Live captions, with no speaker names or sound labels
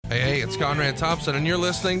Hey, it's Conrad Thompson, and you're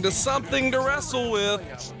listening to Something to Wrestle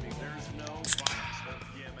With.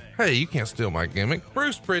 Hey, you can't steal my gimmick.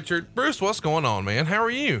 Bruce Pritchard. Bruce, what's going on, man? How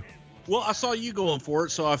are you? Well, I saw you going for it,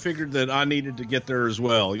 so I figured that I needed to get there as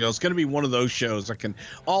well. You know, it's going to be one of those shows I can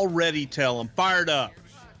already tell I'm fired up.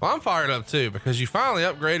 Well, I'm fired up too, because you finally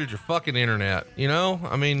upgraded your fucking internet. You know,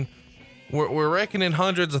 I mean, we're raking in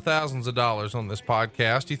hundreds of thousands of dollars on this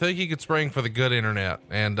podcast. You think you could spring for the good internet,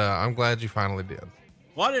 and I'm glad you finally did.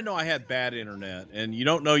 Well, I didn't know I had bad internet, and you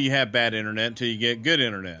don't know you have bad internet until you get good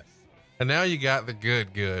internet. And now you got the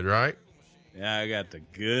good, right? Yeah, I got the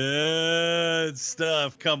good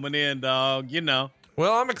stuff coming in, dog, you know.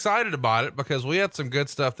 Well, I'm excited about it because we had some good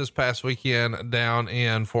stuff this past weekend down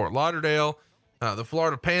in Fort Lauderdale. The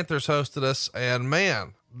Florida Panthers hosted us, and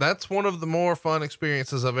man, that's one of the more fun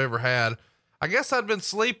experiences I've ever had. I guess I'd been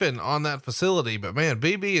sleeping on that facility, but man,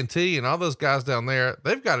 BB&T and all those guys down there,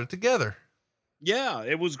 they've got it together. Yeah,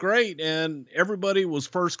 it was great, and everybody was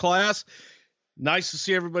first class. Nice to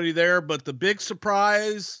see everybody there, but the big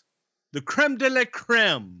surprise, the creme de la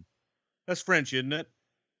creme. That's French, isn't it?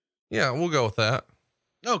 Yeah, we'll go with that.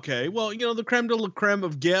 Okay, well, you know, the creme de la creme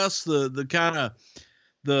of guests, the kind of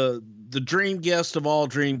the dream guest of all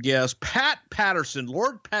dream guests, Pat Patterson,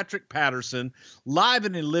 Lord Patrick Patterson, live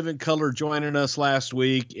and in living color, joining us last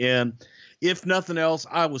week. And if nothing else,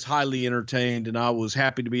 I was highly entertained, and I was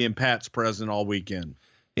happy to be in Pat's presence all weekend.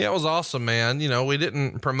 Yeah, it was awesome, man. You know, we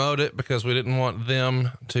didn't promote it because we didn't want them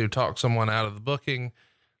to talk someone out of the booking.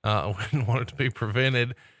 We didn't want it to be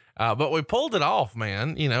prevented. But we pulled it off,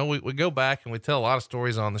 man. You know, we go back and we tell a lot of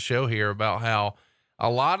stories on the show here about how a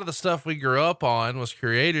lot of the stuff we grew up on was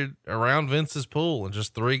created around Vince's pool, and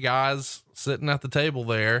just three guys sitting at the table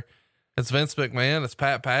there. It's Vince McMahon, it's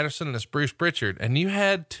Pat Patterson, and it's Bruce Pritchard. And you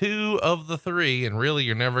had two of the three, and really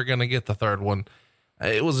you're never going to get the third one.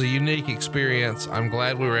 It was a unique experience. I'm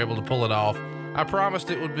glad we were able to pull it off. I promised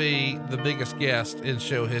it would be the biggest guest in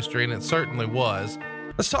show history, and it certainly was.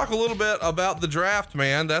 Let's talk a little bit about the draft,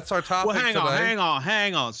 man. That's our topic today.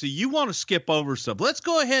 Hang on. So you want to skip over stuff. Let's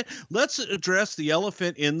go ahead. Let's address the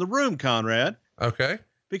elephant in the room, Conrad. Okay.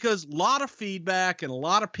 Because a lot of feedback and a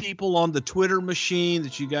lot of people on the Twitter machine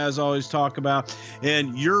that you guys always talk about,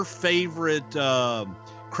 and your favorite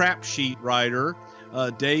crap sheet writer,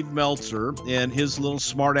 Dave Meltzer, and his little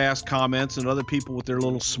smart ass comments, and other people with their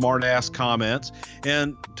little smart ass comments,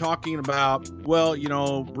 and talking about, well, you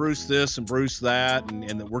know, Bruce this and Bruce that,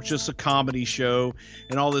 and that we're just a comedy show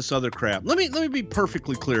and all this other crap. Let me be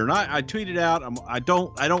perfectly clear. And I tweeted out, I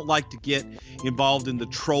don't like to get involved in the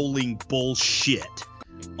trolling bullshit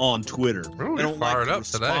on Twitter. Ooh, I don't like to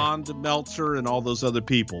respond to Meltzer and all those other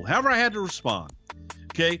people. However, I had to respond.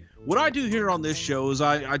 Okay. What I do here on this show is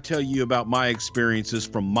I tell you about my experiences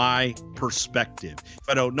from my perspective. If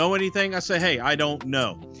I don't know anything, I say, hey, I don't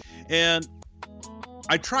know. And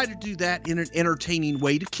I try to do that in an entertaining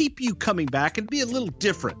way to keep you coming back and be a little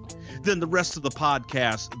different than the rest of the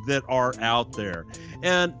podcasts that are out there.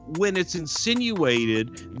 And when it's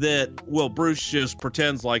insinuated that, well, Bruce just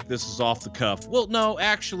pretends like this is off the cuff. Well, no,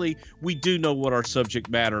 actually, we do know what our subject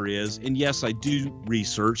matter is. And yes, I do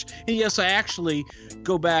research. And yes, I actually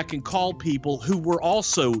go back and call people who were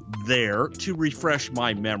also there to refresh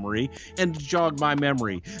my memory and to jog my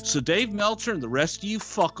memory. So Dave Meltzer and the rest of you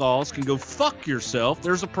fuck-alls can go fuck yourself.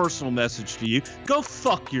 There's a personal message to you. Go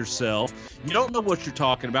fuck yourself. You don't know what you're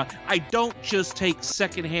talking about. I don't just take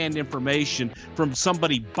secondhand information from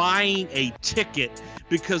somebody buying a ticket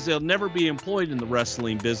because they'll never be employed in the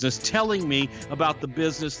wrestling business, telling me about the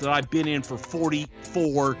business that I've been in for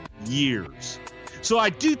 44 years. So I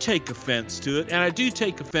do take offense to it, and I do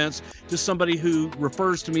take offense to somebody who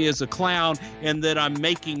refers to me as a clown and that I'm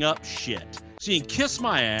making up shit. So you can kiss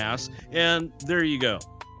my ass, and there you go.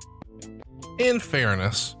 In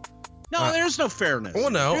fairness. No, there's no fairness. Well,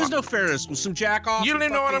 no. There's no fairness with some jack off. You don't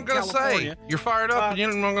even know what I'm going to say. You're fired up and you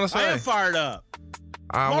don't know what I'm going to say. I am fired up.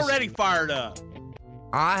 I'm already fired up.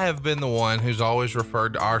 I have been the one who's always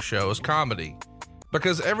referred to our show as comedy,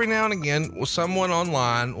 because every now and again, someone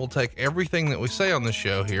online will take everything that we say on the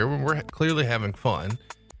show here when we're clearly having fun,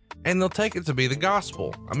 and they'll take it to be the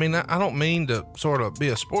gospel. I mean, I don't mean to sort of be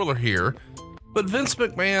a spoiler here, but Vince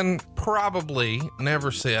McMahon probably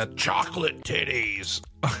never said chocolate titties.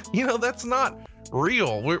 You know, that's not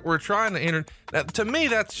real. We're trying to to me,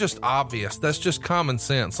 that's just obvious. That's just common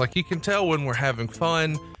sense. Like, you can tell when we're having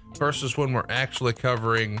fun versus when we're actually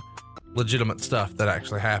covering legitimate stuff that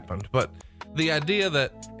actually happened. But the idea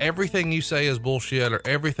that everything you say is bullshit or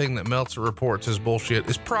everything that Meltzer reports is bullshit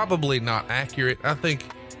is probably not accurate. I think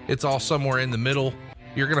it's all somewhere in the middle.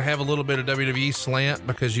 You're going to have a little bit of WWE slant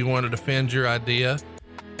because you want to defend your idea.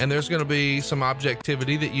 and there's going to be some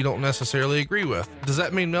objectivity that you don't necessarily agree with. Does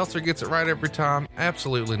that mean Meltzer gets it right every time?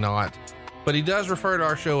 Absolutely not. But he does refer to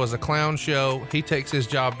our show as a clown show. He takes his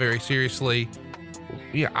job very seriously.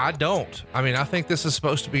 Yeah, I don't. I mean, I think this is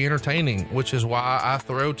supposed to be entertaining, which is why I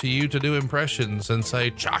throw to you to do impressions and say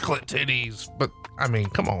chocolate titties. But I mean,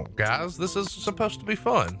 come on, guys, this is supposed to be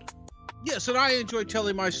fun. Yes, and I enjoy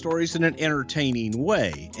telling my stories in an entertaining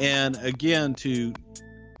way. And again, to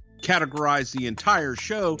categorize the entire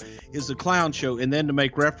show is a clown show, and then to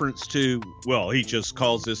make reference to, well, he just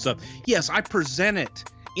calls this up. Yes, I present it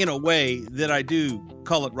in a way that I do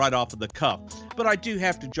call it right off of the cuff, but I do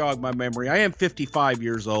have to jog my memory. I am 55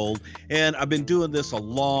 years old, and I've been doing this a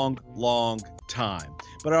long, long time.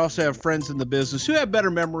 But I also have friends in the business who have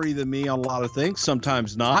better memory than me on a lot of things,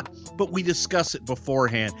 sometimes not, but we discuss it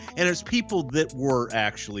beforehand. And it's people that were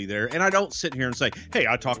actually there. And I don't sit here and say, hey,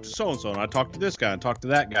 I talked to so-and-so, and I talked to this guy, and talked to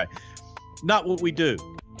that guy. Not what we do.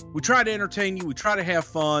 We try to entertain you. We try to have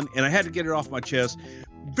fun. And I had to get it off my chest.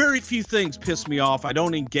 Very few things piss me off. I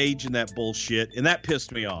don't engage in that bullshit, and that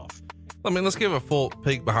pissed me off. I mean, let's give a full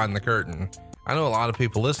peek behind the curtain. I know a lot of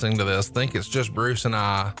people listening to this think it's just Bruce and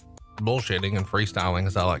I bullshitting and freestyling,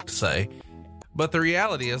 as I like to say. But the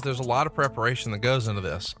reality is there's a lot of preparation that goes into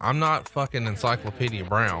this. I'm not fucking Encyclopedia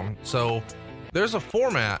Brown. So there's a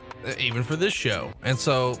format even for this show. And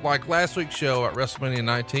so like last week's show at WrestleMania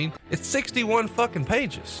 19, it's 61 fucking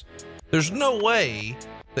pages. There's no way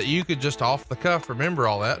that you could just off the cuff remember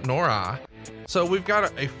all that, nor I. So we've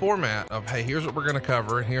got a format of, hey, here's what we're going to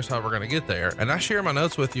cover and here's how we're going to get there. And I share my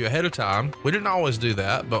notes with you ahead of time. We didn't always do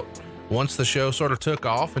that, but once the show sort of took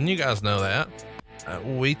off, and you guys know that,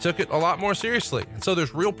 we took it a lot more seriously. And so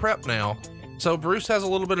there's real prep now. So Bruce has a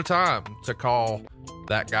little bit of time to call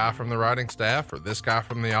that guy from the writing staff, or this guy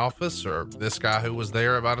from the office, or this guy who was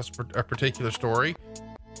there about a particular story.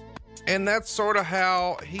 And that's sort of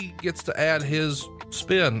how he gets to add his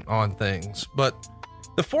spin on things. But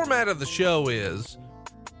the format of the show is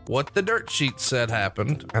what the dirt sheet said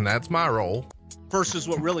happened, and that's my role, versus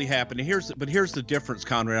what really happened. And here's the difference,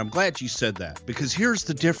 Conrad. I'm glad you said that, because here's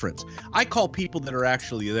the difference. I call people that are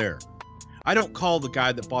actually there. I don't call the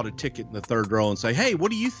guy that bought a ticket in the third row and say, hey,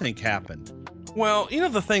 what do you think happened? Well, you know,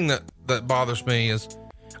 the thing that bothers me is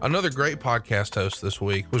another great podcast host this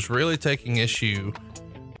week was really taking issue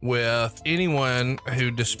with anyone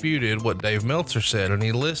who disputed what Dave Meltzer said. And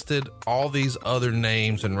he listed all these other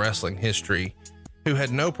names in wrestling history who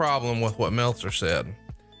had no problem with what Meltzer said.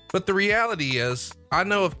 But the reality is, I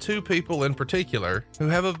know of two people in particular who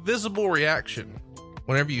have a visible reaction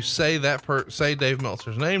whenever you say say Dave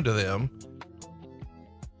Meltzer's name to them.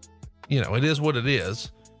 You know, it is what it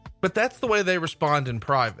is, but that's the way they respond in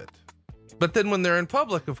private. But then when they're in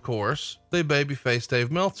public, of course, they babyface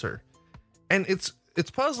Dave Meltzer. And it's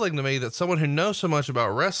puzzling to me that someone who knows so much about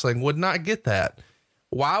wrestling would not get that.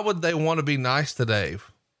 Why would they want to be nice to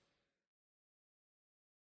Dave?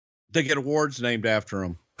 They get awards named after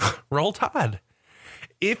him. Roll Tide.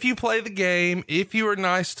 If you play the game, if you are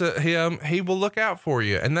nice to him, he will look out for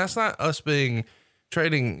you. And that's not us being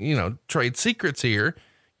trade secrets here.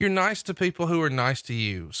 You're nice to people who are nice to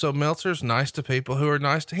you. So Meltzer's nice to people who are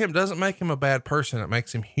nice to him. Doesn't make him a bad person. It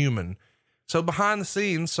makes him human. So behind the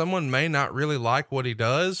scenes, someone may not really like what he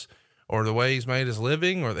does, or the way he's made his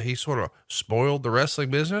living, or that he sort of spoiled the wrestling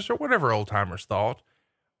business, or whatever old timers thought.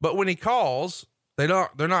 But when he calls, they're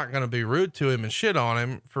not going to be rude to him and shit on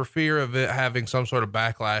him for fear of it having some sort of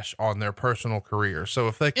backlash on their personal career. So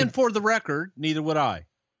if they can, and for the record, neither would I.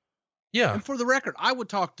 Yeah. And for the record, I would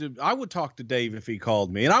talk to Dave if he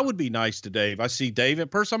called me, and I would be nice to Dave. I see Dave in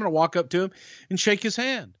person, I'm going to walk up to him and shake his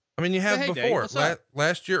hand. I mean, you have hey, before. Dave,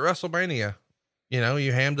 last year at WrestleMania,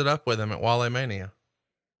 you hammed it up with him at Wale Mania.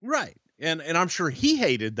 Right. And I'm sure he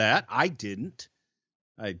hated that. I didn't.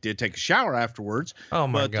 I did take a shower afterwards. Oh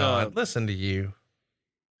my God. Listen to you.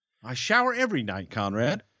 I shower every night,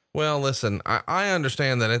 Conrad. Well, listen, I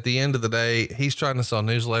understand that at the end of the day, he's trying to sell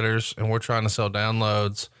newsletters and we're trying to sell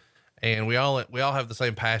downloads, and we all have the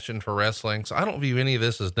same passion for wrestling. So I don't view any of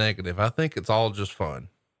this as negative. I think it's all just fun.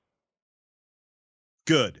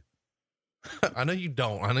 Good. I know you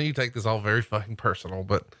don't. I know you take this all very fucking personal,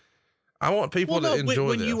 but I want people to enjoy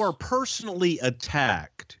when this. You are personally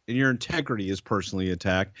attacked and your integrity is personally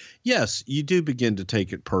attacked, yes, you do begin to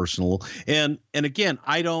take it personal. And again,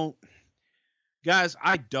 I don't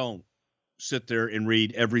sit there and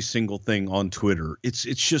read every single thing on Twitter. It's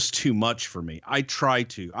just too much for me. I try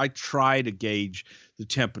to gauge the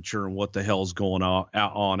temperature and what the hell's going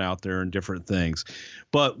on out there and different things.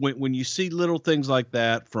 But when you see little things like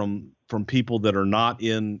that from people that are not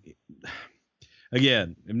in,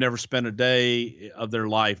 again, have never spent a day of their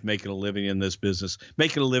life making a living in this business,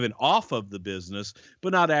 making a living off of the business,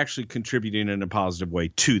 but not actually contributing in a positive way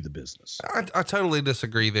to the business. I totally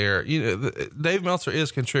disagree there. Dave Meltzer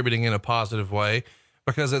is contributing in a positive way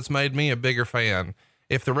because it's made me a bigger fan.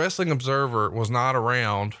 If the Wrestling Observer was not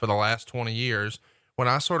around for the last 20 years, when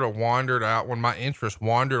I sort of wandered out, when my interest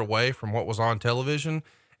wandered away from what was on television,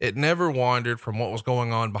 it never wandered from what was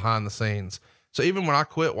going on behind the scenes. So even when I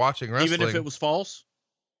quit watching wrestling, even if it was false,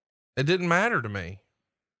 it didn't matter to me.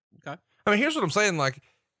 Okay. I mean, here's what I'm saying. Like,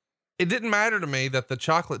 it didn't matter to me that the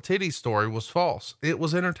chocolate titty story was false. It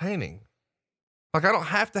was entertaining. Like, I don't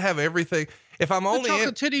have to have everything. If I'm only the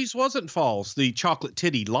chocolate titties wasn't false. The chocolate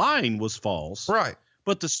titty line was false. Right.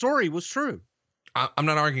 But the story was true. I'm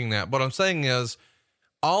not arguing that. What I'm saying is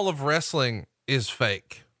all of wrestling is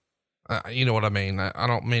fake. You know what I mean? I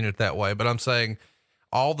don't mean it that way, but I'm saying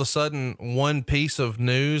all of a sudden one piece of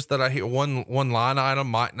news that I hear, one line item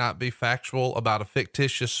might not be factual about a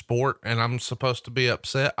fictitious sport, and I'm supposed to be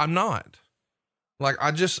upset. I'm not. Like,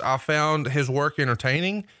 I found his work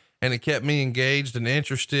entertaining, and it kept me engaged and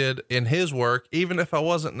interested in his work, even if I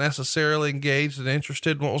wasn't necessarily engaged and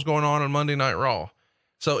interested in what was going on Monday Night Raw.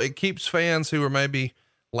 So it keeps fans who are maybe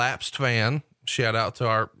lapsed fan. Shout out to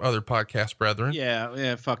our other podcast brethren.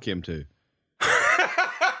 Yeah. Fuck him too.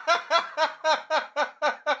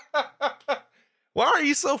 Why are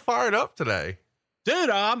you so fired up today?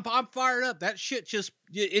 Dude, I'm fired up. That shit just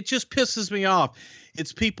pisses me off.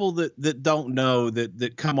 It's people that don't know,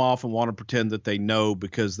 that come off and want to pretend that they know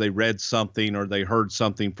because they read something or they heard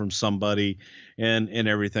something from somebody and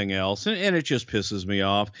everything else. And it just pisses me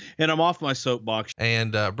off. And I'm off my soapbox.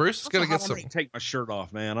 And Bruce is going to get some. Take my shirt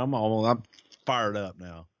off, man. I'm fired up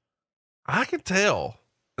now. I can tell.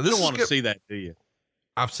 You don't want to see that, do you?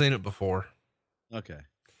 I've seen it before. Okay.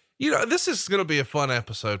 This is going to be a fun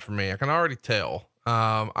episode for me. I can already tell.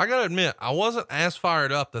 I gotta admit, I wasn't as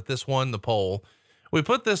fired up that this won the poll. We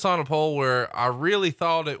put this on a poll where I really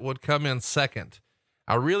thought it would come in second.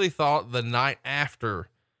 I really thought the night after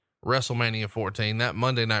WrestleMania 14, that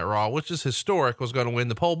Monday Night Raw, which is historic, was going to win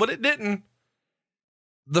the poll, but it didn't.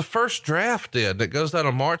 The first draft did. It goes down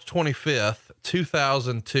on March 25th,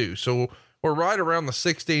 2002. So we're right around the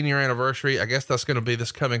 16-year anniversary. I guess that's going to be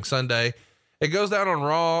this coming Sunday. It goes down on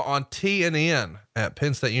Raw on TNN at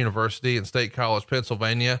Penn State University in State College,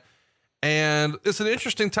 Pennsylvania. And it's an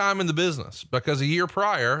interesting time in the business because a year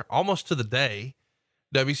prior, almost to the day,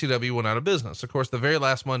 WCW went out of business. Of course, the very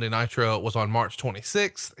last Monday Nitro was on March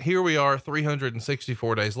 26th. Here we are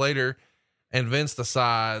 364 days later, and Vince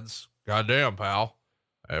decides, goddamn, pal,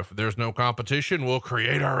 if there's no competition, we'll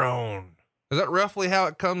create our own. Is that roughly how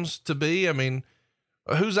it comes to be? I mean,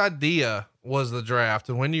 whose idea was the draft,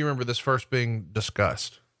 and when do you remember this first being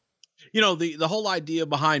discussed? The whole idea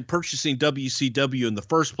behind purchasing WCW in the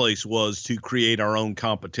first place was to create our own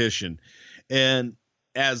competition. And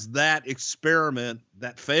as that experiment,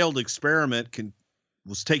 that failed experiment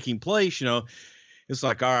was taking place, it's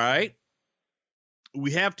like, all right,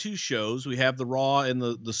 we have two shows. We have the Raw and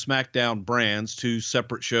the SmackDown brands, two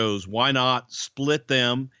separate shows. Why not split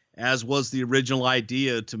them, as was the original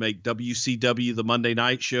idea, to make WCW the Monday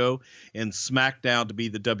night show and SmackDown to be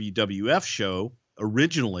the WWF show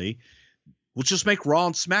originally? We'll just make Raw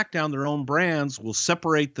and SmackDown their own brands. We'll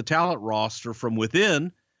separate the talent roster from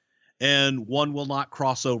within, and one will not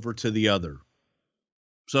cross over to the other.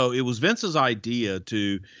 So it was Vince's idea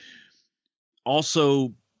to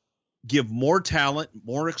also give more talent,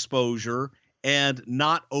 more exposure, and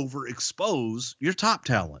not overexpose your top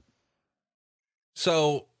talent.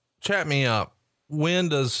 So chat me up.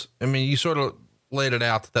 You sort of laid it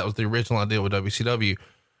out that was the original idea with WCW.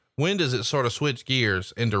 When does it sort of switch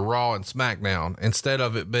gears into Raw and SmackDown instead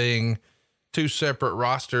of it being two separate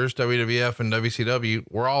rosters, WWF and WCW?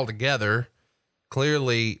 We're all together.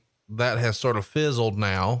 Clearly that has sort of fizzled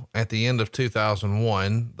now at the end of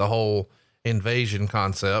 2001, the whole invasion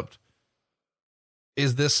concept.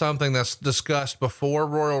 Is this something that's discussed before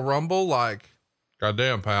Royal Rumble? Like,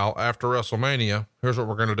 goddamn, pal, after WrestleMania, here's what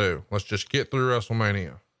we're going to do. Let's just get through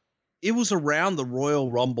WrestleMania. It was around the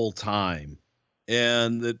Royal Rumble time,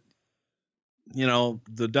 and the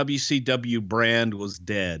WCW brand was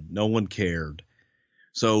dead. No one cared.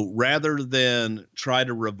 So rather than try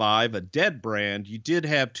to revive a dead brand, you did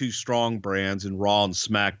have two strong brands in Raw and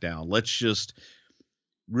SmackDown. Let's just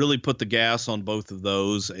really put the gas on both of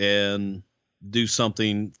those and do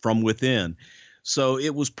something from within. So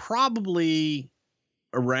it was probably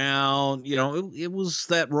around, it was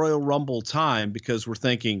that Royal Rumble time, because we're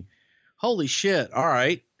thinking, holy shit. All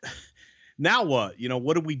right. Now what?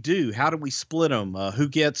 What do we do? How do we split them? Who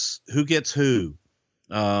gets who?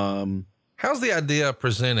 How's the idea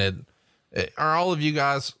presented? Are all of you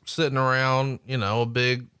guys sitting around, a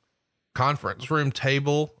big conference room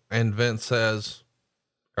table, and Vince says,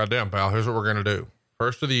 "God damn, pal, here's what we're going to do.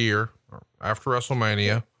 First of the year, after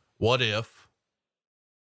WrestleMania, what if?"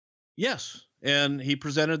 Yes. And he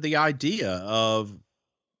presented the idea of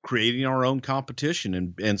creating our own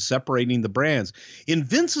competition and separating the brands. In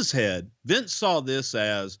Vince's head, Vince saw this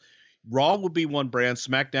as Raw will be one brand,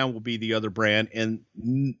 SmackDown will be the other brand, and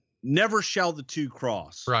never shall the two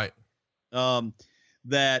cross. Right.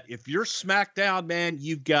 That if you're SmackDown, man,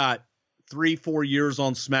 you've got 3-4 years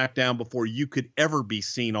on SmackDown before you could ever be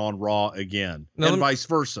seen on Raw again, and vice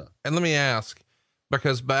versa. And let me ask,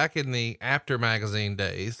 because back in the After magazine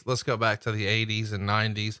days, let's go back to the 80s and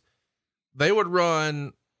 90s, they would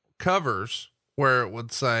run covers where it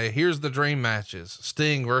would say, here's the dream matches: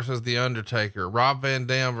 Sting versus The Undertaker, Rob Van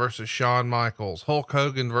Dam versus Shawn Michaels, Hulk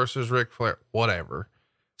Hogan versus Ric Flair, whatever,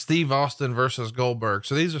 Steve Austin versus Goldberg.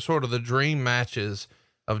 So these are sort of the dream matches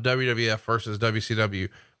of WWF versus WCW.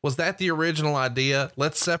 Was that the original idea?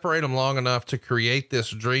 Let's separate them long enough to create this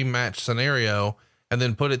dream match scenario and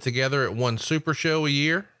then put it together at one super show a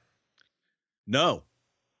year? No.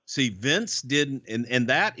 See, Vince didn't, and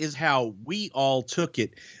that is how we all took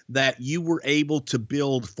it, that you were able to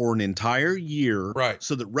build for an entire year, right?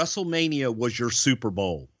 So that WrestleMania was your Super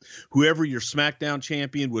Bowl. Whoever your SmackDown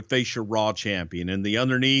champion would face your Raw champion, and the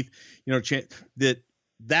underneath,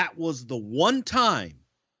 that was the one time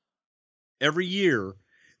every year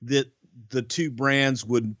that the two brands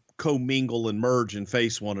would commingle and merge and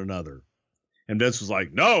face one another. And Vince was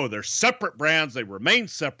like, no, they're separate brands. They remain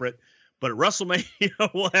separate. But at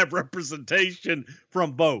WrestleMania, we'll have representation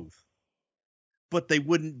from both. But they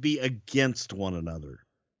wouldn't be against one another.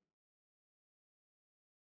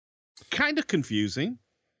 Kind of confusing.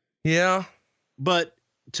 Yeah. But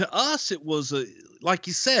to us, it was, like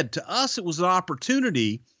you said, to us, it was an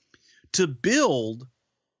opportunity to build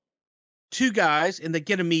two guys, and they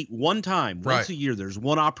get to meet one time. Once a year, there's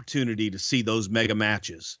one opportunity to see those mega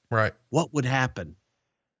matches. Right. What would happen?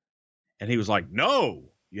 And he was like, no.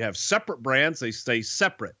 You have separate brands. They stay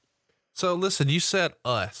separate. So listen, you said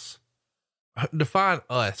us. Define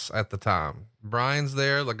us at the time. Brian's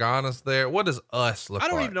there. Lagana's there. What does us look like?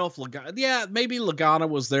 I don't even know if Lagana, maybe Lagana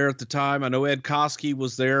was there at the time. I know Ed Koskey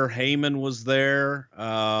was there. Heyman was there.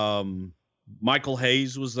 Michael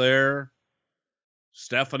Hayes was there.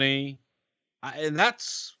 Stephanie. And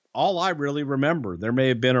that's all I really remember. There may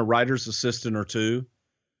have been a writer's assistant or two,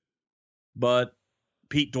 but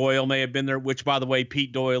Pete Doyle may have been there, which, by the way,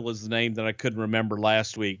 Pete Doyle is the name that I couldn't remember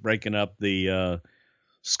last week, breaking up the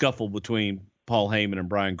scuffle between Paul Heyman and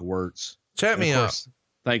Brian Gewirtz. Chat me up.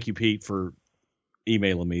 Thank you, Pete, for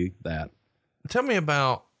emailing me that. Tell me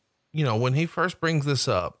about, when he first brings this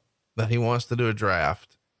up, that he wants to do a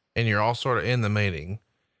draft, and you're all sort of in the meeting.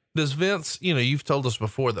 Does Vince, you've told us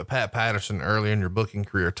before that Pat Patterson earlier in your booking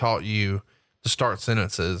career taught you to start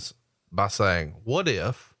sentences by saying, what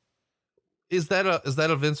if? Is that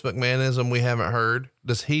a Vince McMahonism we haven't heard?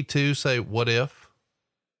 Does he too say, what if?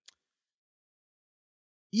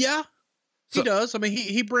 Yeah, he does. I mean,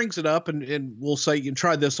 he brings it up and we'll say, you can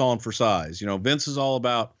try this on for size. Vince is all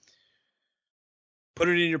about put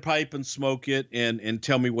it in your pipe and smoke it and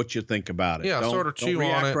tell me what you think about it. Yeah. Sort of chew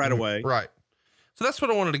on it right away. Right. So that's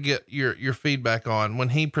what I wanted to get your feedback on when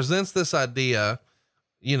he presents this idea.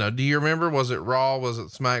 Do you remember, was it Raw? Was it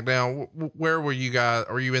SmackDown? Where were you guys?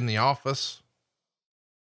 Are you in the office?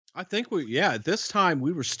 I think at this time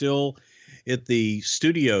we were still at the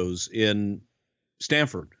studios in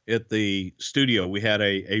Stanford. At the studio, we had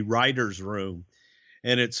a writer's room,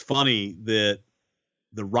 and it's funny that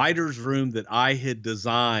the writer's room that I had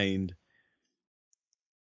designed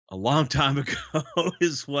a long time ago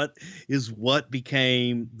is what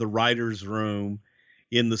became the writer's room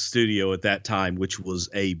in the studio at that time, which was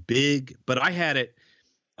but I had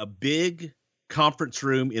a big conference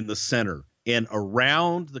room in the center, and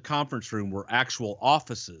around the conference room were actual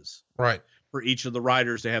offices. Right. For each of the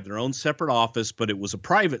writers to have their own separate office, but it was a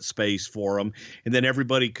private space for them. And then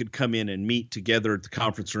everybody could come in and meet together at the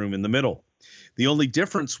conference room in the middle. The only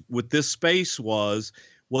difference with this space was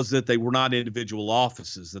that they were not individual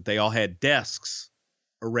offices, that they all had desks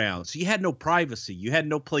around. So you had no privacy. You had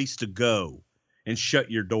no place to go and shut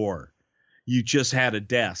your door. You just had a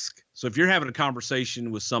desk. So if you're having a conversation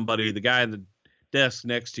with somebody, the guy in the desk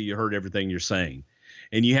next to you heard everything you're saying,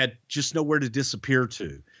 and you had just nowhere to disappear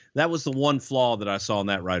to. That was the one flaw that I saw in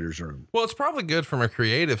that writer's room. Well, it's probably good from a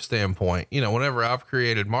creative standpoint. Whenever I've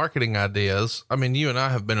created marketing ideas, I mean, you and I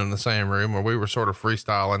have been in the same room where we were sort of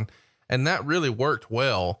freestyling, and that really worked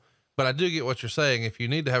well But I do get what you're saying. If you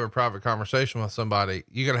need to have a private conversation with somebody,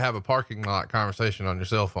 you got to have a parking lot conversation on your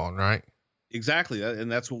cell phone, right? Exactly.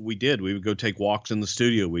 And that's what we did. We would go take walks in the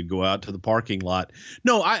studio. We'd go out to the parking lot.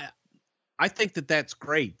 No, I think that's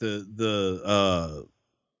great. The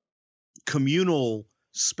communal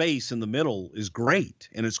space in the middle is great.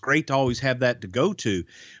 And it's great to always have that to go to.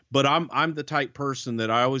 But I'm the type person that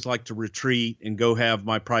I always like to retreat and go have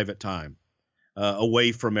my private time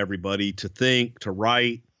away from everybody, to think, to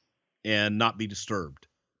write, and not be disturbed.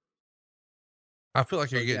 I feel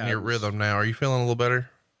like you're getting your rhythm now. Are you feeling a little better?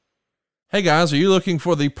 Hey guys, are you looking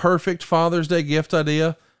for the perfect Father's Day gift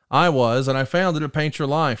idea? I was, and I found it at Paint Your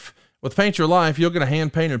Life. With Paint Your Life, you'll get a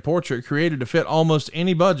hand-painted portrait created to fit almost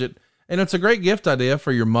any budget, and it's a great gift idea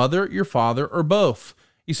for your mother, your father, or both.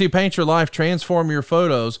 You see, Paint Your Life transform your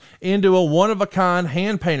photos into a one-of-a-kind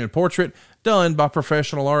hand-painted portrait done by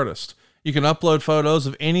professional artists. You can upload photos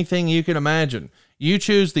of anything you can imagine. You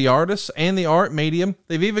choose the artist and the art medium.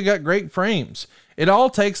 They've even got great frames. It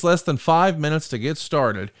all takes less than 5 minutes to get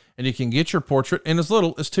started, and you can get your portrait in as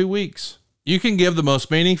little as 2 weeks. You can give the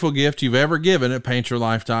most meaningful gift you've ever given at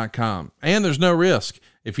paintyourlife.com. And there's no risk.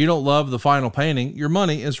 If you don't love the final painting, your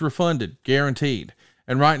money is refunded, guaranteed.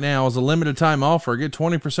 And right now, as a limited time offer, get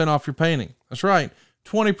 20% off your painting. That's right,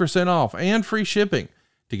 20% off and free shipping.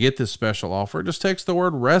 To get this special offer, just text the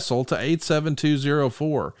word WRESTLE to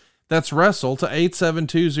 87204. That's WRESTLE to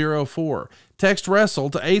 87204. Text WRESTLE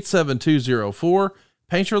to 87204.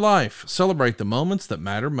 Paint Your Life. Celebrate the moments that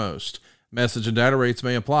matter most. Message and data rates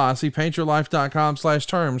may apply. See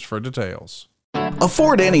paintyourlife.com/terms for details.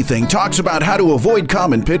 Afford Anything talks about how to avoid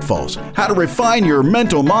common pitfalls, how to refine your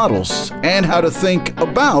mental models, and how to think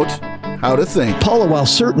about how to think. Paula, while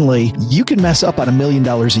certainly you can mess up on $1 million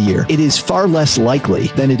a year, it is far less likely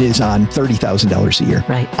than it is on $30,000 a year.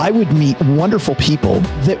 Right. I would meet wonderful people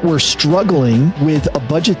that were struggling with a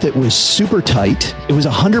budget that was super tight. It was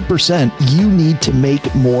 100%. You need to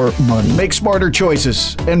make more money. Make smarter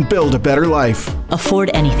choices and build a better life.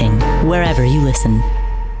 Afford Anything, wherever you listen.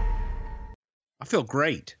 I feel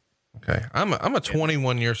great. Okay. I'm a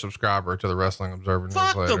 21-year subscriber to the Wrestling Observer.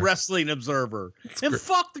 Fuck newsletter. the Wrestling Observer. And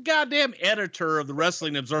fuck the goddamn editor of the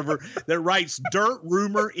Wrestling Observer that writes dirt,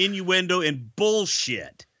 rumor, innuendo, and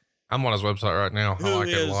bullshit. I'm on his website right now. I like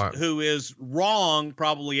it a lot. Who is wrong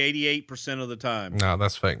probably 88% of the time. No,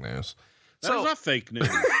 that's fake news. That is not fake news.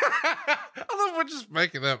 I love we're just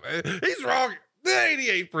making up. He's wrong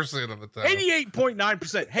 88% of the time.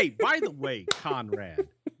 88.9%. Hey, by the way,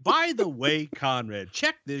 Conrad,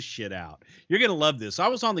 check this shit out. You're going to love this. I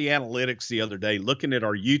was on the analytics the other day looking at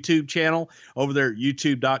our YouTube channel over there at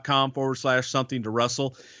youtube.com/something to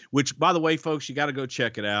wrestle, which, by the way, folks, you got to go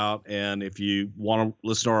check it out. And if you want to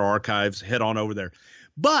listen to our archives, head on over there.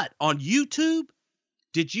 But on YouTube,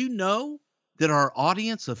 did you know that our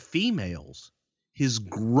audience of females has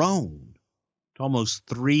grown to almost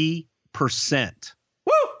 3%?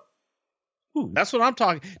 Woo! Ooh, that's what I'm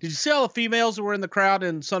talking. Did you see all the females that were in the crowd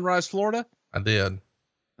in Sunrise, Florida? I did.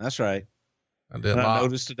 That's right. I did. I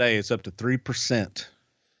noticed today it's up to 3%.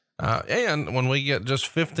 And when we get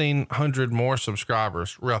just 1,500 more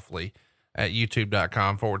subscribers, roughly, at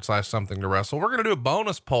youtube.com/something to wrestle, we're going to do a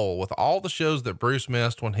bonus poll with all the shows that Bruce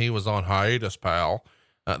missed when he was on hiatus, pal.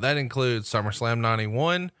 That includes SummerSlam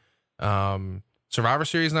 91, Survivor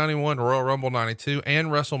Series 91, Royal Rumble 92, and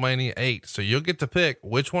WrestleMania 8. So you'll get to pick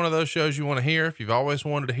which one of those shows you want to hear. If you've always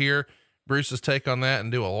wanted to hear Bruce's take on that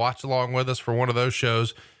and do a watch along with us for one of those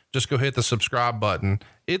shows, just go hit the subscribe button.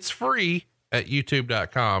 It's free at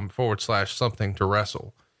youtube.com/something to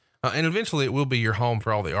wrestle. And eventually it will be your home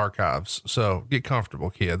for all the archives. So get comfortable,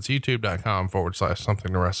 kids.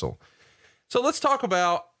 youtube.com/something to wrestle. So let's talk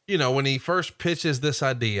about, when he first pitches this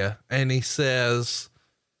idea and he says,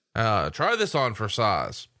 try this on for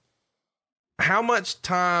size. How much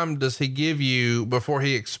time does he give you before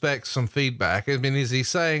he expects some feedback? I mean, is he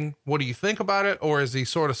saying, what do you think about it? Or is he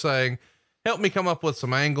sort of saying, help me come up with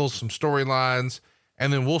some angles, some storylines,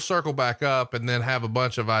 and then we'll circle back up and then have a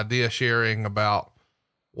bunch of idea sharing about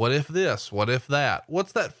what if this, what if that?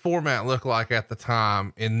 What's that format look like at the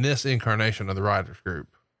time in this incarnation of the writers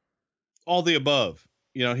group? All the above.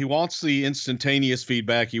 He wants the instantaneous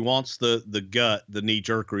feedback. He wants the gut, the knee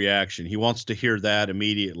jerk reaction. He wants to hear that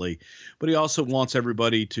immediately, but he also wants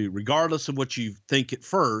everybody to, regardless of what you think at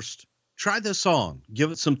first, try this on,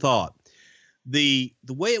 give it some thought. The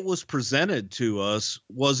way it was presented to us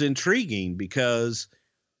was intriguing because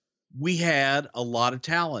we had a lot of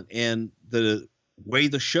talent, and the way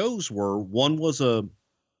the shows were, one was a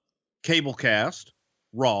cable cast,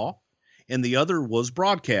 Raw, and the other was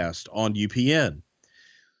broadcast on UPN.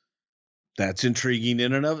 That's intriguing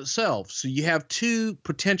in and of itself. So you have two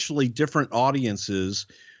potentially different audiences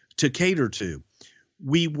to cater to.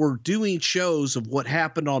 We were doing shows of what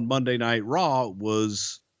happened on Monday Night Raw.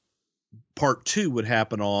 Was part 2 would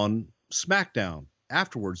happen on SmackDown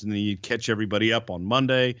afterwards. And then you'd catch everybody up on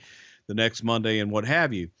Monday, the next Monday, and what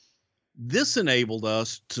have you. This enabled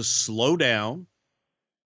us to slow down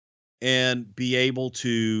and be able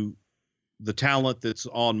to, the talent that's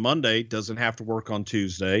on Monday doesn't have to work on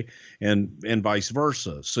Tuesday, and vice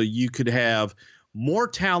versa. So you could have more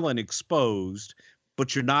talent exposed,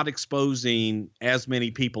 but you're not exposing as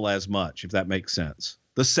many people as much, if that makes sense.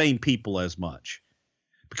 The same people as much.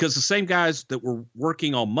 Because the same guys that were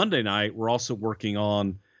working on Monday night were also working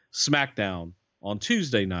on SmackDown on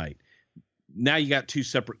Tuesday night. Now you got two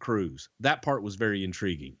separate crews. That part was very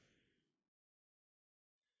intriguing.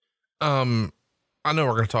 I know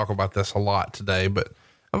we're going to talk about this a lot today, but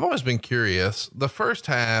I've always been curious. The first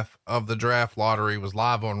half of the draft lottery was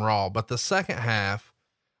live on Raw, but the second half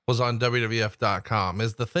was on WWF.com.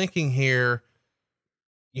 Is the thinking here,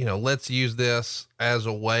 let's use this as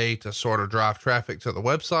a way to sort of drive traffic to the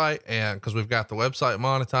website, and cause we've got the website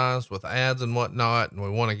monetized with ads and whatnot, and we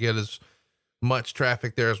want to get as much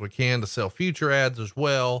traffic there as we can to sell future ads as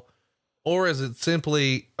well? Or is it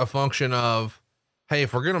simply a function of, hey,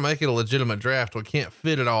 if we're going to make it a legitimate draft, we can't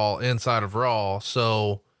fit it all inside of Raw,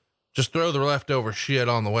 so just throw the leftover shit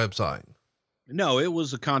on the website? No, it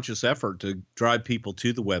was a conscious effort to drive people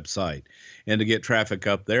to the website and to get traffic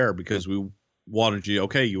up there, because we wanted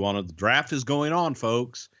the draft is going on,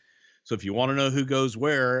 folks. So if you want to know who goes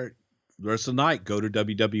where the rest of the night, go to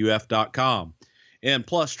WWF.com. And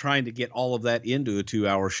plus, trying to get all of that into a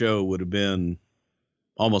 2-hour show would have been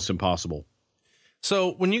almost impossible.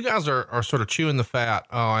 So when you guys are sort of chewing the fat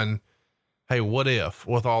on, hey, what if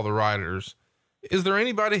with all the writers, is there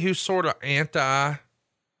anybody who's sort of anti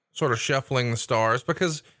sort of shuffling the stars?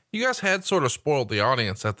 Because you guys had sort of spoiled the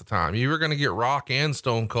audience at the time. You were going to get Rock and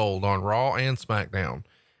Stone Cold on Raw and SmackDown,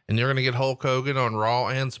 and you're going to get Hulk Hogan on Raw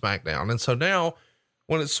and SmackDown. And so now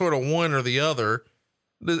when it's sort of one or the other,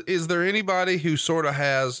 is there anybody who sort of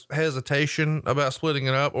has hesitation about splitting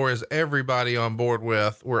it up, or is everybody on board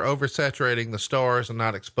with, we're oversaturating the stars and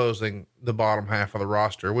not exposing the bottom half of the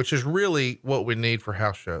roster, which is really what we need for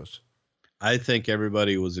house shows? I think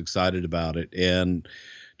everybody was excited about it. And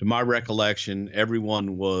to my recollection,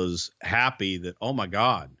 everyone was happy that, oh my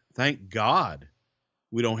God, thank God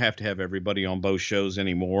we don't have to have everybody on both shows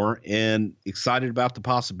anymore, and excited about the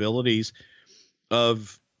possibilities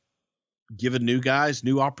of giving new guys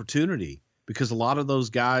new opportunity, because a lot of those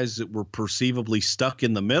guys that were perceivably stuck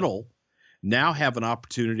in the middle now have an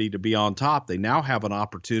opportunity to be on top. They now have an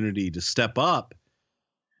opportunity to step up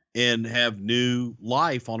and have new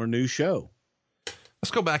life on a new show.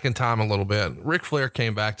 Let's go back in time a little bit. Ric Flair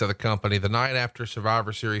came back to the company the night after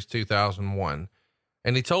Survivor Series 2001,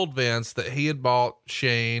 and he told Vince that he had bought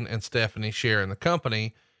Shane and Stephanie's share in the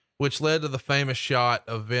company, which led to the famous shot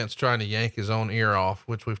of Vince trying to yank his own ear off,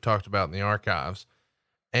 which we've talked about in the archives.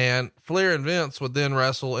 And Flair and Vince would then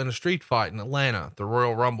wrestle in a street fight in Atlanta, the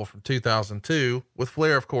Royal Rumble from 2002, with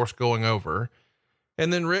Flair, of course, going over.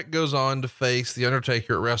 And then Rick goes on to face The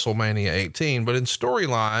Undertaker at WrestleMania 18. But in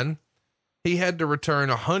storyline, he had to return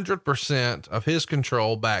 100% of his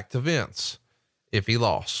control back to Vince if he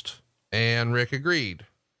lost. And Rick agreed.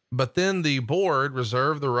 But then the board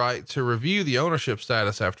reserved the right to review the ownership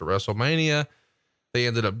status after WrestleMania. They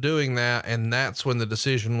ended up doing that, and that's when the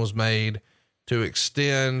decision was made to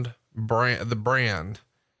extend the brand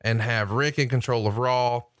and have Rick in control of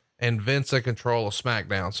Raw and Vince in control of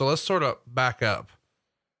SmackDown. So let's sort of back up.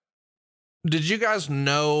 Did you guys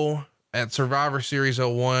know at Survivor Series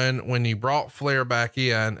 01, when you brought Flair back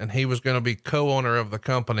in and he was going to be co-owner of the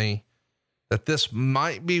company, that this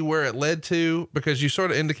might be where it led to? Because you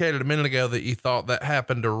sort of indicated a minute ago that you thought that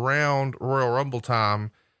happened around Royal Rumble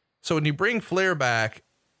time. So when you bring Flair back,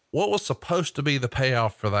 what was supposed to be the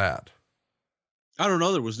payoff for that? I don't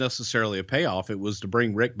know. There was necessarily a payoff. It was to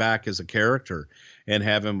bring Rick back as a character and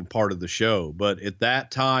have him a part of the show. But at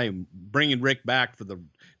that time, bringing Rick back that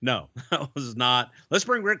was not, let's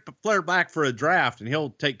bring Ric Flair back for a draft and he'll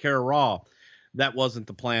take care of Raw. That wasn't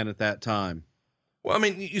the plan at that time. Well, I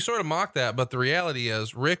mean, you sort of mock that, but the reality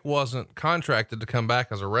is Rick wasn't contracted to come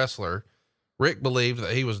back as a wrestler. Rick believed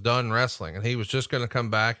that he was done wrestling and he was just going to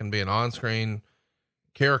come back and be an on-screen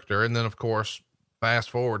character. And then of course,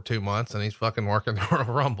 fast forward 2 months and he's fucking working the Royal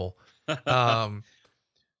Rumble.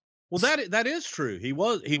 Well, that is true. He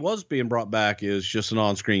was being brought back as just an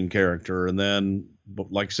on-screen character. And then,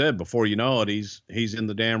 like I said, before you know it, he's in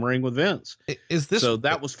the damn ring with Vince. So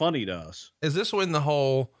that was funny to us. Is this when the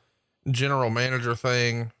whole general manager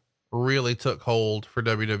thing really took hold for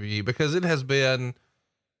WWE, because it has been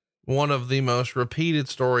one of the most repeated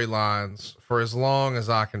storylines for as long as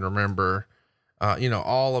I can remember.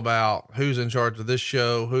 All about who's in charge of this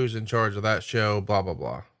show, who's in charge of that show, blah, blah,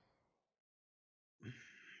 blah.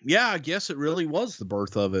 Yeah, I guess it really was the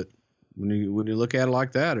birth of it. When you look at it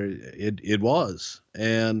like that, it was.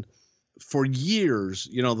 And for years,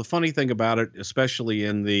 the funny thing about it, especially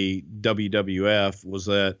in the WWF, was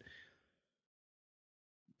that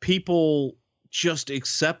people just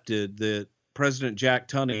accepted that President Jack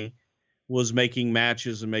Tunney was making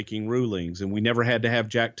matches and making rulings, and we never had to have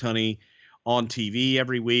Jack Tunney on TV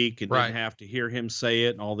every week and didn't have to hear him say it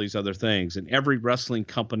and all these other things. And every wrestling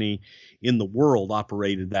company in the world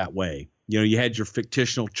operated that way. You had your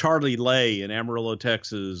fictional Charlie Lay in Amarillo,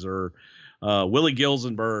 Texas, or Willie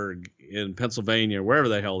Gilzenberg in Pennsylvania, wherever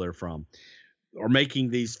the hell they're from, or making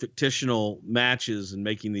these fictional matches and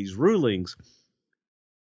making these rulings.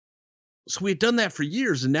 So we had done that for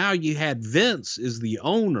years. And now you had Vince as the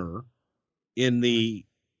owner in the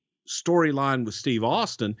storyline with Steve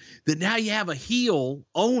Austin, that now you have a heel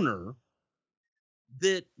owner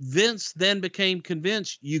that Vince then became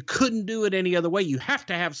convinced you couldn't do it any other way. You have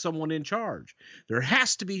to have someone in charge. There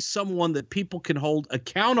has to be someone that people can hold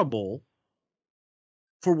accountable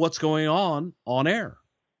for what's going on air.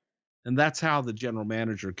 And that's how the general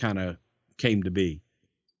manager kind of came to be.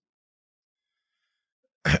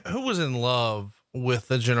 Who was in love with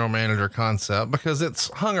the general manager concept? Because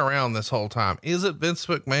it's hung around this whole time. Is it Vince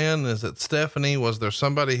McMahon? Is it Stephanie? Was there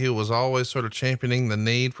somebody who was always sort of championing the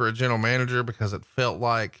need for a general manager because it felt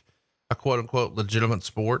like a quote unquote legitimate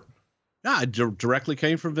sport? No, it directly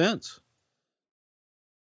came from Vince.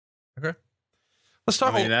 Okay. Let's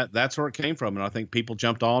talk. That's where it came from. And I think people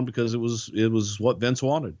jumped on because it was what Vince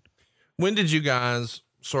wanted. When did you guys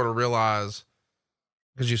sort of realize,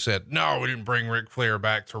 because you said, no, we didn't bring Ric Flair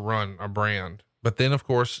back to run a brand, but then of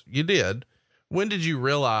course you did. When did you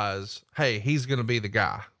realize, hey, he's going to be the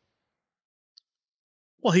guy?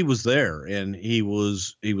 Well, he was there, and he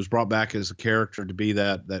was brought back as a character to be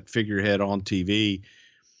that figurehead on TV.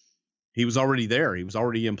 He was already there. He was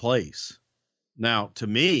already in place. Now, to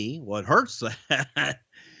me, what hurts that,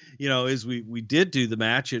 is we did do the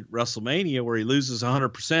match at WrestleMania where he loses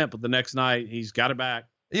 100%, but the next night he's got it back.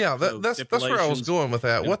 Yeah, that's where I was going with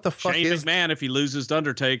that. What the fuck Shane is McMahon, if he loses to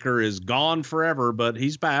Undertaker, is gone forever, but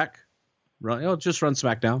he's back. Just run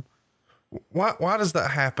SmackDown. Why does that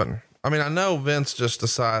happen? I mean, I know Vince just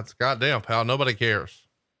decides, goddamn, pal, nobody cares.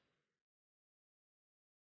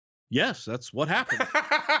 Yes, that's what happened.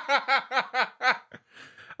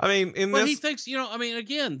 I mean, he thinks,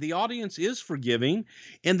 again, the audience is forgiving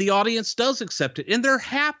and the audience does accept it. And they're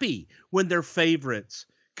happy when their favorites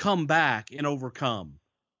come back and overcome.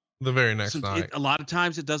 The very next night. A lot of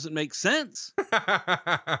times it doesn't make sense.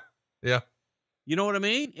 Yeah. You know what I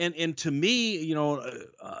mean? And to me,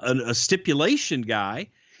 a stipulation guy,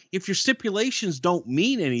 if your stipulations don't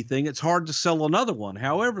mean anything, it's hard to sell another one.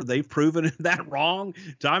 However, they've proven that wrong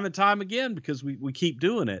time and time again because we keep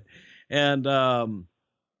doing it. And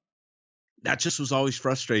that just was always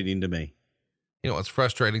frustrating to me. What's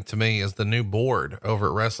frustrating to me is the new board over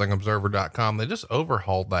at WrestlingObserver.com. They just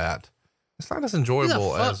overhauled that. It's not as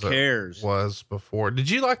enjoyable as it was before. Did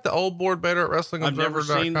you like the old board better at WrestlingObserver.com? I've never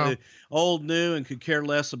seen the old, new, and could care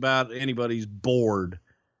less about anybody's board.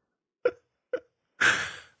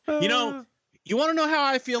 You want to know how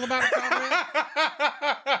I feel about it, Conrad?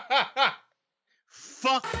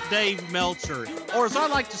 Fuck Dave Meltzer, or as I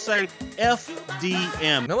like to say,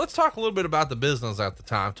 FDM. Now let's talk a little bit about the business at the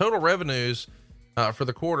time. Total revenues for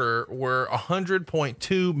the quarter were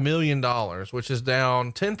 $100.2 million, which is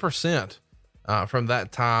down 10% from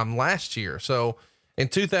that time last year. So in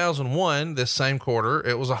 2001, this same quarter,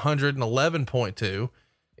 it was 111.2.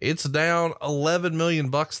 It's down 11 million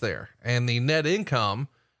bucks there. And the net income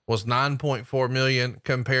was 9.4 million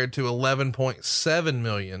compared to 11.7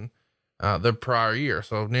 million the prior year.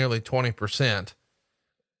 So nearly 20%.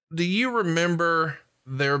 Do you remember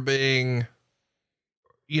there being,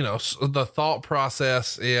 the thought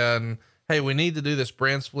process in, hey, we need to do this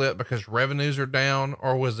brand split because revenues are down,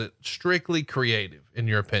 or was it strictly creative in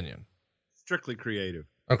your opinion? Strictly creative.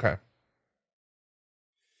 Okay.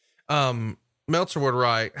 Meltzer would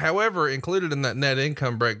write, however, included in that net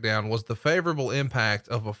income breakdown was the favorable impact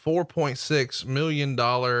of a $4.6 million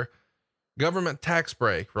government tax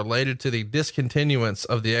break related to the discontinuance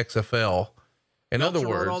of the XFL. In other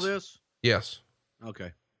words, all this? Yes.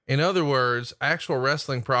 Okay. In other words, actual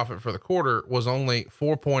wrestling profit for the quarter was only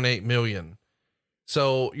 4.8 million.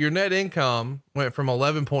 So your net income went from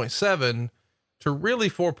 11.7 to really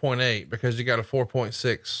 4.8 because you got a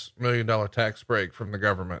 $4.6 million tax break from the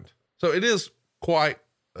government. So it is quite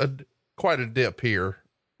a dip here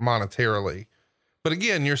monetarily. But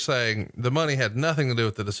again, you're saying the money had nothing to do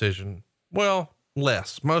with the decision. Well,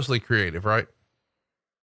 mostly creative, right?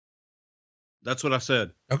 That's what I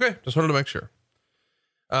said. Okay. Just wanted to make sure.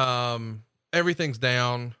 Everything's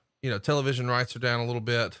down, television rights are down a little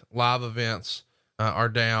bit. Live events are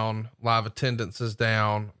down. Live attendance is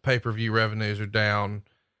down. Pay-per-view revenues are down.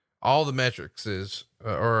 All the metrics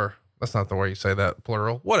or that's not the way you say that,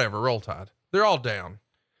 plural, whatever, roll tide. They're all down.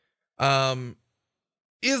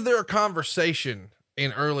 Is there a conversation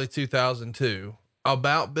in early 2002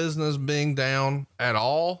 about business being down at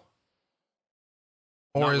all?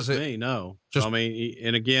 Or Not is with it me? No. just- I mean,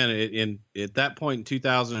 and again, at that point in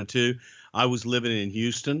 2002, I was living in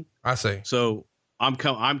Houston. I see. So I'm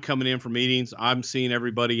coming in for meetings. I'm seeing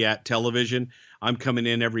everybody at television. I'm coming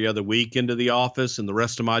in every other week into the office, and the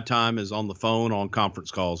rest of my time is on the phone on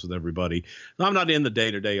conference calls with everybody. I'm not in the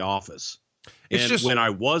day-to-day office. It's And just, when I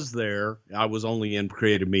was there, I was only in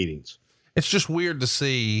creative meetings. it's just weird to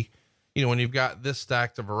see, when you've got this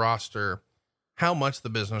stacked of a roster, how much the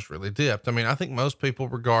business really dipped. I mean, I think most people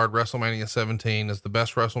regard WrestleMania 17 as the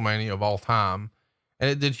best WrestleMania of all time, and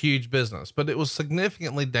it did huge business, but it was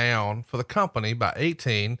significantly down for the company by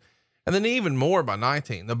 18, and then even more by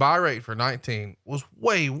 19. The buy rate for 19 was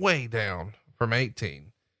way, way down from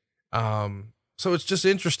 18. So it's just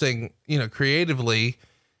interesting, creatively,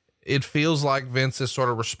 it feels like Vince is sort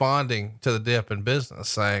of responding to the dip in business,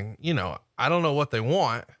 saying, I don't know what they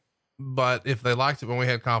want, but if they liked it when we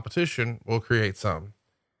had competition, we'll create some.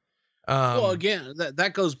 Well, again,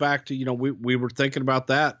 that goes back to, we were thinking about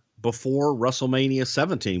that before WrestleMania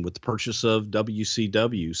 17 with the purchase of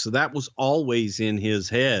WCW. So that was always in his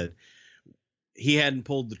head. He hadn't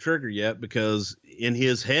pulled the trigger yet because in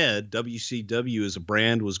his head, WCW as a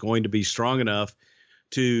brand was going to be strong enough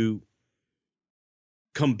to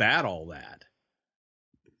combat all that.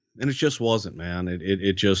 And it just wasn't, man.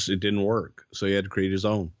 It didn't work. So he had to create his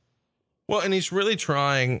own. Well, and he's really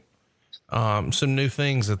trying some new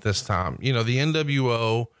things at this time. The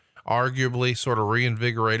NWO arguably sort of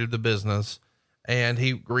reinvigorated the business, and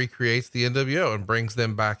he recreates the NWO and brings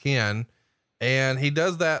them back in. And he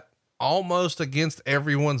does that almost against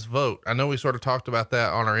everyone's vote. I know we sort of talked about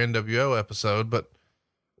that on our NWO episode, but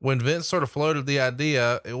when Vince sort of floated the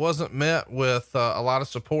idea, it wasn't met with a lot of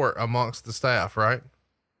support amongst the staff, right?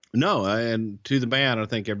 No. And to the man, I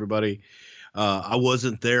think everybody, I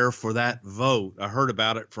wasn't there for that vote. I heard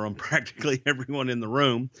about it from practically everyone in the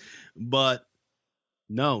room, but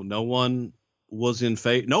no one was in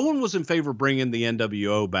favor. No one was in favor of bringing the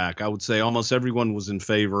NWO back. I would say almost everyone was in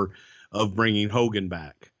favor of bringing Hogan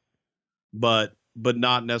back, but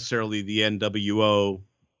not necessarily the NWO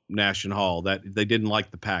Nash and Hall. That they didn't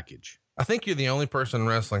like the package. I think you're the only person in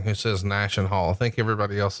wrestling who says Nash and Hall. I think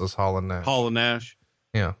everybody else is Hall and Nash. Hall and Nash.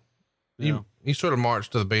 Yeah. Yeah. You sort of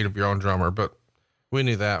marched to the beat of your own drummer, but we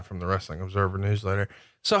knew that from the Wrestling Observer newsletter.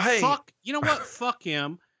 So, hey, Fuck, you know what? Fuck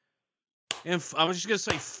him. And I was just going to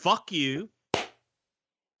say, fuck you.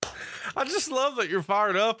 I just love that you're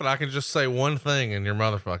fired up and I can just say one thing and you're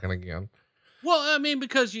motherfucking again. Well, I mean,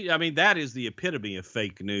 because that is the epitome of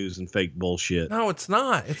fake news and fake bullshit. No, it's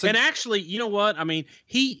not. And actually, you know what? I mean,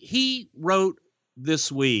 he wrote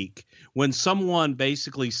this week when someone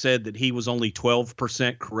basically said that he was only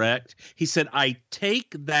 12% correct. He said, I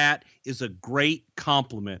take that as a great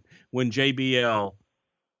compliment when JBL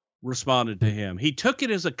responded to him. He took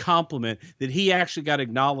it as a compliment that he actually got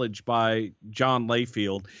acknowledged by John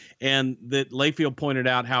Layfield, and that Layfield pointed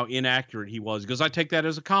out how inaccurate he was. Because I take that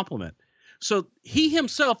as a compliment. So he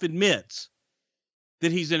himself admits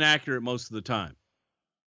that he's inaccurate most of the time.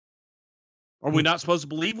 Are we not supposed to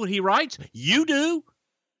believe what he writes? You do.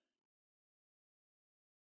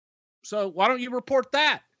 So why don't you report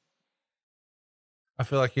that? I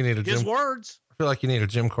feel like you need a His words. I feel like you need a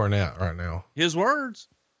Jim Cornette right now. His words.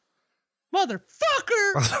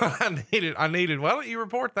 Motherfucker. That's what I needed. Why don't you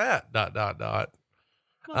report that? ...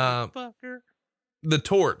 Motherfucker. The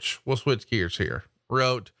Torch, we'll switch gears here,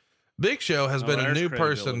 wrote, Big Show has been a there's new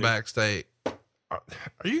person credibility. backstage. Are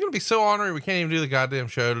you going to be so honored we can't even do the goddamn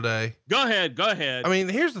show today? Go ahead. I mean,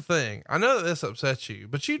 here's the thing. I know that this upsets you,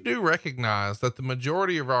 but you do recognize that the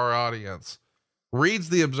majority of our audience reads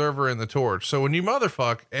the Observer and the Torch. So when you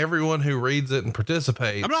motherfuck everyone who reads it and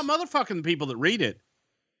participates, I'm not motherfucking the people that read it.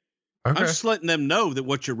 okay. I'm just letting them know that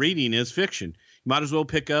what you're reading is fiction. You might as well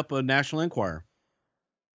pick up a National Enquirer.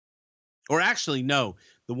 Or actually, no,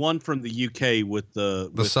 the one from the UK with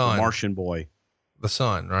the Sun. Martian boy. The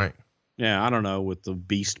Sun, right? Yeah, I don't know, with the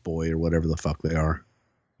Beast Boy or whatever the fuck they are.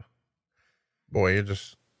 Boy,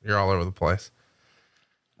 you're all over the place.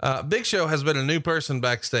 Big Show has been a new person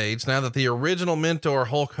backstage now that the original mentor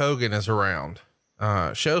Hulk Hogan is around.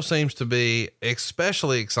 Show seems to be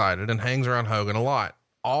especially excited and hangs around Hogan a lot.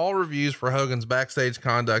 All reviews for Hogan's backstage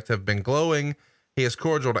conduct have been glowing. He is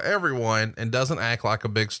cordial to everyone and doesn't act like a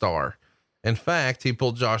big star. In fact, he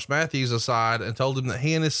pulled Josh Matthews aside and told him that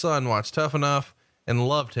he and his son watched Tough Enough and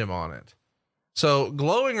loved him on it. So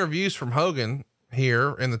glowing reviews from Hogan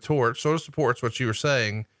here in the Torch sort of supports what you were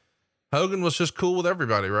saying. Hogan was just cool with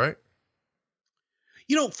everybody, right?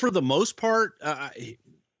 You know, for the most part,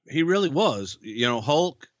 he really was. You know,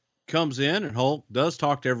 Hulk comes in and Hulk does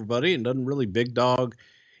talk to everybody and doesn't really big dog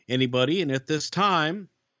anybody. And at this time,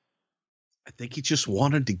 I think he just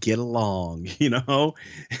wanted to get along, you know,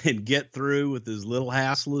 and get through with as little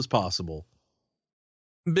hassle as possible.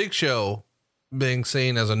 Big Show being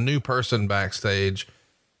seen as a new person backstage.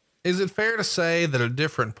 Is it fair to say that at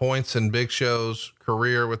different points in Big Show's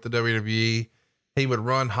career with the WWE, he would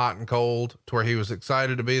run hot and cold to where he was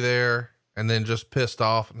excited to be there and then just pissed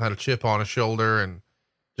off and had a chip on his shoulder and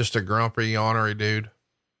just a grumpy, ornery dude?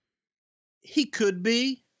 He could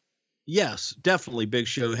be. Yes, definitely. Big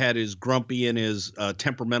Show had his grumpy and his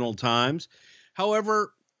temperamental times.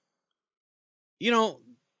 However, you know,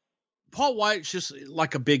 Paul White's just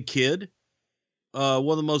like a big kid, one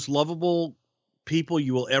of the most lovable people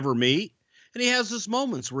you will ever meet. And he has his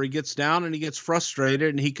moments where he gets down and he gets frustrated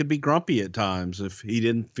and he could be grumpy at times if he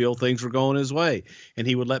didn't feel things were going his way, and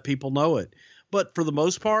he would let people know it. But for the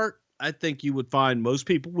most part, I think you would find most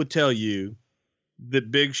people would tell you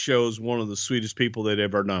that Big Show is one of the sweetest people they'd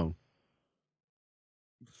ever known.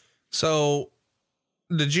 So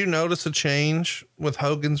did you notice a change with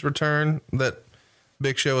Hogan's return, that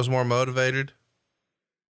Big Show was more motivated?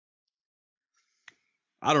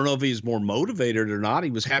 I don't know if he's more motivated or not.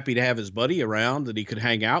 He was happy to have his buddy around that he could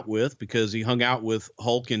hang out with, because he hung out with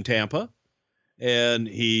Hulk in Tampa, and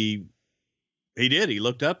he did. He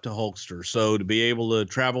looked up to Hulkster. So to be able to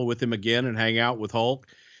travel with him again and hang out with Hulk,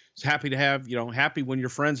 he's happy to have, you know, happy when your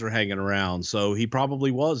friends are hanging around. So he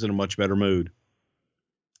probably was in a much better mood.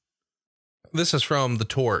 This is from the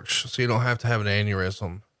Torch, so you don't have to have an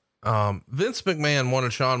aneurysm. Vince McMahon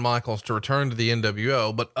wanted Shawn Michaels to return to the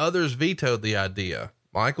NWO, but others vetoed the idea.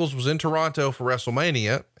 Michaels was in Toronto for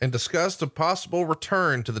WrestleMania and discussed a possible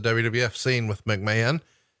return to the WWF scene with McMahon,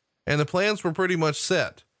 and the plans were pretty much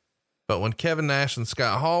set. But when Kevin Nash and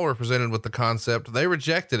Scott Hall were presented with the concept, they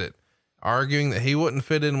rejected it, arguing that he wouldn't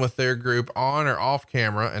fit in with their group on or off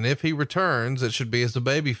camera, and if he returns, it should be as a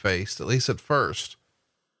babyface, at least at first.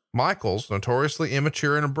 Michaels, notoriously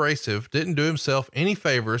immature and abrasive, didn't do himself any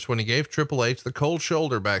favors when he gave Triple H the cold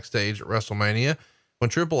shoulder backstage at WrestleMania when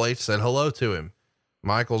Triple H said hello to him.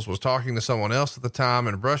 Michaels was talking to someone else at the time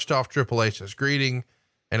and brushed off Triple H's greeting,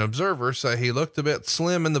 and observers say he looked a bit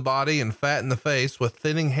slim in the body and fat in the face with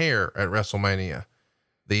thinning hair at WrestleMania.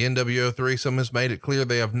 The NWO threesome has made it clear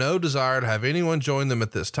they have no desire to have anyone join them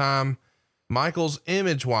at this time. Michaels,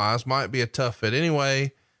 image-wise, might be a tough fit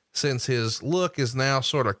anyway, since his look is now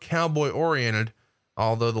sort of cowboy oriented,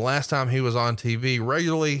 although the last time he was on TV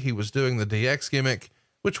regularly, he was doing the DX gimmick,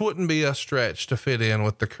 which wouldn't be a stretch to fit in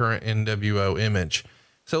with the current NWO image.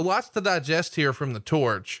 So lots to digest here from the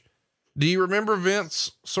Torch. Do you remember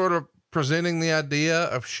Vince sort of presenting the idea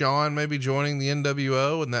of Shawn maybe joining the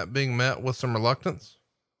NWO and that being met with some reluctance?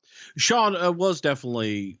 Shawn was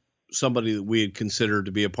definitely somebody that we had considered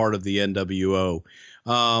to be a part of the NWO.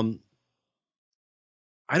 I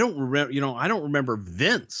don't remember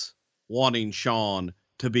Vince wanting Shawn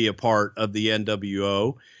to be a part of the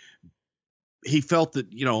NWO. He felt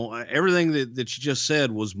that, you know, everything that you just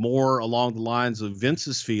said was more along the lines of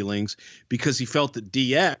Vince's feelings, because he felt that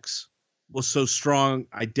DX was so strong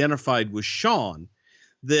identified with Shawn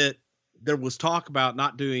that there was talk about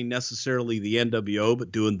not doing necessarily the NWO,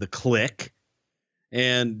 but doing the Click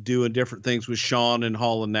and doing different things with Shawn and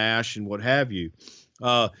Hall and Nash and what have you.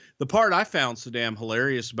 The part I found so damn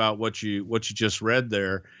hilarious about what you just read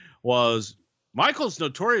there was Michaels,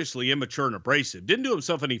 notoriously immature and abrasive, didn't do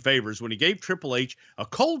himself any favors when he gave Triple H a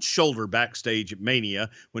cold shoulder backstage at Mania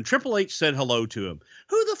when Triple H said hello to him.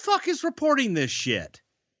 Who the fuck is reporting this shit?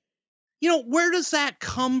 You know, where does that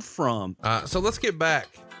come from? So let's get back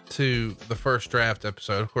to the first draft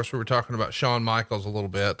episode. Of course, we were talking about Shawn Michaels a little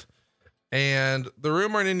bit, and the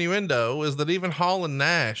rumor and innuendo is that even Hall and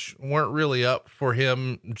Nash weren't really up for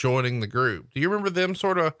him joining the group. Do you remember them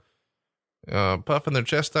sort of puffing their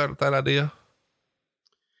chest out at that idea?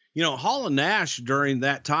 You know, Hall and Nash during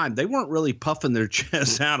that time, they weren't really puffing their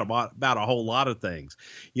chests out about a whole lot of things.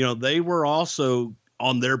 You know, they were also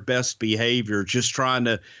on their best behavior, just trying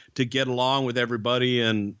to get along with everybody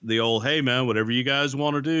and the old, hey man, whatever you guys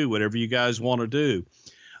want to do, whatever you guys want to do.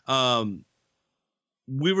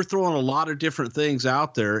 we were throwing a lot of different things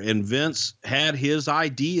out there, and Vince had his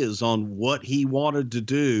ideas on what he wanted to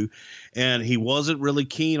do. And he wasn't really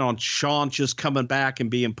keen on Shawn just coming back and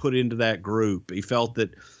being put into that group. He felt that,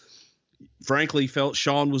 frankly,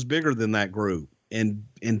 Shawn was bigger than that group and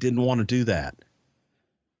didn't want to do that.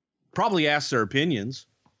 Probably asked their opinions.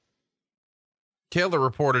 Keller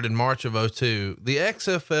reported in March of 2002, the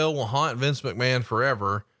XFL will haunt Vince McMahon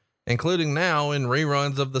forever, including now in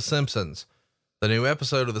reruns of The Simpsons. The new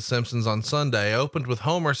episode of The Simpsons on Sunday opened with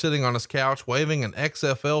Homer sitting on his couch waving an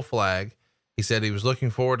XFL flag. He said he was looking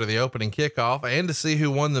forward to the opening kickoff and to see who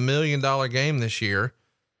won the $1 million game this year.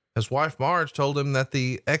 His wife Marge told him that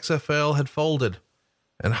the XFL had folded,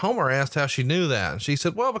 and Homer asked how she knew that. And she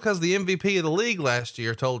said, well, because the MVP of the league last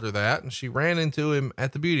year told her that, and she ran into him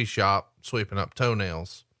at the beauty shop sweeping up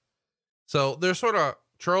toenails. So they're sort of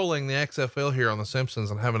trolling the XFL here on The Simpsons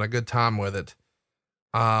and having a good time with it.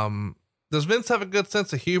 Does Vince have a good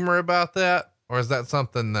sense of humor about that? Or is that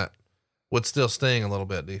something that would still sting a little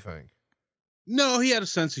bit, do you think? No, he had a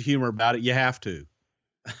sense of humor about it. You have to.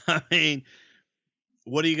 I mean,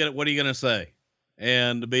 what are you going to say?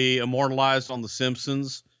 And to be immortalized on The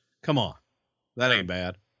Simpsons? Come on. That ain't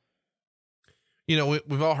bad. You know,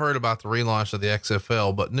 we've all heard about the relaunch of the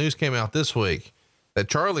XFL, but news came out this week that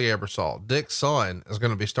Charlie Ebersol, Dick's son, is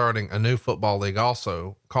going to be starting a new football league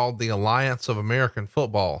also called the Alliance of American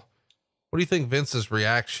Football. What do you think Vince's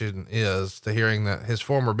reaction is to hearing that his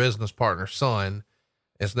former business partner's son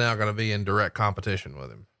is now going to be in direct competition with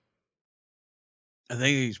him? I think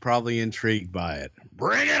he's probably intrigued by it.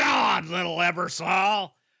 Bring it on, little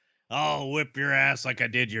Ebersol. I'll whip your ass like I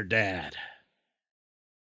did your dad.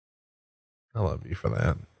 I love you for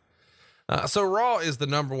that. So Raw is the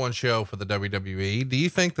number one show for the WWE. Do you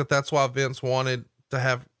think that that's why Vince wanted to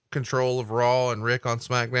have control of Raw and Rick on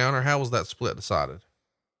SmackDown, or how was that split decided?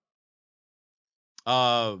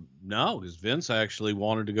 No, because Vince actually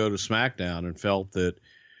wanted to go to SmackDown and felt that,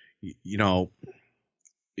 you know,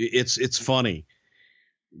 it's funny.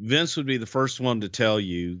 Vince would be the first one to tell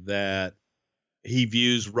you that he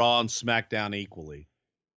views Raw and SmackDown equally.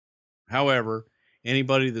 However,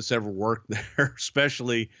 anybody that's ever worked there,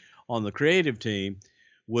 especially on the creative team,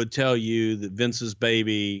 would tell you that Vince's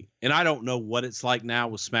baby, and I don't know what it's like now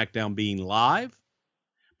with SmackDown being live,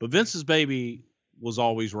 but Vince's baby was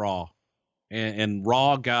always Raw. And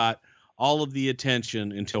Raw got all of the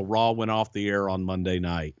attention until Raw went off the air on Monday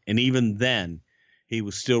night. And even then, he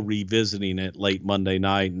was still revisiting it late Monday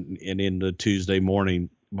night and into Tuesday morning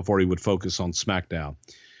before he would focus on SmackDown.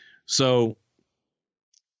 So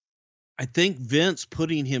I think Vince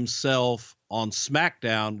putting himself on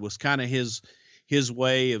SmackDown was kind of his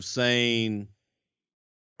way of saying,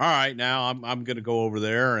 all right, now I'm going to go over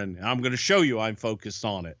there and I'm going to show you I'm focused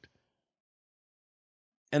on it.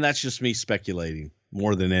 And that's just me speculating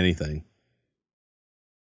more than anything.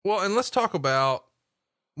 Well, and let's talk about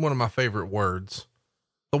one of my favorite words,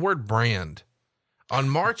 the word brand. On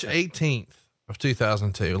March 18th of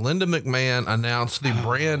 2002, Linda McMahon announced the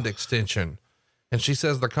brand extension, and she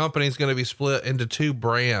says the company is going to be split into two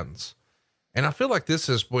brands. And I feel like this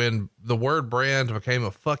is when the word brand became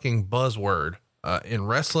a fucking buzzword in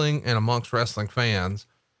wrestling and amongst wrestling fans.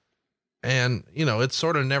 And, you know, it's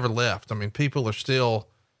sort of never left. I mean, people are still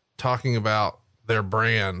talking about their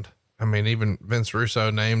brand. I mean, even Vince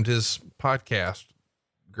Russo named his podcast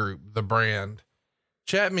group The Brand.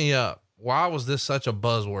 Chat me up. Why was this such a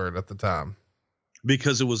buzzword at the time?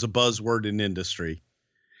 Because it was a buzzword in industry.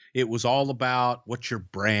 It was all about what your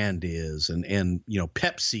brand is, and you know,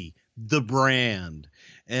 Pepsi, the brand,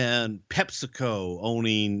 and PepsiCo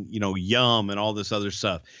owning, you know, Yum and all this other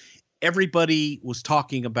stuff. Everybody was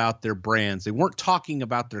talking about their brands. They weren't talking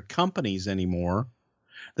about their companies anymore.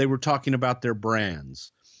 They were talking about their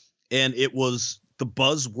brands, and it was the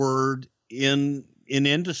buzzword in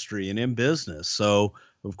industry and in business. So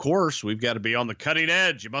of course we've got to be on the cutting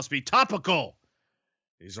edge. You must be topical.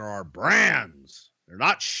 These are our brands. They're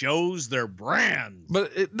not shows, they're brands.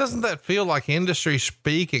 But doesn't that feel like industry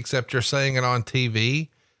speak, except you're saying it on TV?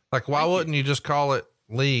 Like, why wouldn't you just call it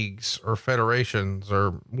leagues or federations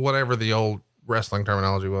or whatever the old wrestling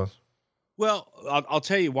terminology was? Well, I'll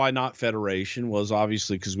tell you why not federation was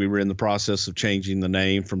obviously because we were in the process of changing the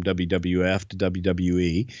name from WWF to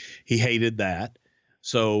WWE. He hated that.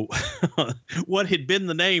 So what had been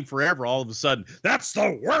the name forever, all of a sudden, that's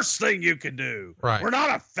the worst thing you can do. Right. We're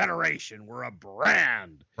not a federation. We're a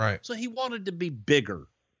brand. Right. So he wanted to be bigger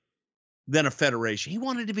than a federation. He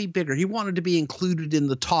wanted to be bigger. He wanted to be included in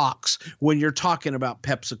the talks when you're talking about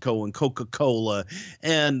PepsiCo and Coca-Cola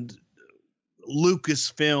and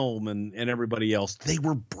Lucasfilm and everybody else. They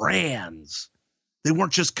were brands. They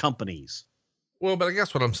weren't just companies. Well, but I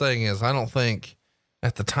guess what I'm saying is I don't think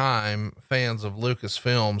at the time fans of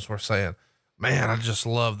Lucasfilms were saying, man, I just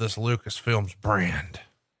love this Lucasfilms brand.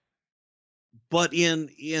 But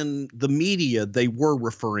in the media, they were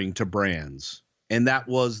referring to brands, and that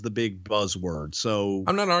was the big buzzword. So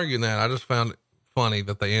I'm not arguing that. I just found it funny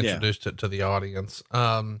that they introduced it to the audience.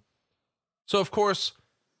 So of course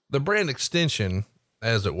the brand extension,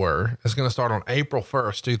 as it were, is going to start on April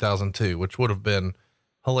 1st, 2002, which would have been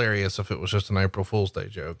hilarious if it was just an April Fool's Day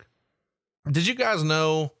joke. Did you guys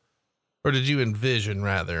know, or did you envision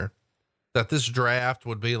rather, that this draft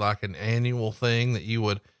would be like an annual thing that you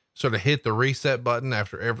would sort of hit the reset button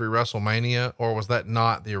after every WrestleMania, or was that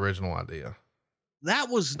not the original idea? That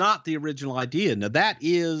was not the original idea. Now that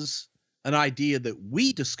is an idea that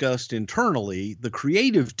we discussed internally, the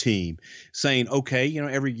creative team saying, okay, you know,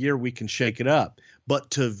 every year we can shake it up.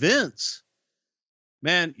 But to Vince,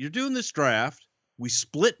 man, you're doing this draft. We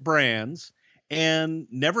split brands and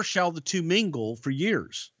never shall the two mingle for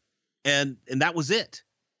years. And that was it.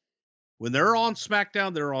 When they're on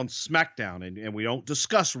SmackDown, they're on SmackDown, and we don't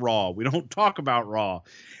discuss Raw. We don't talk about Raw,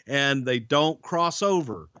 and they don't cross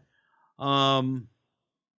over. And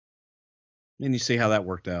you see how that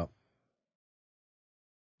worked out.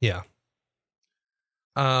 Yeah.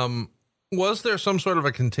 Was there some sort of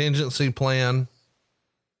a contingency plan?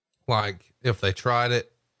 Like if they tried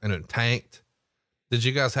it and it tanked, did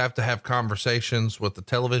you guys have to have conversations with the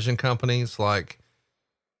television companies? Like,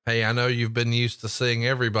 hey, I know you've been used to seeing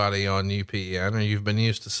everybody on UPN, or you've been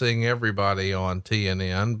used to seeing everybody on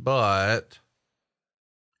TNN, but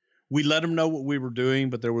we let them know what we were doing,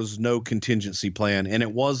 but there was no contingency plan. And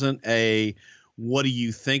it wasn't a, what do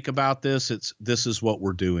you think about this? It's, this is what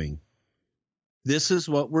we're doing. This is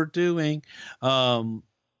what we're doing. There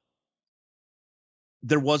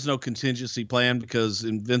was no contingency plan because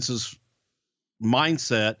in Vince's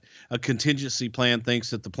mindset, a contingency plan thinks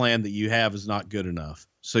that the plan that you have is not good enough.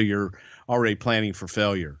 So you're already planning for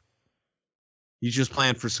failure. You just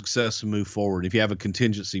plan for success and move forward. If you have a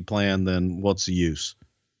contingency plan, then what's the use?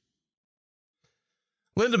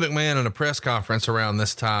 Linda McMahon in a press conference around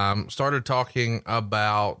this time started talking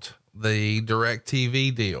about the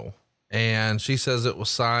DirecTV deal. And she says it was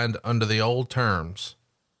signed under the old terms.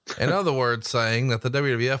 In other words, saying that the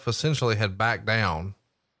WWF essentially had backed down.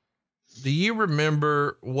 Do you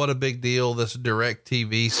remember what a big deal this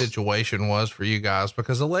DirecTV situation was for you guys?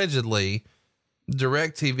 Because allegedly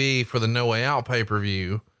DirecTV for the No Way Out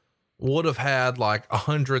pay-per-view would have had like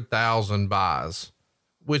 100,000 buys,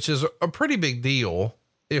 which is a pretty big deal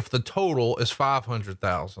if the total is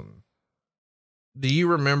 500,000. Do you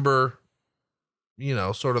remember, you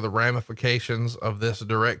know, sort of the ramifications of this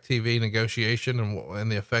DirecTV negotiation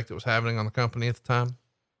and the effect it was having on the company at the time?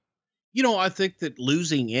 You know, I think that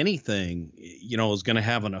losing anything, you know, is going to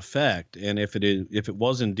have an effect. And if it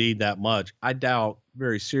was indeed that much, I doubt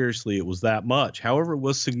very seriously it was that much. However, it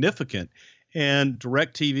was significant. And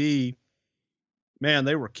DirecTV, man,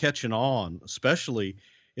 they were catching on, especially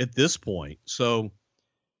at this point. So,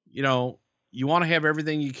 you know, you want to have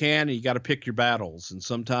everything you can, and you got to pick your battles. And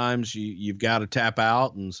sometimes you've got to tap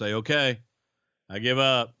out and say, okay, I give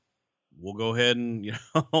up. We'll go ahead and, you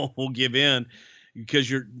know, we'll give in,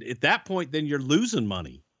 because you're at that point, then you're losing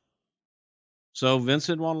money. So Vince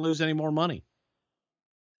didn't want to lose any more money.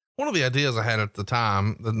 One of the ideas I had at the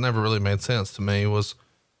time that never really made sense to me was,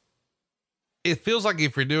 it feels like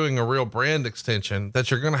if you're doing a real brand extension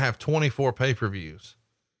that you're going to have 24 pay-per-views.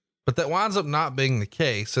 But that winds up not being the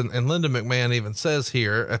case. And Linda McMahon even says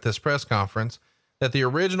here at this press conference that the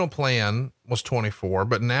original plan was 24,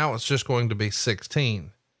 but now it's just going to be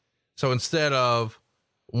 16. So instead of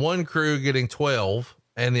one crew getting 12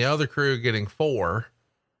 and the other crew getting 4,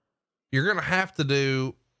 you're going to have to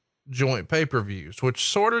do joint pay-per-views, which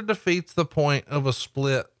sort of defeats the point of a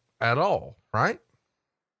split at all, right?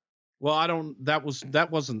 Well,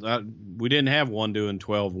 that wasn't, we didn't have one doing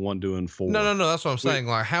 12 and one doing 4. No. That's what I'm saying.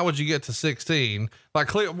 Like, how would you get to 16?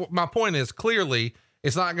 Like, my point is clearly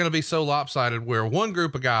it's not going to be so lopsided where one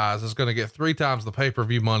group of guys is going to get 3 times the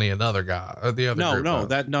pay-per-view money another guy or the other. No.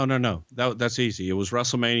 That's easy. It was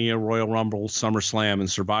WrestleMania, Royal Rumble, SummerSlam, and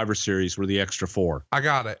Survivor Series were the extra 4. I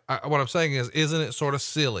got it. What I'm saying is, isn't it sort of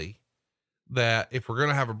silly that if we're going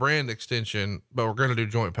to have a brand extension, but we're going to do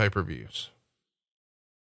joint pay-per-views?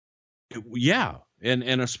 Yeah. And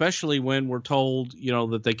especially when we're told, you know,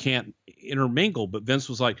 that they can't intermingle, but Vince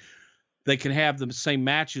was like, they can have the same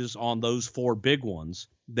matches on those 4 big ones.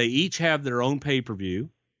 They each have their own pay-per-view.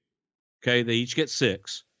 Okay. They each get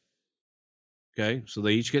 6. Okay. So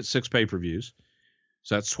they each get 6 pay-per-views.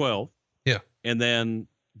 So that's 12. Yeah. And then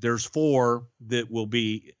there's 4 that will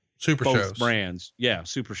be Super both shows. brands. Yeah,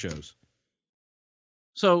 super shows.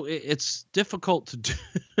 So it's difficult to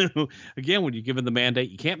do. Again, when you're given the mandate,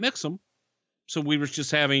 you can't mix them. So we were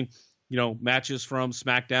just having, matches from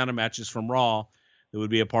SmackDown and matches from Raw that would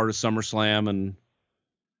be a part of SummerSlam and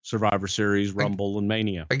Survivor Series, Rumble, and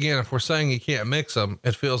Mania. Again, if we're saying you can't mix them,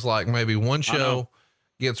 it feels like maybe one show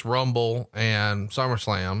gets Rumble and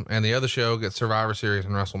SummerSlam, and the other show gets Survivor Series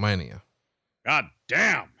and WrestleMania. God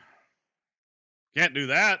damn. Can't do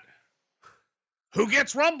that. Who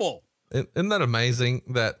gets Rumble? Isn't that amazing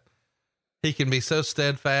that he can be so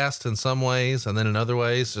steadfast in some ways, and then in other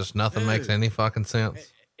ways, just nothing makes any fucking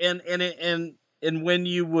sense. And when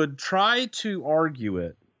you would try to argue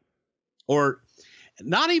it, or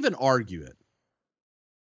not even argue it,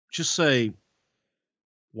 just say,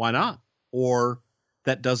 why not? Or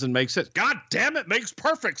that doesn't make sense. God damn it, makes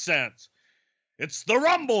perfect sense. It's the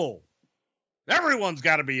Rumble. Everyone's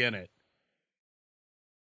got to be in it.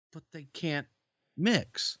 But they can't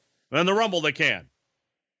mix. In the Rumble, they can.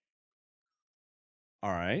 All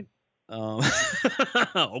right.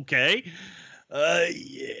 Okay. Yeah.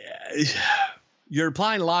 You're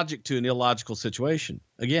applying logic to an illogical situation.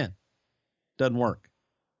 Again, doesn't work.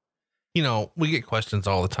 We get questions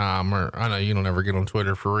all the time, or I know you don't ever get on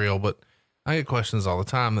Twitter for real, but I get questions all the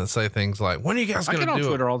time that say things like, when are you guys going to do it? I get on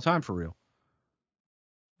Twitter all the time for real.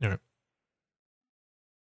 Yeah.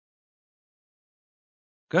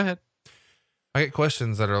 Go ahead. I get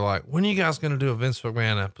questions that are like, when are you guys going to do a Vince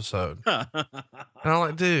McMahon episode? And I'm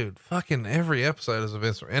like, dude, fucking every episode is a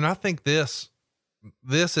Vince. And I think this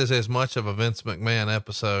is as much of a Vince McMahon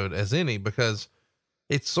episode as any, because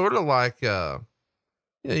it's sort of like,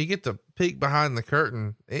 you get to peek behind the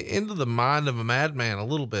curtain into the mind of a madman a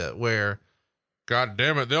little bit, where, God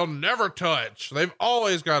damn it, they'll never touch. They've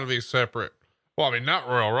always got to be separate. Well, I mean, not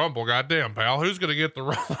Royal Rumble. Goddamn, pal, who's going to get the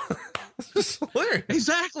Rumble? It's just hilarious.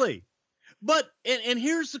 Exactly. But, and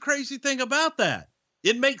here's the crazy thing about that.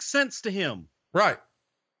 It makes sense to him. Right.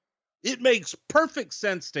 It makes perfect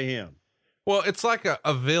sense to him. Well, it's like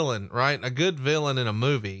a villain, right? A good villain in a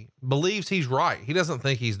movie believes he's right. He doesn't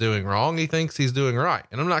think he's doing wrong. He thinks he's doing right.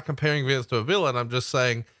 And I'm not comparing Vince to a villain. I'm just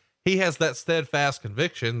saying he has that steadfast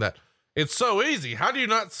conviction that it's so easy. How do you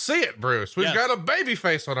not see it, Bruce? We've got a baby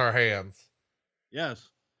face on our hands. Yes.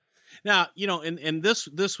 Now, and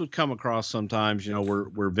this would come across sometimes,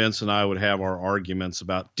 where Vince and I would have our arguments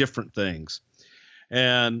about different things,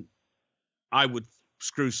 and I would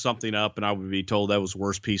screw something up and I would be told that was the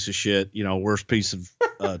worst piece of shit, worst piece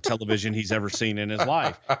of television he's ever seen in his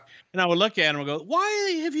life. And I would look at him and go,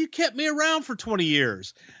 why have you kept me around for 20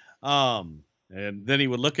 years? And then he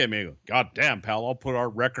would look at me and go, God damn, pal, I'll put our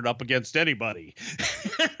record up against anybody.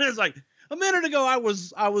 It's like, a minute ago, I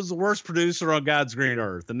was the worst producer on God's green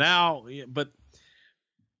earth, and now, but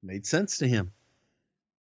made sense to him.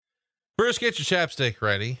 Bruce, get your chapstick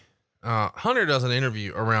ready. Hunter does an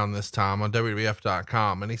interview around this time on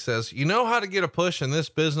WWF.com, and he says, you know how to get a push in this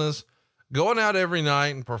business? Going out every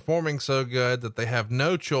night and performing so good that they have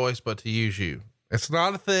no choice but to use you. It's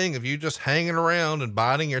not a thing of you just hanging around and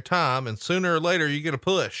biding your time, and sooner or later you get a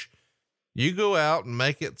push. You go out and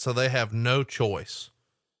make it so they have no choice.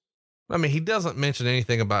 I mean, he doesn't mention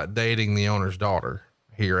anything about dating the owner's daughter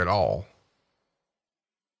here at all.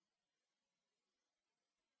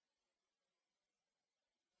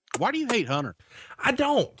 Why do you hate Hunter? I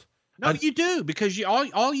don't. No, you do, because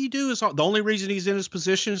all you do is, the only reason he's in his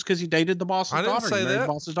position is because he dated the boss's daughter. I didn't say that. The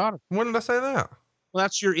boss's daughter. When did I say that? Well,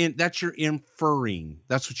 that's your inferring.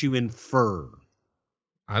 That's what you infer.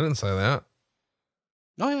 I didn't say that.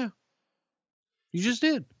 Oh yeah. You just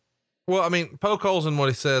did. Well, I mean, poke holes in what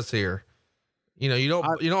he says here. You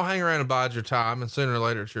don't hang around and bide your time, and sooner or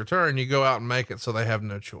later it's your turn. You go out and make it so they have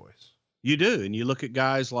no choice. You do. And you look at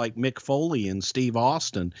guys like Mick Foley and Steve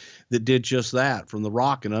Austin that did just that, from The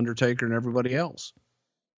Rock and Undertaker and everybody else.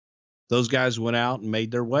 Those guys went out and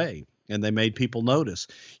made their way, and they made people notice.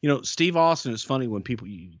 Steve Austin, it's funny when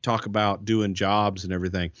you talk about doing jobs and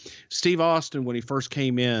everything. Steve Austin, when he first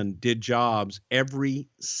came in, did jobs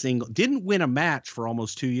didn't win a match for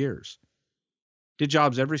almost 2 years. Did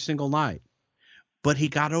jobs every single night. But he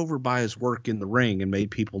got over by his work in the ring and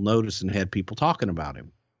made people notice and had people talking about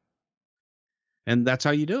him. And that's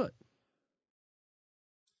how you do it.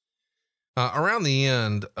 Around the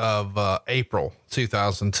end of April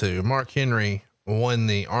 2002, Mark Henry won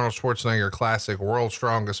the Arnold Schwarzenegger Classic World's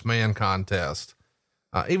Strongest Man contest.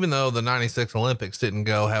 Even though the 96 Olympics didn't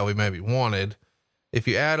go how we maybe wanted, if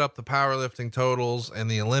you add up the powerlifting totals and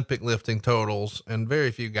the Olympic lifting totals, and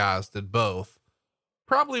very few guys did both,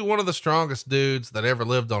 probably one of the strongest dudes that ever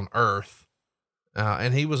lived on Earth.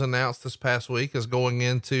 And he was announced this past week as going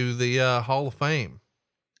into the Hall of Fame.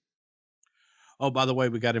 Oh, by the way,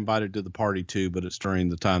 we got invited to the party too, but it's during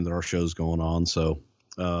the time that our show's going on. So,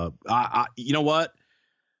 you know what?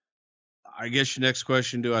 I guess your next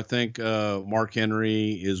question, do I think Mark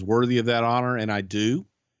Henry is worthy of that honor? And I do.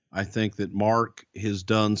 I think that Mark has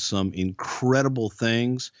done some incredible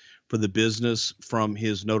things for the business from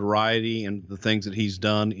his notoriety and the things that he's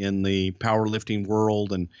done in the powerlifting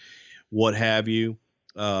world and what have you.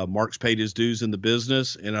 Mark's paid his dues in the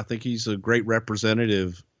business, and I think he's a great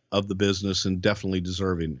representative of the business and definitely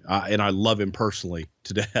deserving. And I love him personally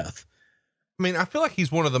to death. I mean, I feel like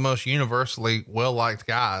he's one of the most universally well-liked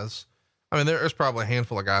guys. I mean, there's probably a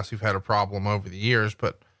handful of guys who've had a problem over the years,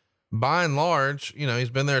 but by and large, you know, he's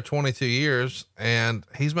been there 22 years and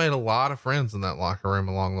he's made a lot of friends in that locker room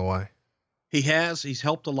along the way. He has. He's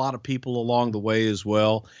helped a lot of people along the way as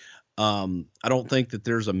well. I don't think that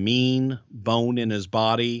there's a mean bone in his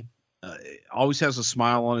body. Always has a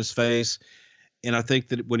smile on his face. And I think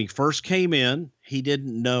that when he first came in, he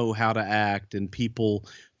didn't know how to act, and people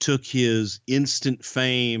took his instant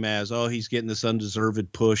fame as, oh, he's getting this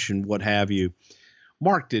undeserved push and what have you.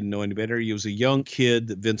 Mark didn't know any better. He was a young kid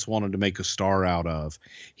that Vince wanted to make a star out of.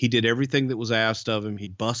 He did everything that was asked of him. He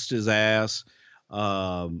busted his ass.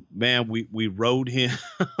 Man, we rode him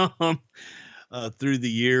through the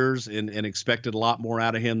years and expected a lot more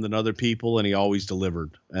out of him than other people, and he always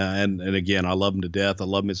delivered. And again, I love him to death. I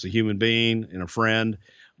love him as a human being and a friend,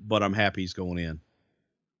 but I'm happy he's going in.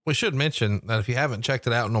 We should mention that if you haven't checked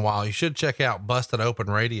it out in a while, you should check out Busted Open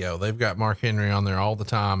Radio. They've got Mark Henry on there all the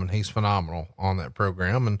time, and he's phenomenal on that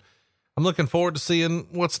program. And I'm looking forward to seeing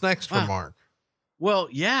what's next for Mark. Well,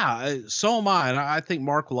 yeah, so am I. And I think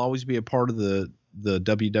Mark will always be a part of the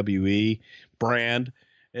WWE brand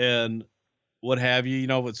and what have you. You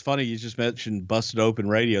know, it's funny. You just mentioned Busted Open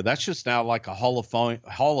Radio. That's just now like a Hall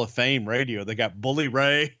of Fame radio. They got Bully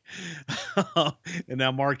Ray and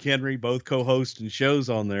now Mark Henry, both co-hosting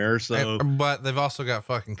shows on there. So, but they've also got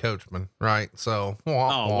fucking Coachman, right? So,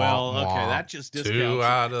 okay. That just discounts 2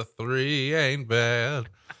 out of 3 ain't bad.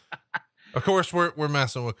 Of course, we're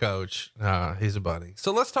messing with Coach. He's a buddy.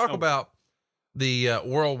 So let's talk about the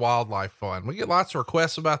World Wildlife Fund. We get lots of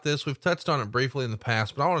requests about this. We've touched on it briefly in the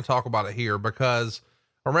past, but I want to talk about it here because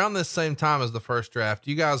around this same time as the first draft,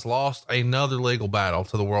 you guys lost another legal battle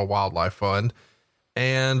to the World Wildlife Fund.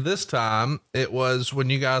 And this time it was when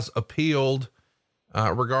you guys appealed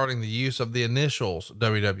regarding the use of the initials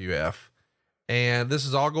WWF. And this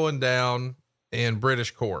is all going down in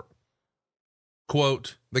British court.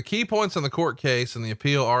 Quote, the key points in the court case and the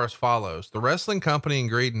appeal are as follows. The wrestling company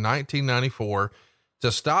agreed in 1994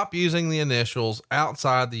 to stop using the initials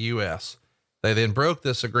outside the U.S. They then broke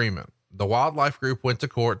this agreement. The wildlife group went to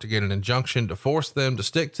court to get an injunction to force them to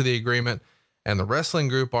stick to the agreement, and the wrestling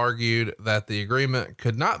group argued that the agreement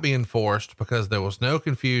could not be enforced because there was no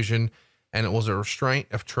confusion and it was a restraint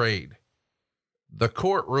of trade. The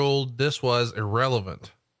court ruled this was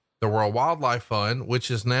irrelevant. The World Wildlife Fund,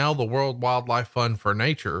 which is now the World Wildlife Fund for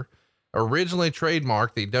Nature, originally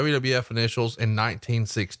trademarked the WWF initials in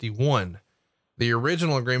 1961. The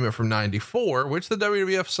original agreement from 94, which the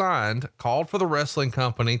WWF signed, called for the wrestling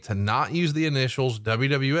company to not use the initials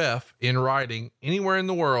WWF in writing anywhere in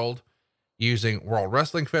the world using World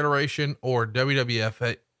Wrestling Federation or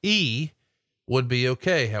WWFE would be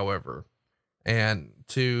okay, however, and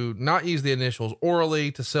to not use the initials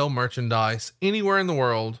orally to sell merchandise anywhere in the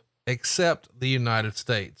world except the United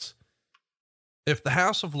States. If the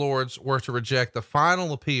House of Lords were to reject the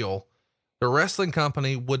final appeal, the wrestling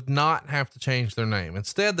company would not have to change their name.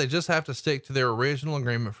 Instead, they just have to stick to their original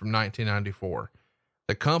agreement from 1994.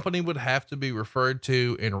 The company would have to be referred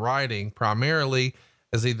to in writing primarily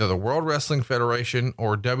as either the World Wrestling Federation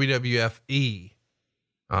or WWFE.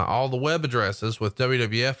 All the web addresses with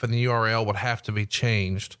WWF and the URL would have to be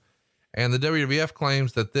changed. And the WWF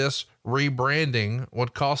claims that this rebranding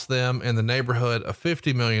would cost them in the neighborhood of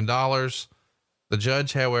 $50 million. The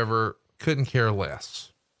judge, however, couldn't care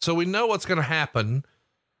less. So we know what's going to happen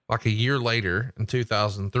like a year later in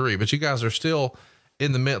 2003, but you guys are still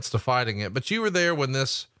in the midst of fighting it. But you were there when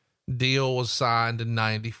this deal was signed in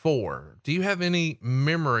 94. Do you have any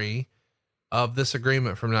memory of this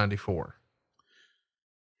agreement from 94?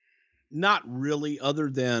 Not really, other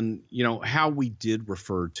than, you know, how we did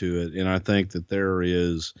refer to it. And I think that there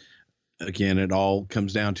is, again, it all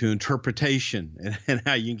comes down to interpretation and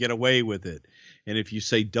how you can get away with it. And if you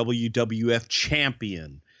say WWF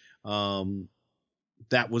champion,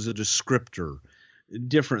 that was a descriptor,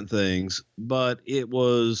 different things, but it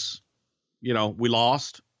was, you know, we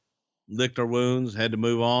lost, licked our wounds, had to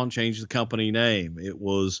move on, change the company name. It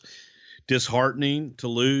was disheartening to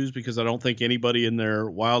lose because I don't think anybody in their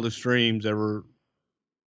wildest dreams ever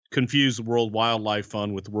confuse the World Wildlife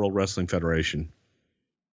Fund with the World Wrestling Federation.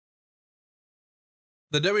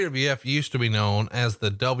 The WWF used to be known as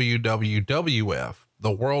the WWWF,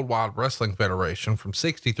 the Worldwide Wrestling Federation, from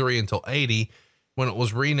 63 until 80, when it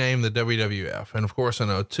was renamed the WWF. And of course,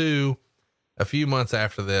 in 02, a few months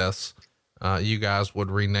after this, you guys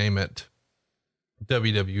would rename it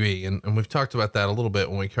WWE. And we've talked about that a little bit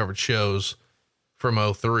when we covered shows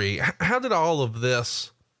from 03. How did all of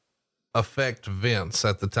this affect Vince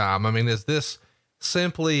at the time? I mean, is this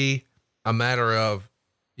simply a matter of,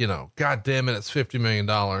 you know, God damn it, it's $50 million,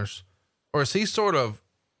 or is he sort of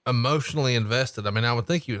emotionally invested? I mean, I would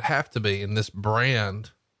think you'd have to be in this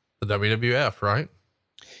brand, the WWF, right?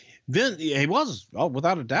 Vince, he was,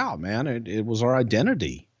 without a doubt, man. It was our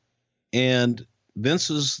identity. And Vince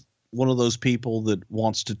is one of those people that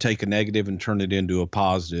wants to take a negative and turn it into a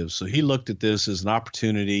positive. So he looked at this as an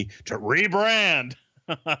opportunity to rebrand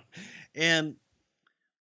and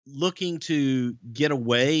looking to get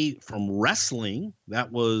away from wrestling.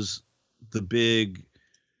 That was the big,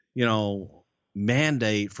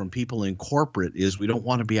 mandate from people in corporate, is we don't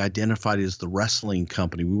want to be identified as the wrestling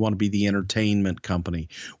company. We want to be the entertainment company.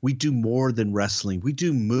 We do more than wrestling. We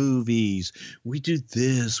do movies. We do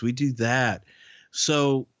this, we do that.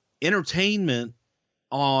 So entertainment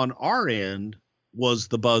on our end was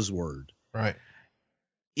the buzzword. Right.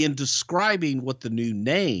 In describing what the new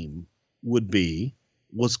name would be,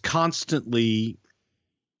 was constantly,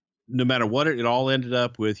 no matter what it all ended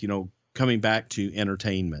up with, coming back to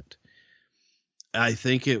entertainment. I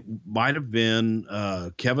think it might have been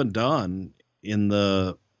Kevin Dunn in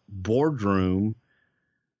the boardroom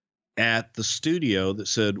at the studio that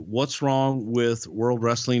said, "What's wrong with World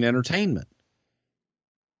Wrestling Entertainment?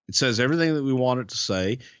 It says everything that we want it to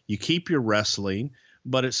say. You keep your wrestling,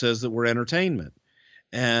 but it says that we're entertainment."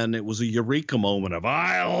 And it was a eureka moment of,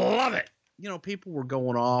 I love it. People were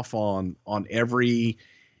going off on every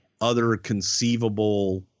other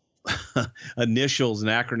conceivable initials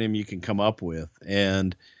and acronym you can come up with.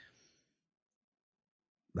 And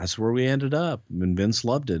that's where we ended up. And Vince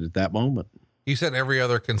loved it at that moment. You said every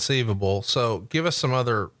other conceivable. So give us some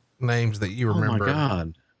other names that you remember. Oh my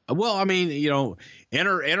God. Well, I mean,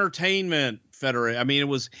 entertainment federation. I mean, it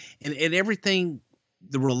was, and everything.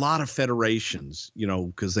 There were a lot of federations,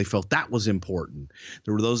 because they felt that was important.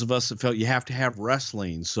 There were those of us that felt you have to have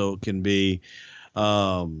wrestling. So it can be,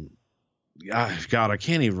 God, I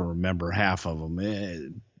can't even remember half of them.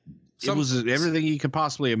 It was everything you could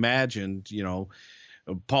possibly imagine.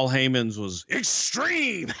 Paul Heyman's was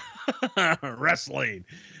extreme wrestling.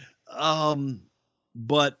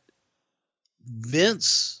 But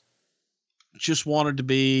Vince just wanted to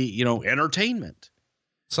be, entertainment.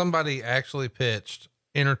 Somebody actually pitched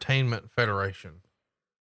Entertainment Federation.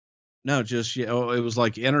 No, just, it was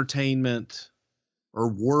like entertainment or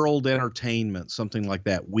world entertainment, something like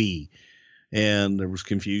that. And there was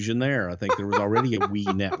confusion there. I think there was already a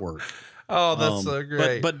Wii network. Oh, that's so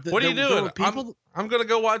great. But what are you doing? I'm going to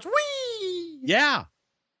go watch Wii. Yeah.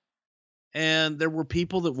 And there were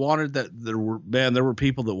people that wanted that. There were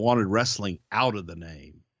people that wanted wrestling out of the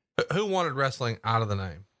name. Who wanted wrestling out of the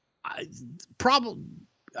name?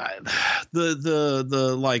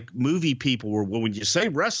 The like movie people were, when you say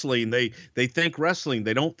wrestling, they think wrestling.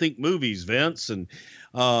 They don't think movies, Vince. And,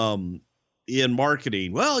 in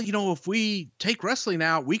marketing, well, if we take wrestling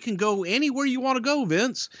out, we can go anywhere you want to go,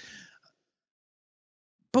 Vince.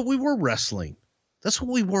 But we were wrestling. That's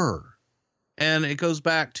what we were. And it goes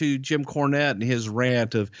back to Jim Cornette and his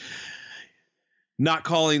rant of not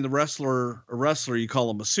calling the wrestler a wrestler, you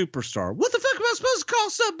call him a superstar. What the fuck am I supposed to call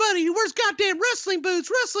somebody who wears goddamn wrestling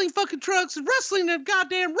boots, wrestling fucking trucks, and wrestling in a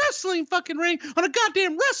goddamn wrestling fucking ring on a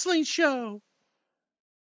goddamn wrestling show?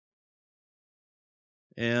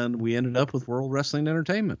 And we ended up with World Wrestling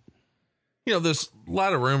Entertainment. There's a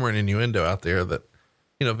lot of rumor and innuendo out there that,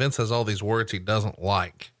 Vince has all these words he doesn't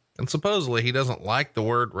like. And supposedly he doesn't like the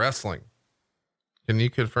word wrestling. Can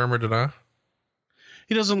you confirm or deny?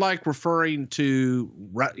 He doesn't like referring to,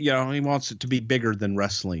 he wants it to be bigger than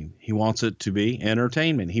wrestling. He wants it to be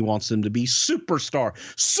entertainment. He wants them to be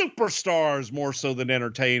superstars more so than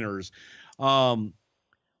entertainers.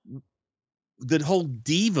 That whole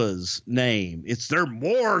divas name, they're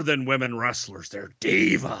more than women wrestlers. They're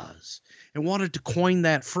divas, and wanted to coin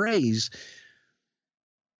that phrase.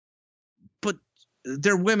 But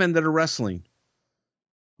they're women that are wrestling.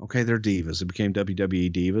 Okay, they're divas. It became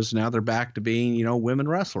WWE Divas. Now they're back to being, women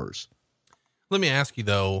wrestlers. Let me ask you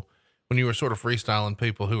though, when you were sort of freestyling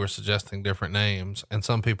people who were suggesting different names and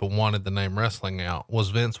some people wanted the name wrestling out, was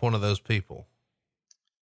Vince one of those people?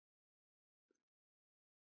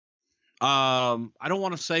 I don't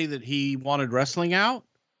want to say that he wanted wrestling out.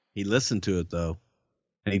 He listened to it though,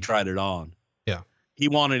 and he tried it on. Yeah. He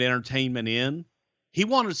wanted entertainment in. He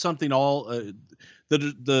wanted something all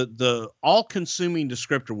the all-consuming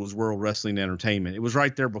descriptor was World Wrestling Entertainment. It was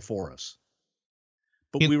right there before us.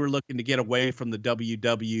 But we were looking to get away from the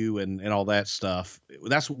WW and all that stuff.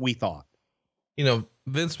 That's what we thought. You know,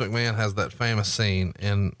 Vince McMahon has that famous scene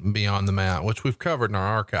in Beyond the Mat, which we've covered in our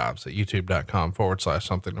archives at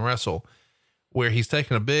youtube.com/something to wrestle, where he's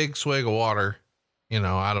taking a big swig of water,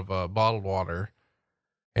 out of a bottled water.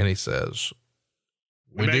 And he says,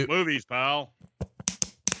 we make movies, pal.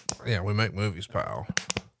 Yeah, we make movies, pal.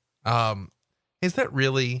 Is that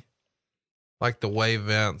really like the way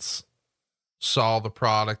Vince saw the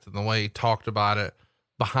product and the way he talked about it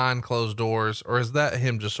behind closed doors, or is that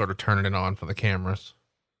him just sort of turning it on for the cameras?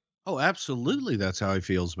 Oh, absolutely. That's how he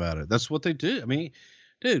feels about it. That's what they do. I mean,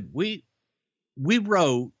 dude, we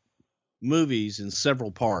wrote movies in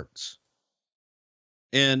several parts,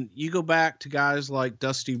 and you go back to guys like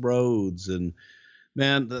Dusty Rhodes, and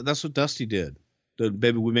man, that's what Dusty did.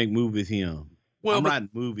 Baby, we make movie with him. Well, I'm writing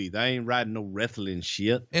movie. They ain't writing no wrestling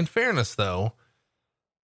shit. In fairness, though,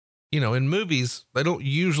 in movies, they don't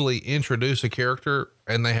usually introduce a character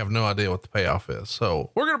and they have no idea what the payoff is.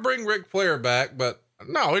 So we're going to bring Ric Flair back, but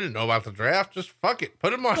no, we didn't know about the draft. Just fuck it.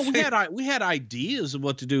 Put him on. No, we had ideas of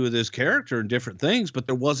what to do with this character and different things, but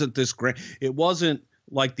there wasn't this great, it wasn't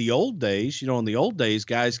like the old days. In the old days,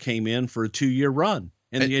 guys came in for a 2-year run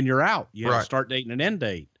and you're out. You have a start date and an end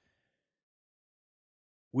date.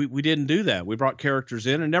 We didn't do that. We brought characters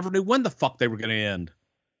in and never knew when the fuck they were going to end.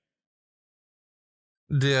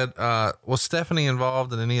 Was Stephanie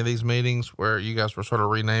involved in any of these meetings where you guys were sort of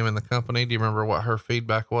renaming the company? Do you remember what her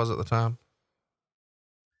feedback was at the time?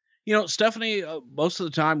 Stephanie, most of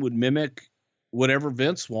the time would mimic whatever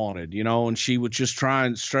Vince wanted, and she would just try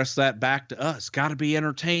and stress that back to us. It's got to be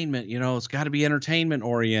entertainment, it's got to be entertainment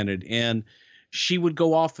oriented. And she would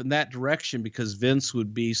go off in that direction because Vince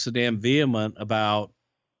would be so damn vehement about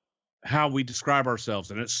how we describe ourselves.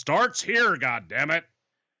 And it starts here, God damn it.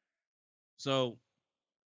 So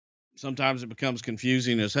sometimes it becomes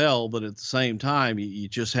confusing as hell, but at the same time, you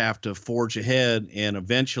just have to forge ahead, and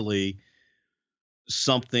eventually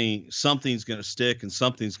something's going to stick and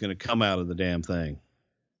something's going to come out of the damn thing.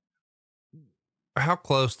 How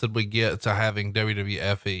close did we get to having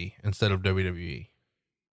WWFE instead of WWE?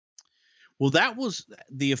 Well, that was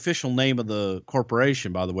the official name of the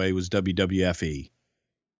corporation, by the way, was WWFE.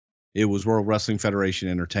 It was World Wrestling Federation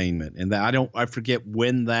Entertainment. And I forget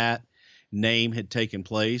when that name had taken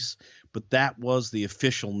place, but that was the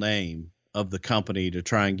official name of the company to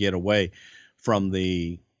try and get away from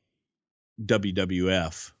the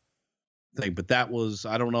WWF thing. But that was,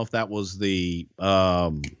 I don't know if that was the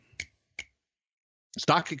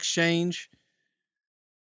stock exchange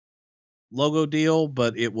logo deal,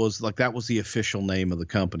 but it was like, that was the official name of the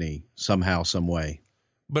company somehow, some way.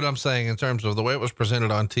 But I'm saying in terms of the way it was presented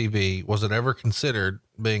on TV, was it ever considered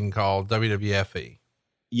being called WWFE?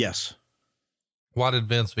 Yes. Why did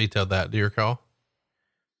Vince veto that? Do you recall?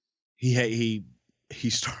 He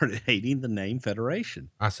started hating the name Federation.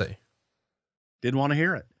 I see. Didn't want to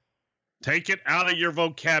hear it. Take it out of your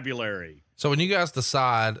vocabulary. So when you guys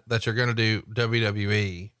decide that you're going to do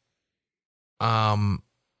WWE,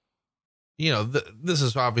 this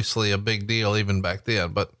is obviously a big deal even back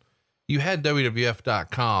then, but you had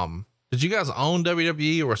WWF.com. Did you guys own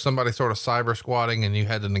WWE, or somebody sort of cyber squatting and you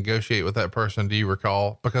had to negotiate with that person? Do you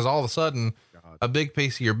recall? Because all of a sudden, a big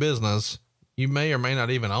piece of your business, you may or may not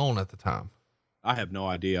even own at the time. I have no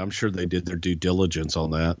idea. I'm sure they did their due diligence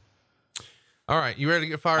on that. All right. You ready to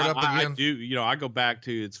get fired up again? I do. I go back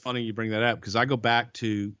to, it's funny you bring that up, because I go back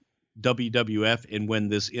to WWF and when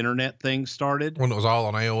this internet thing started. When it was all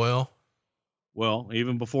on AOL? Well,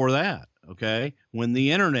 even before that. Okay. When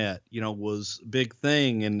the internet, was a big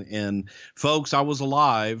thing, and folks, I was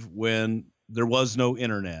alive when there was no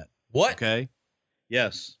internet. What? Okay.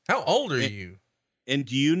 Yes. How old are you? And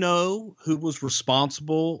do you know who was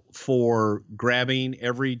responsible for grabbing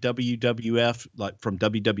every WWF, like from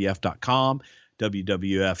WWF.com,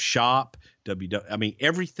 WWF shop,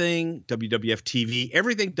 everything, WWF TV,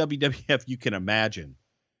 everything WWF you can imagine?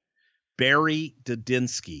 Barry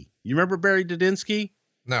Dudinsky. You remember Barry Dudinsky?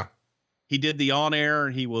 No. He did the on air,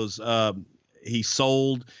 and he was, he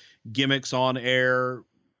sold gimmicks on air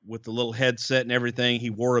with the little headset and everything. He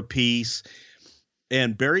wore a piece.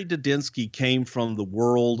 And Barry Dudinsky came from the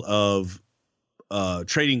world of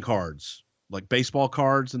trading cards, like baseball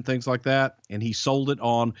cards and things like that. And he sold it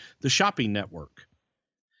on the Shopping Network.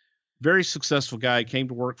 Very successful guy. Came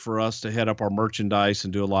to work for us to head up our merchandise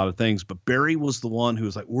and do a lot of things. But Barry was the one who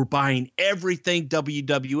was like, we're buying everything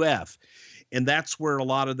WWF. And that's where a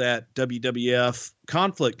lot of that WWF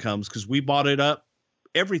conflict comes, because we bought it up,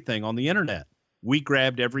 everything on the internet. We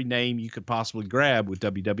grabbed every name you could possibly grab with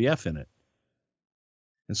WWF in it.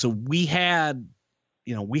 And so we had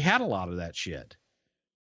a lot of that shit.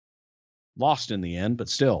 Lost in the end, but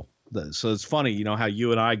still. So it's funny, how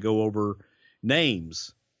you and I go over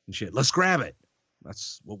names and shit. Let's grab it.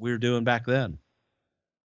 That's what we were doing back then.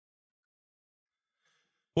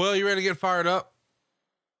 Well, you ready to get fired up?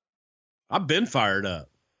 I've been fired up.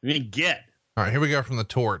 Get. All right, here we go from the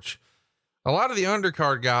torch. A lot of the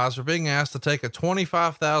undercard guys are being asked to take a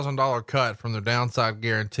 $25,000 cut from their downside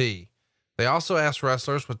guarantee. They also asked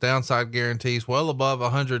wrestlers with downside guarantees well above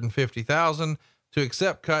 150,000 to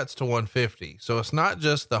accept cuts to 150. So it's not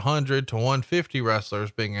just the 100 to 150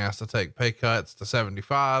 wrestlers being asked to take pay cuts to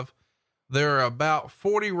 75. There are about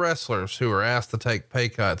 40 wrestlers who are asked to take pay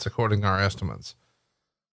cuts, according to our estimates.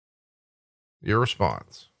 Your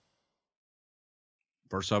response?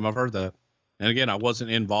 First time I've heard that. And again, I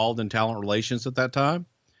wasn't involved in talent relations at that time,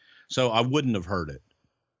 so I wouldn't have heard it,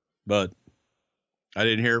 but I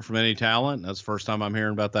didn't hear it from any talent. That's the first time I'm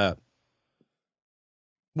hearing about that.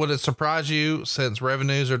 Would it surprise you, since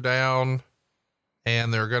revenues are down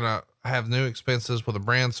and they're going to have new expenses with a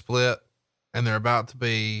brand split, and they're about to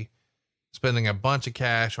be spending a bunch of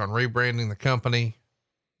cash on rebranding the company,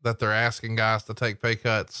 that they're asking guys to take pay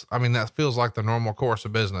cuts? I mean, that feels like the normal course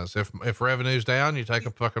of business. If revenue's down, you take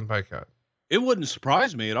a fucking pay cut. It wouldn't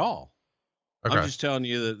surprise me at all. Okay. I'm just telling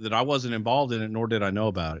you that I wasn't involved in it, nor did I know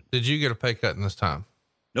about it. Did you get a pay cut in this time?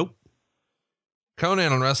 Nope.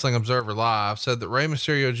 Conan on Wrestling Observer Live said that Rey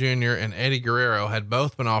Mysterio Jr. and Eddie Guerrero had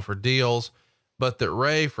both been offered deals, but that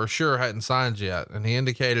Rey for sure hadn't signed yet. And he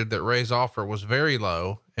indicated that Rey's offer was very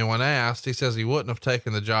low. And when asked, he says he wouldn't have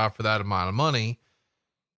taken the job for that amount of money.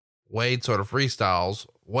 Wade sort of freestyles.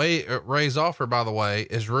 Rey's offer, by the way,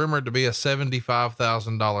 is rumored to be a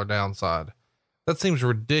 $75,000 downside. That seems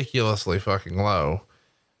ridiculously fucking low.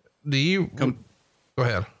 Do you go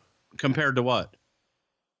ahead? Compared to what?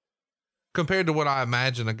 Compared to what I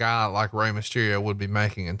imagine a guy like Rey Mysterio would be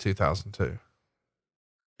making in 2002.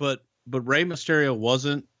 But Rey Mysterio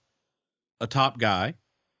wasn't a top guy,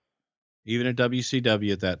 even at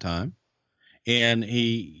WCW at that time. And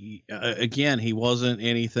he wasn't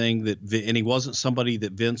anything and he wasn't somebody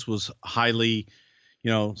that Vince was highly,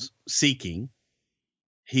 seeking.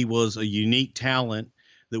 He was a unique talent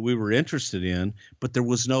that we were interested in, but there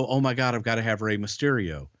was no, oh my God, I've got to have Rey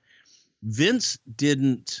Mysterio. Vince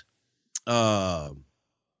didn't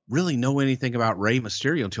really know anything about Rey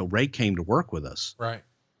Mysterio until Rey came to work with us. Right.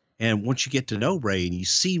 And once you get to know Rey and you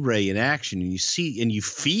see Rey in action and you see and you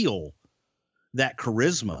feel that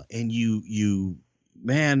charisma, and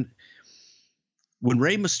man, when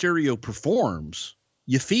Rey Mysterio performs,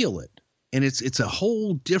 you feel it, and it's a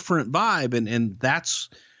whole different vibe. And that's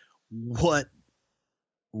what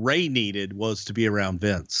Rey needed, was to be around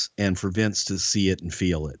Vince, and for Vince to see it and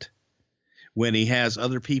feel it. When he has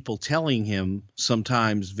other people telling him,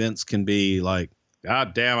 sometimes Vince can be like,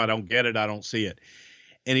 God damn, I don't get it. I don't see it.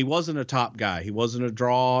 And he wasn't a top guy. He wasn't a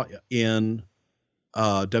draw in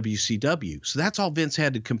WCW. So that's all Vince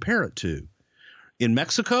had to compare it to. In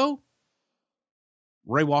Mexico,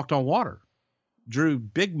 Rey walked on water, drew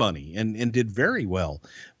big money and did very well.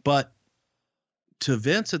 But to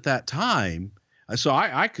Vince at that time, so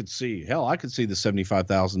I could see, I could see the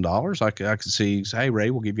 $75,000. I could see, hey,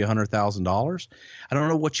 Rey, we'll give you $100,000. I don't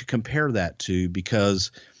know what you compare that to,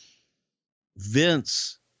 because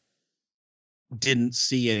Vince didn't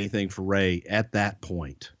see anything for Rey at that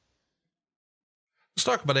point. Let's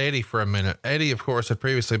talk about Eddie for a minute. Eddie, of course, had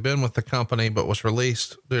previously been with the company, but was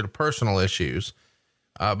released due to personal issues.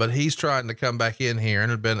 But he's trying to come back in here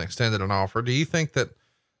and had been extended an offer. Do you think that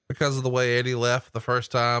because of the way Eddie left the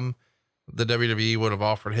first time, the WWE would have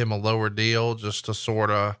offered him a lower deal just to sort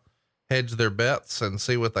of hedge their bets and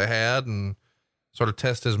see what they had and sort of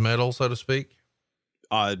test his mettle, so to speak?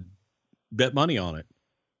 I'd bet money on it.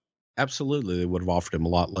 Absolutely. They would have offered him a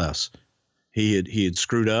lot less. He had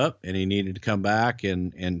screwed up, and he needed to come back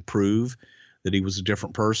and prove that he was a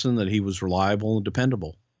different person, that he was reliable and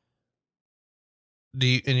dependable. Do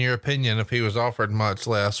you, in your opinion, if he was offered much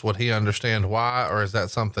less, would he understand why, or is that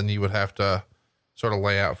something you would have to sort of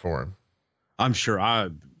lay out for him? I'm sure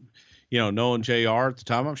knowing JR at the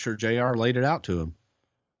time, I'm sure JR laid it out to him.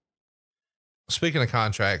 Speaking of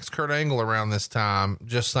contracts, Kurt Angle around this time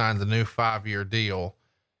just signed a new 5-year deal.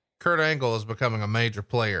 Kurt Angle is becoming a major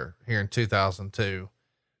player here in 2002.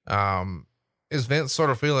 Is Vince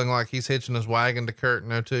sort of feeling like he's hitching his wagon to Kurt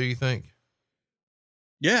in 02, you think?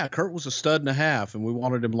 Yeah. Kurt was a stud and a half, and we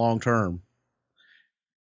wanted him long-term.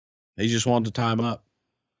 He just wanted to time up.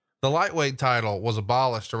 The lightweight title was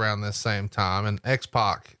abolished around this same time, and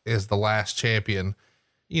X-Pac is the last champion.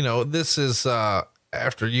 You know, this is,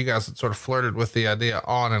 after you guys had sort of flirted with the idea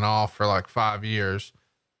on and off for like 5 years.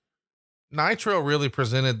 Nitro really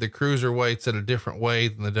presented the cruiserweights in a different way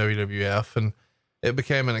than the WWF, and it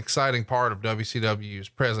became an exciting part of WCW's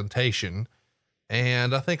presentation.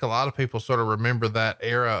 And I think a lot of people sort of remember that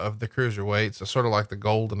era of the cruiserweights as sort of like the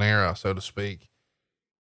golden era, so to speak.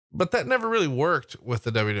 But that never really worked with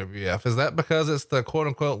the WWF. Is that because it's the quote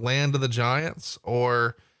unquote land of the giants,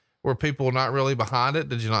 or were people not really behind it?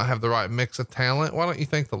 Did you not have the right mix of talent? Why don't you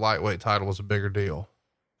think the lightweight title was a bigger deal?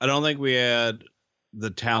 I don't think we had the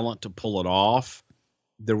talent to pull it off.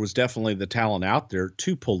 There was definitely the talent out there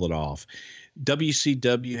to pull it off.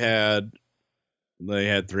 WCW had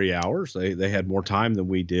 3 hours. They had more time than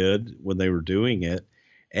we did when they were doing it,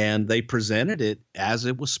 and they presented it as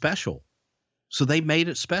it was special. So they made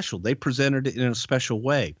it special. They presented it in a special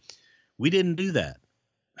way. We didn't do that.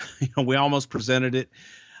 We almost presented it,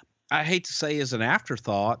 I hate to say as an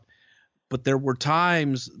afterthought, but there were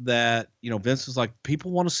times that, Vince was like,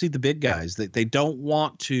 people want to see the big guys. They don't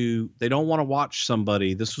want to watch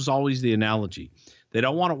somebody. This was always the analogy. They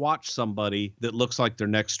don't want to watch somebody that looks like their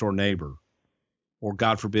next door neighbor, or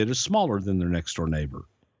God forbid is smaller than their next door neighbor.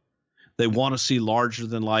 They want to see larger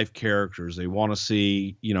than life characters. They want to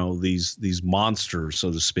see, these monsters,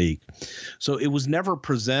 so to speak. So it was never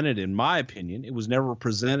presented, in my opinion, it was never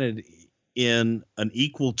presented in an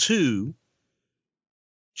equal to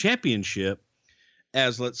championship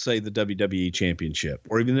as, let's say, the WWE championship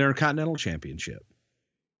or even the Intercontinental championship.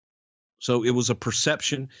 So it was a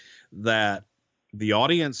perception that the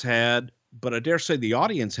audience had, but I dare say the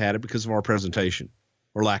audience had it because of our presentation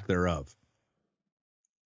or lack thereof.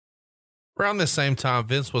 Around this same time,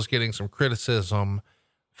 Vince was getting some criticism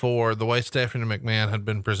for the way Stephanie McMahon had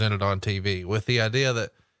been presented on TV, with the idea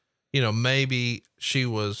that, maybe she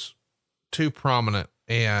was too prominent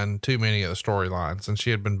and too many of the storylines, and she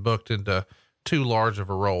had been booked into too large of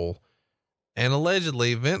a role. And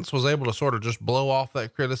allegedly Vince was able to sort of just blow off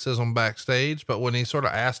that criticism backstage. But when he sort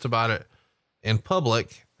of asked about it in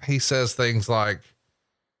public, he says things like,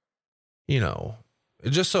 it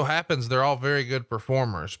just so happens they're all very good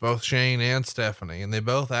performers, both Shane and Stephanie, and they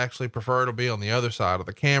both actually prefer to be on the other side of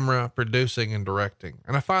the camera, producing and directing.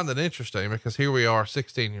 And I find that interesting because here we are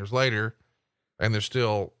 16 years later, and they're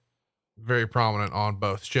still very prominent on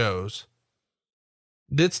both shows.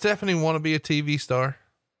 Did Stephanie want to be a TV star?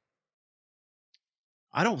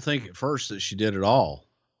 I don't think at first that she did at all.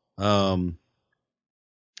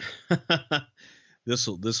 This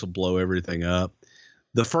will blow everything up.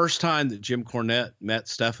 The first time that Jim Cornette met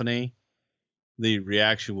Stephanie, the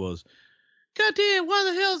reaction was, "God damn, why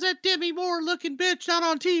the hell is that Demi Moore looking bitch not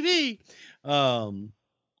on TV?"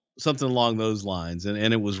 Something along those lines. And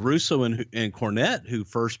it was Russo and Cornette who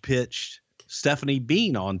first pitched Stephanie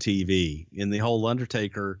being on TV in the whole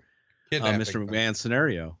Undertaker, Mr. McMahon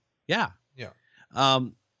scenario. Yeah. Yeah.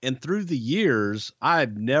 And through the years,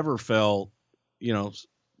 I've never felt,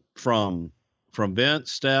 from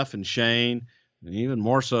Vince, Steph, and Shane, and even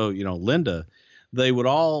more so, Linda, they would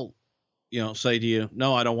all, say to you,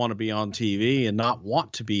 "No, I don't want to be on TV," and not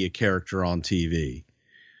want to be a character on TV.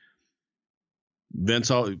 Vince,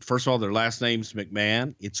 first of all, their last name's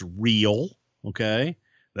McMahon. It's real. Okay.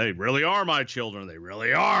 They really are my children. They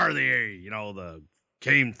really are the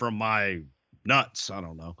came from my nuts. I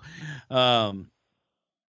don't know.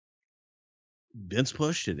 Vince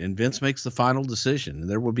pushed it, and Vince makes the final decision. And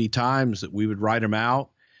there would be times that we would write him out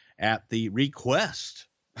at the request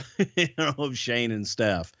of Shane and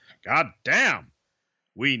Steph. God damn,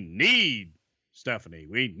 we need Stephanie.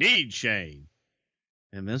 We need Shane.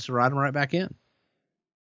 And Vince would write him right back in.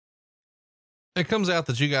 It comes out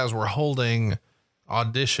that you guys were holding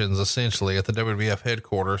auditions essentially at the WWF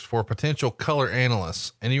headquarters for potential color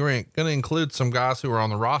analysts. And you were going to include some guys who were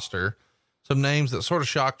on the roster, some names that sort of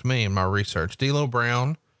shocked me in my research: D'Lo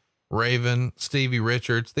Brown, Raven, Stevie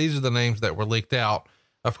Richards. These are the names that were leaked out.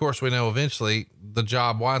 Of course, we know eventually the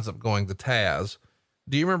job winds up going to Taz.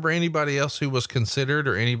 Do you remember anybody else who was considered,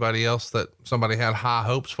 or anybody else that somebody had high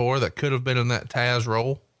hopes for that could have been in that Taz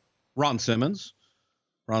role? Ron Simmons.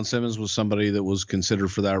 Ron Simmons was somebody that was considered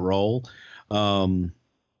for that role.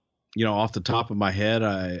 Off the top of my head,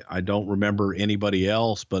 I don't remember anybody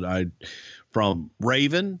else, but from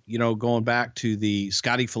Raven, going back to the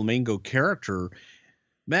Scotty Flamingo character,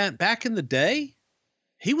 man, back in the day,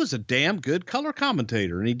 he was a damn good color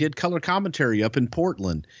commentator, and he did color commentary up in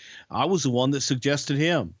Portland. I was the one that suggested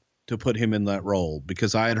him to put him in that role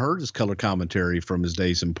because I had heard his color commentary from his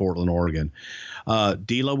days in Portland, Oregon.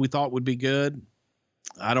 D'Lo we thought would be good.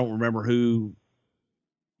 I don't remember who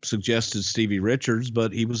suggested Stevie Richards,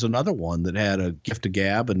 but he was another one that had a gift of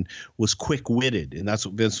gab and was quick-witted, and that's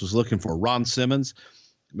what Vince was looking for. Ron Simmons,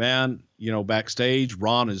 man, backstage,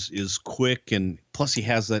 Ron is quick, and plus he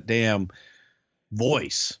has that damn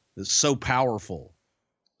voice that's so powerful.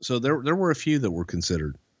 So there were a few that were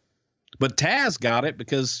considered. But Taz got it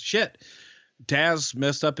because, shit, Taz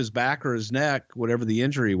messed up his back or his neck, whatever the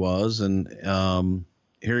injury was, and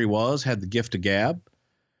here he was, had the gift of gab,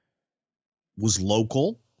 was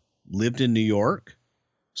local, lived in New York.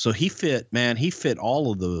 So he fit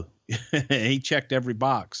all of the – he checked every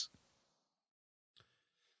box.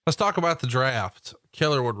 Let's talk about the draft.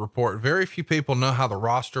 Killer would report very few people know how the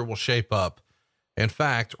roster will shape up. In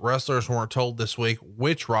fact, wrestlers weren't told this week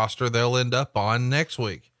which roster they'll end up on next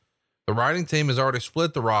week. The writing team has already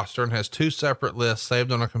split the roster and has 2 separate lists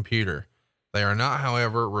saved on a computer. They are not,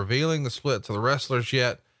 however, revealing the split to the wrestlers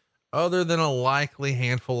yet, other than a likely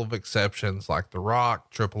handful of exceptions like The Rock,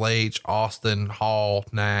 Triple H, Austin, Hall,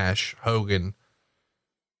 Nash, Hogan.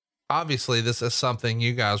 Obviously, this is something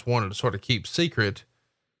you guys wanted to sort of keep secret,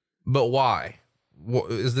 but why?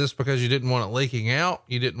 Is this because you didn't want it leaking out?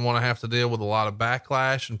 You didn't want to have to deal with a lot of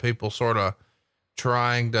backlash and people sort of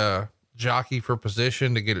trying to jockey for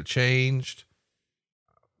position to get it changed?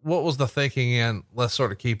 What was the thinking in, let's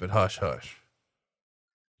sort of keep it hush hush?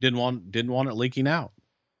 Didn't want it leaking out.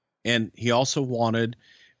 And he also wanted,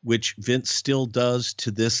 which Vince still does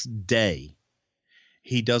to this day,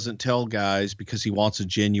 he doesn't tell guys because he wants a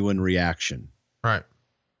genuine reaction. Right.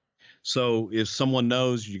 So if someone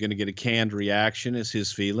knows you're going to get a canned reaction, is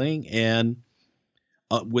his feeling. And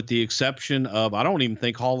with the exception of, I don't even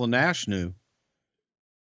think Hall and Nash knew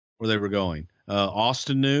where they were going.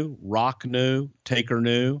 Austin knew, Rock knew, Taker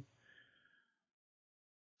knew,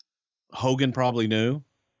 Hogan probably knew.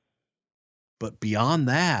 But beyond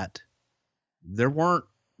that, there weren't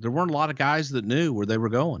a lot of guys that knew where they were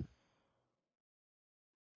going.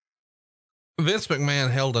 Vince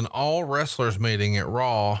McMahon held an all wrestlers meeting at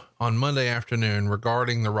Raw on Monday afternoon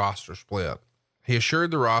regarding the roster split. He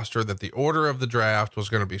assured the roster that the order of the draft was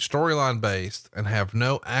going to be storyline based and have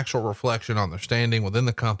no actual reflection on their standing within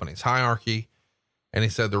the company's hierarchy. And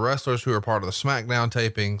he said the wrestlers who are part of the SmackDown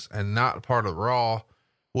tapings and not part of Raw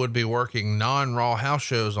would be working non-Raw house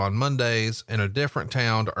shows on Mondays in a different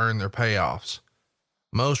town to earn their payoffs.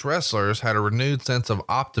 Most wrestlers had a renewed sense of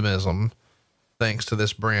optimism thanks to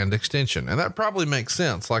this brand extension. And that probably makes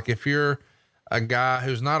sense. Like if you're a guy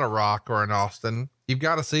who's not a Rock or an Austin, you've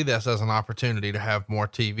got to see this as an opportunity to have more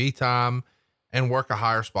TV time and work a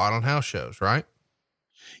higher spot on house shows, right?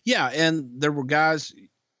 Yeah. And there were guys,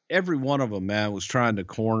 every one of them, man, was trying to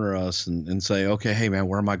corner us and say, okay, hey man,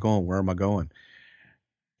 where am I going? Where am I going?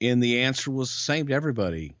 And the answer was the same to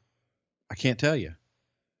everybody. I can't tell you.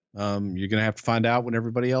 You're going to have to find out when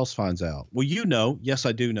everybody else finds out. Well, yes,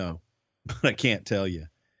 I do know, but I can't tell you.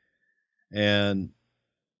 And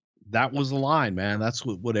that was the line, man. That's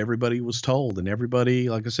what everybody was told. And everybody,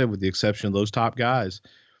 like I said, with the exception of those top guys,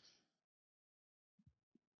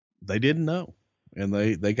 they didn't know. And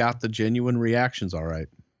they got the genuine reactions. All right.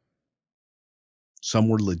 Some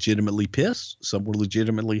were legitimately pissed. Some were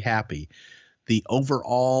legitimately happy. The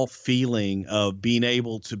overall feeling of being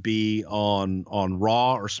able to be on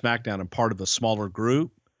Raw or SmackDown and part of a smaller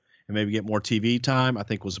group and maybe get more TV time, I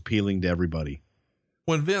think was appealing to everybody.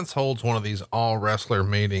 When Vince holds one of these all wrestler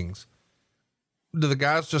meetings, do the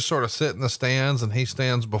guys just sort of sit in the stands and he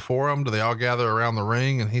stands before them? Do they all gather around the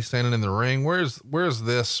ring and he's standing in the ring? Where's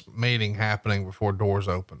this meeting happening before doors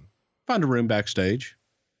open? Find a room backstage,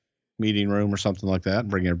 meeting room or something like that, and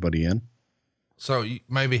bring everybody in. So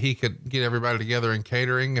maybe he could get everybody together in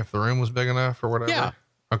catering if the room was big enough or whatever. Yeah.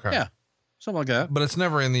 Okay. Yeah. Something like that. But it's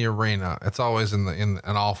never in the arena. It's always in an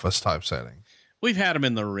office type setting. We've had them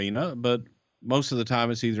in the arena, but most of the time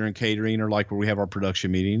it's either in catering or like where we have our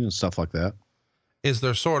production meeting and stuff like that. Is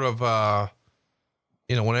there sort of,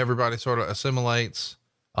 when everybody sort of assimilates,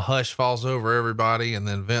 a hush falls over everybody and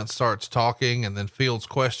then Vince starts talking and then fields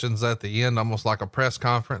questions at the end, almost like a press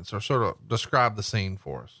conference, or sort of describe the scene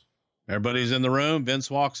for us? Everybody's in the room.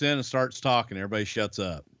 Vince walks in and starts talking. Everybody shuts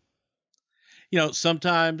up.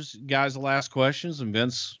 Sometimes guys will ask questions and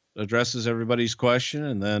Vince addresses everybody's question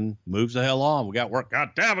and then moves the hell on. We got work. God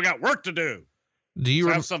damn, we got work to do.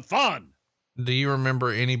 Let's have some fun. Do you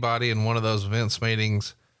remember anybody in one of those Vince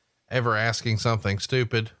meetings ever asking something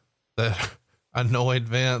stupid that annoyed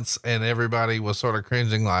Vince and everybody was sort of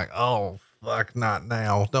cringing like, oh, fuck, not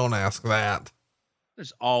now. Don't ask that.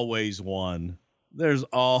 There's always one. There's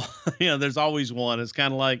always one. It's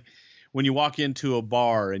kind of like when you walk into a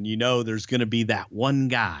bar and there's going to be that one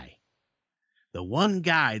guy the one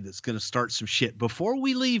guy that's going to start some shit before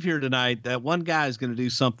we leave here tonight. That one guy is going to do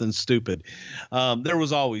something stupid. There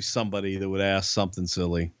was always somebody that would ask something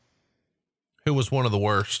silly. Who was one of the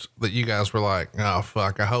worst that you guys were like, oh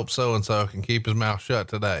fuck, I hope so-and-so can keep his mouth shut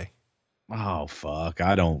today? Oh fuck.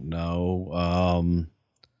 I don't know.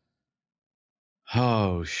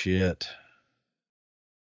 Oh shit.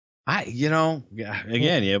 Again,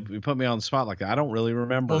 you put me on the spot like that. I don't really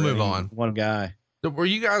remember. We'll move on. One guy. Were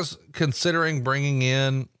you guys considering bringing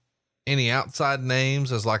in any outside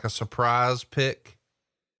names as like a surprise pick?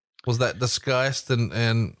 Was that discussed,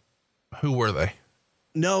 and who were they?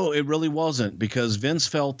 No, it really wasn't, because Vince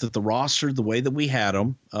felt that the roster, the way that we had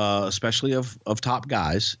them, especially of top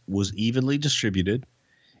guys, was evenly distributed,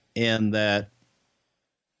 and that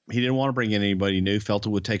he didn't want to bring in anybody new. Felt it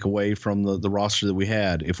would take away from the roster that we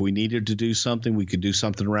had. If we needed to do something, we could do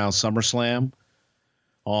something around SummerSlam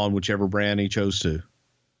on whichever brand he chose to.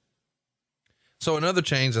 So another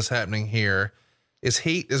change that's happening here is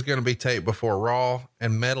Heat is going to be taped before Raw,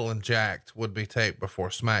 and Metal and Jacked would be taped before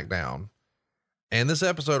SmackDown. And this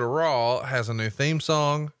episode of Raw has a new theme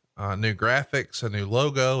song, new graphics, a new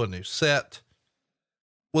logo, a new set.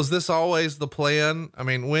 Was this always the plan? I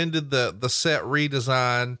mean, when did the set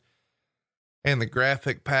redesign and the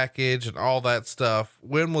graphic package and all that stuff,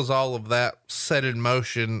 when was all of that set in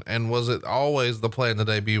motion? And was it always the plan to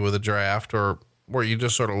debut with a draft, or were you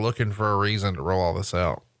just sort of looking for a reason to roll all this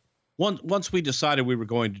out? Once we decided we were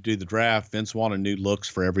going to do the draft, Vince wanted new looks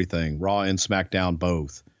for everything, Raw and SmackDown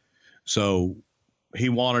both. So he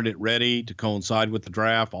wanted it ready to coincide with the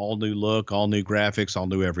draft, all new look, all new graphics, all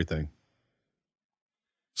new everything.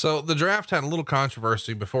 So the draft had a little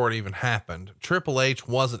controversy before it even happened. Triple H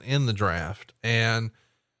wasn't in the draft, and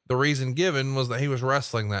the reason given was that he was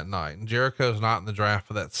wrestling that night, and Jericho's not in the draft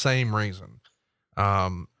for that same reason.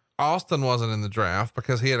 Austin wasn't in the draft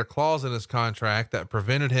because he had a clause in his contract that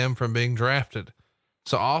prevented him from being drafted.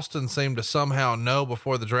 So Austin seemed to somehow know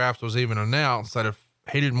before the draft was even announced that if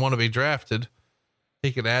he didn't want to be drafted,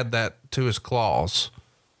 he could add that to his clause.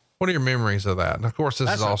 What are your memories of that? And of course, this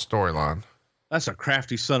is all storyline. That's a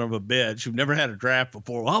crafty son of a bitch who've never had a draft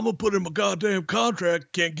before. Well, I'm going to put in my goddamn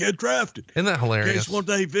contract. Can't get drafted. Isn't that hilarious? In case one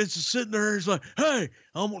day Vince is sitting there. He's like, hey,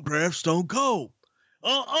 I'm going to draft Stone Cold.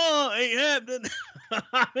 Ain't happening.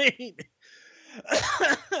 I mean,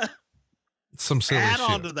 some silly add shit.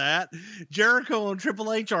 on to that, Jericho and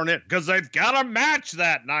Triple H aren't it because they've got a match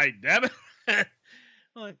that night, damn it.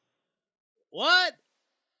 Like, what?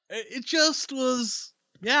 It just was,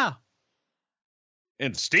 yeah.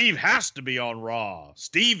 And Steve has to be on Raw.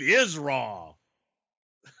 Steve is Raw.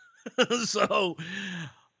 So,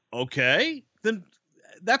 okay, then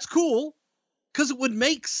that's cool, because it would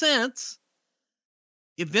make sense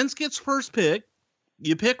if Vince gets first pick,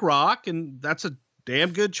 you pick Rock, and that's a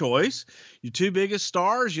damn good choice. Your two biggest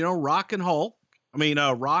stars, Rock and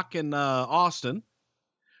Rock and Austin.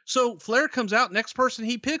 So Flair comes out, next person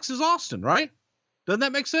he picks is Austin, right? Doesn't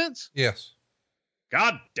that make sense? Yes.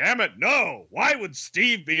 God damn it, no. Why would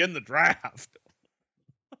Steve be in the draft?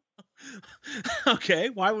 Okay,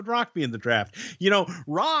 why would Rock be in the draft?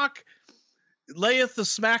 Rock layeth the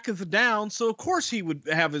smacketh down, so of course he would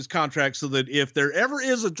have his contract so that if there ever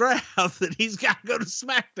is a draft, that he's got to go to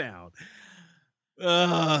SmackDown.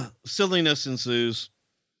 Silliness ensues.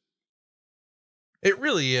 It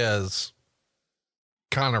really is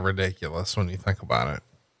kind of ridiculous when you think about it.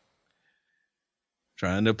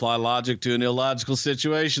 Trying to apply logic to an illogical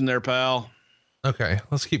situation there, pal. Okay,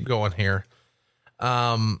 let's keep going here.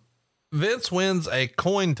 Vince wins a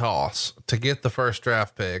coin toss to get the first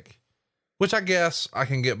draft pick, which I guess I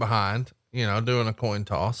can get behind, doing a coin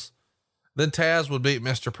toss. Then Taz would beat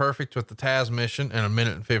Mr. Perfect with the Taz mission in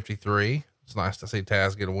 1:53. It's nice to see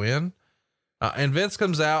Taz get a win. And Vince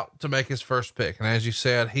comes out to make his first pick. And as you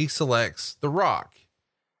said, he selects The Rock.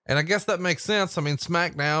 And I guess that makes sense. I mean,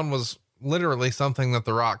 SmackDown was literally something that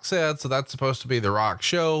The Rock said. So that's supposed to be The Rock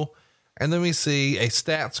show. And then we see a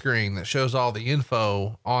stat screen that shows all the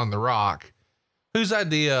info on The Rock. Whose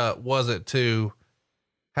idea was it to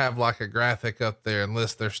have like a graphic up there and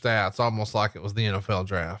list their stats, almost like it was the NFL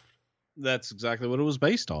draft? That's exactly what it was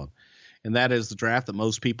based on. And that is the draft that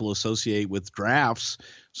most people associate with drafts.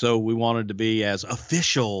 So we wanted to be as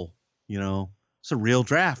official, it's a real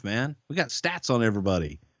draft, man. We got stats on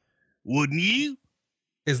everybody. Wouldn't you?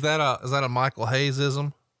 Is that a Michael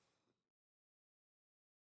Hayes-ism?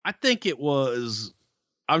 I think it was,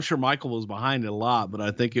 I'm sure Michael was behind it a lot, but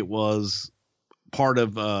I think it was part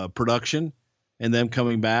of production and them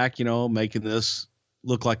coming back, making this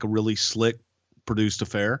look like a really slick produced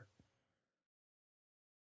affair.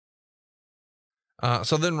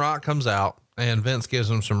 So then Rock comes out and Vince gives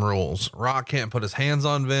him some rules. Rock can't put his hands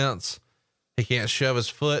on Vince. He can't shove his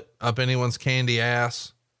foot up anyone's candy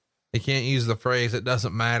ass. He can't use the phrase, "it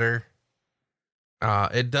doesn't matter."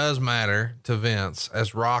 It does matter to Vince,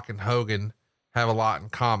 as Rock and Hogan have a lot in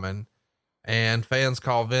common, and fans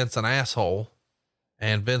call Vince an asshole,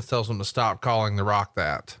 and Vince tells them to stop calling The Rock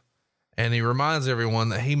that. And he reminds everyone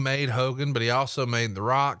that he made Hogan, but he also made The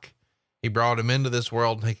Rock. He brought him into this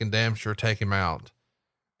world, and he can damn sure take him out.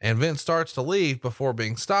 And Vince starts to leave before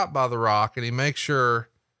being stopped by The Rock, and he makes sure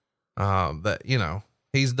that, you know,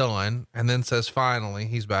 he's done, and then says finally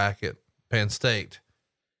he's back at Penn State.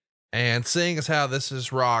 And seeing as how this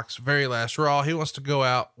is Rock's very last Raw, he wants to go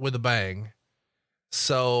out with a bang.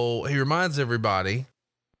 So he reminds everybody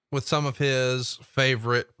with some of his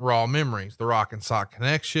favorite Raw memories: the Rock and Sock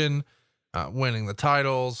connection, winning the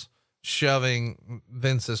titles, shoving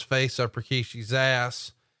Vince's face up Rikishi's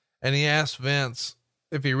ass. And he asks Vince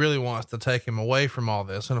if he really wants to take him away from all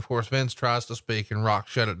this. And of course, Vince tries to speak, and Rock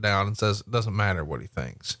shut it down and says it doesn't matter what he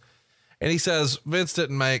thinks. And he says Vince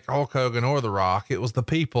didn't make Hulk Hogan or The Rock. It was the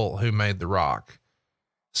people who made The Rock.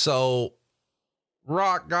 So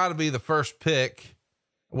Rock got to be the first pick.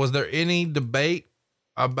 Was there any debate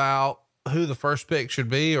about who the first pick should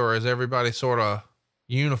be, or is everybody sort of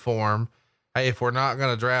uniform? Hey, if we're not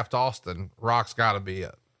going to draft Austin, Rock's got to be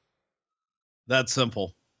it. That's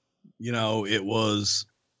simple. You know, there was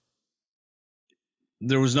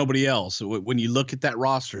nobody else. When you look at that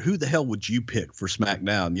roster, who the hell would you pick for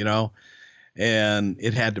SmackDown, you know? And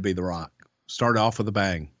it had to be The Rock. Start off with a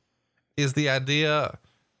bang. Is the idea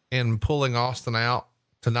in pulling Austin out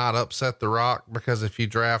to not upset The Rock? Because if you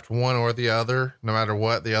draft one or the other, no matter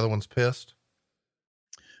what, the other one's pissed.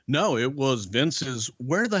 No, it was Vince's.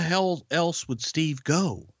 Where the hell else would Steve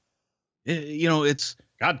go? You know, it's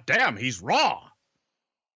goddamn, he's Raw.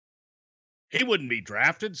 He wouldn't be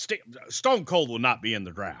drafted. Stone Cold will not be in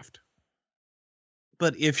the draft.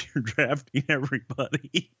 But if you're drafting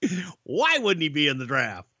everybody, why wouldn't he be in the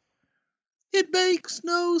draft? It makes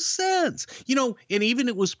no sense. You know, and even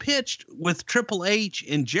it was pitched with Triple H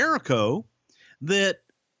and Jericho that,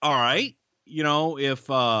 all right, you know, if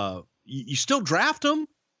you still draft them,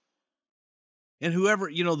 and whoever,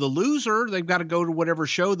 you know, the loser, they've got to go to whatever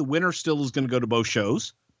show. The winner still is going to go to both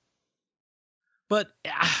shows. But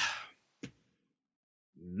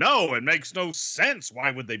no, it makes no sense. Why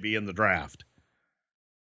would they be in the draft?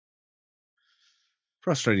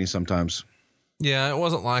 Frustrating sometimes. Yeah, it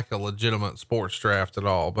wasn't like a legitimate sports draft at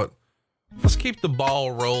all, but let's keep the ball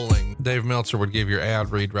rolling. Dave Meltzer would give your ad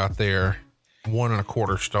read right there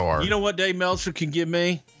 1.25 stars. You know what Dave Meltzer can give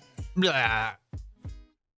me? Blah.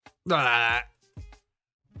 Blah.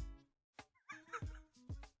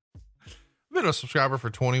 Been a subscriber for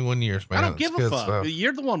 21 years, man. I don't give a fuck. Stuff.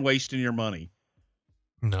 You're the one wasting your money.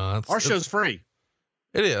 No, our show's free.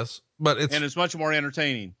 It is, but it's much more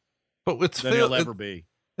entertaining. But it's than it'll ever be.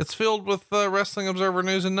 It's filled with Wrestling Observer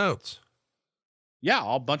news and notes. Yeah,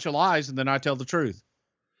 a bunch of lies, and then I tell the truth.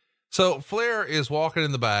 So Flair is walking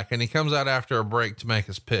in the back, and he comes out after a break to make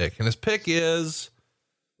his pick, and his pick is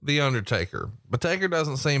The Undertaker. But Taker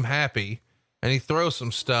doesn't seem happy, and he throws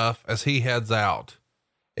some stuff as he heads out.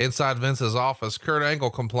 Inside Vince's office, Kurt Angle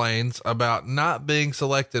complains about not being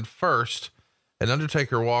selected first, and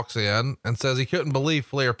Undertaker walks in and says he couldn't believe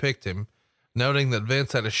Flair picked him, noting that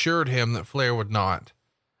Vince had assured him that Flair would not.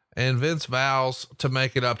 And Vince vows to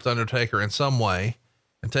make it up to Undertaker in some way,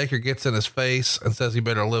 and Taker gets in his face and says he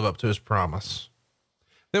better live up to his promise.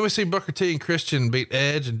 Then we see Booker T and Christian beat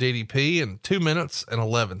Edge and DDP in 2 minutes and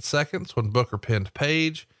 11 seconds when Booker pinned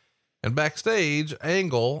Page. And backstage,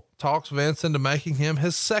 Angle talks Vince into making him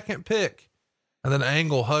his second pick. And then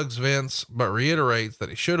Angle hugs Vince, but reiterates that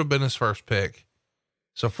he should have been his first pick.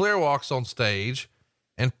 So Flair walks on stage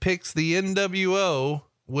and picks the NWO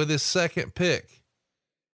with his second pick.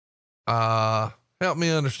 Help me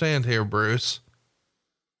understand here, Bruce.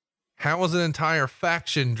 How was an entire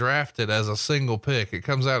faction drafted as a single pick? It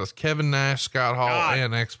comes out as Kevin Nash, Scott Hall,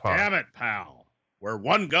 and X-Pac. Damn it, pal. Where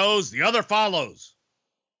one goes, the other follows.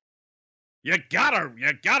 You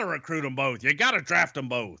gotta recruit them both. You gotta draft them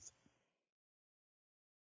both.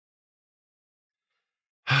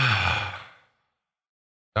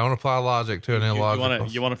 Don't apply logic to an illogical.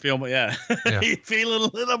 You want to feel, yeah. You feeling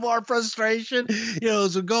a little more frustration, you know,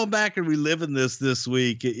 so going back and reliving this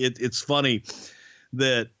week, it's funny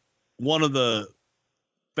that one of the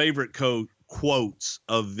favorite quotes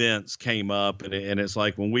of Vince came up, and it's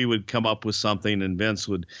like when we would come up with something and Vince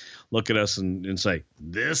would look at us and say,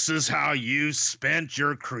 "This is how you spent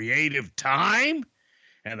your creative time,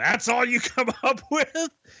 and that's all you come up with."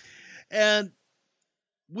 And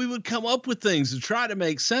we would come up with things to try to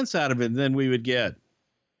make sense out of it. And then we would get,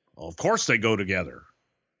 well, of course they go together.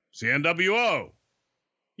 It's the NWO.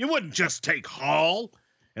 You wouldn't just take Hall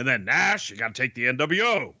and then Nash. You got to take the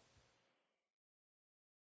NWO.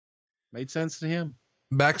 Made sense to him.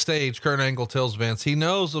 Backstage, Kurt Angle tells Vince he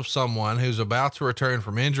knows of someone who's about to return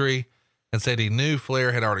from injury and said he knew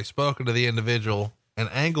Flair had already spoken to the individual, and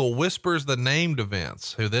Angle whispers the name to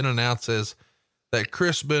Vince, who then announces that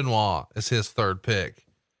Chris Benoit is his third pick.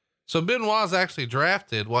 So Benoit's actually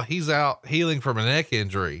drafted while he's out healing from a neck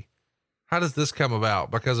injury. How does this come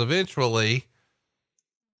about? Because eventually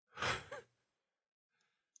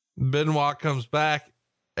Benoit comes back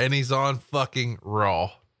and he's on fucking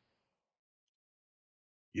Raw.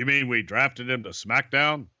 You mean we drafted him to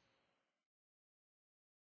SmackDown?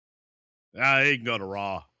 He can go to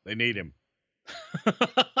Raw. They need him.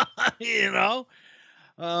 You know?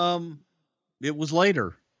 It was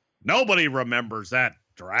later. Nobody remembers that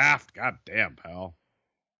draft. God damn, pal.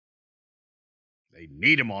 They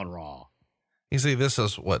need him on Raw. You see, this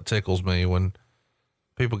is what tickles me when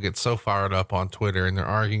people get so fired up on Twitter and they're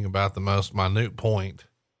arguing about the most minute point.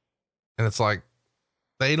 And it's like,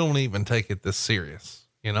 they don't even take it this serious.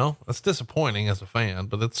 You know, it's disappointing as a fan,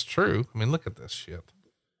 but it's true. I mean, look at this shit.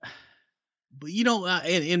 But you know,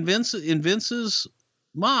 in Vince's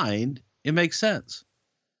mind, it makes sense.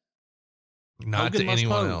 Not to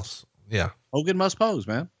anyone else. Yeah. Hogan must pose,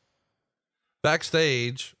 man.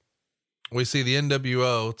 Backstage, we see the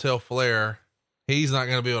NWO tell Flair he's not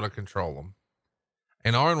going to be able to control him.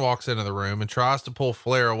 And Arn walks into the room and tries to pull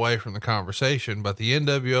Flair away from the conversation, but the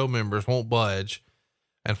NWO members won't budge.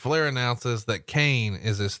 And Flair announces that Kane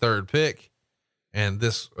is his third pick. And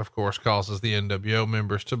this, of course, causes the NWO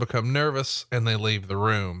members to become nervous and they leave the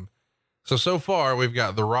room. So far we've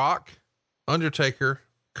got The Rock, Undertaker,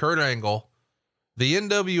 Kurt Angle, the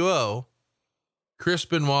NWO, Chris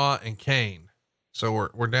Benoit, and Kane. So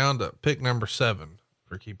we're down to pick number 7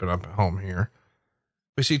 for keeping up at home here.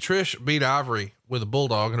 We see Trish beat Ivory with a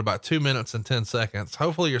bulldog in about 2 minutes and 10 seconds.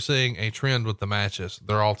 Hopefully you're seeing a trend with the matches.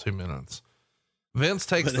 They're all 2 minutes. Vince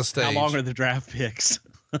takes the stage. How long are the draft picks?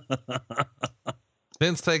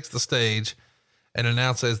 Vince takes the stage and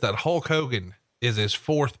announces that Hulk Hogan is his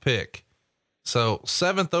 4th pick. So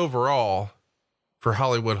 7th overall for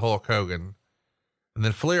Hollywood Hulk Hogan. And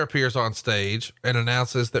then Flair appears on stage and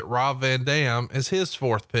announces that Rob Van Dam is his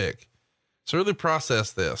 4th pick. So really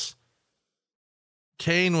process this.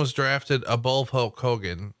 Kane was drafted above Hulk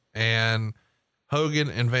Hogan, and Hogan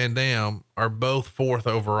and Van Dam are both 4th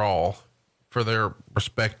overall for their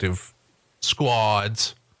respective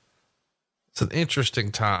squads. It's an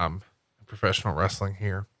interesting time in professional wrestling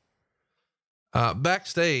here.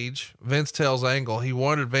 Backstage, Vince tells Angle he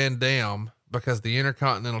wanted Van Dam because the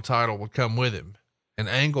Intercontinental title would come with him, and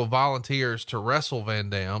Angle volunteers to wrestle Van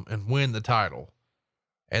Dam and win the title.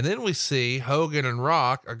 And then we see Hogan and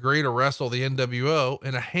Rock agree to wrestle the NWO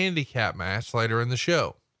in a handicap match later in the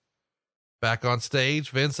show. Back on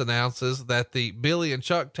stage, Vince announces that the Billy and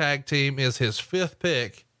Chuck tag team is his 5th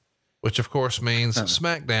pick, which of course means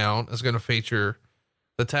SmackDown is going to feature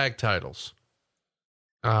the tag titles.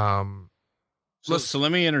 So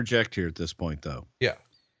let me interject here at this point though. Yeah.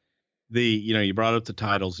 You brought up the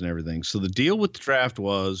titles and everything. So the deal with the draft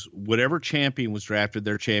was whatever champion was drafted,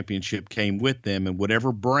 their championship came with them, and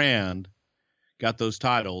whatever brand got those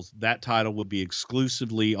titles, that title would be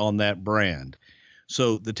exclusively on that brand.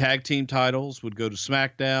 So the tag team titles would go to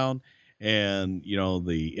SmackDown, and,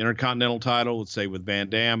 the Intercontinental title would stay with Van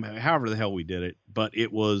Dam, however the hell we did it, but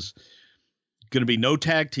it was going to be no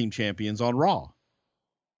tag team champions on Raw.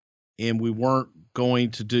 And we weren't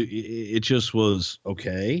going to do, it just was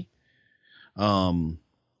okay. And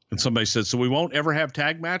somebody said, so we won't ever have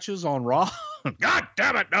tag matches on Raw? God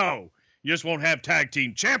damn it. No, you just won't have tag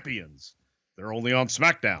team champions. They're only on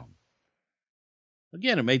SmackDown.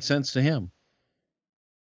 Again, it made sense to him.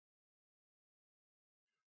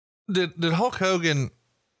 Did Hulk Hogan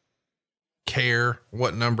care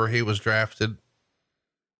what number he was drafted?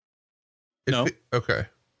 No. Okay.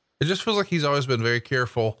 It just feels like he's always been very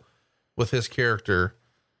careful with his character.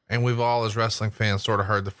 And we've all, as wrestling fans, sort of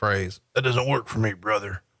heard the phrase, "That doesn't work for me,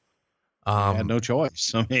 brother." He had no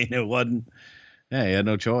choice. I mean, it wasn't, he had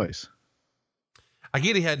no choice. I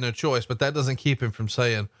get he had no choice, but that doesn't keep him from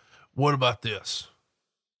saying, "What about this?"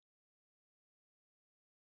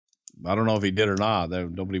 I don't know if he did or not.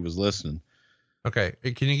 Nobody was listening. Okay.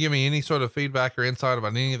 Can you give me any sort of feedback or insight about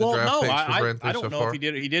any of the draft picks we've ran through I don't so know far? if he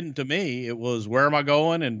did. He didn't to me. It was, where am I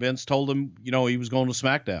going? And Vince told him, he was going to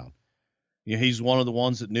SmackDown. He's one of the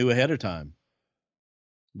ones that knew ahead of time,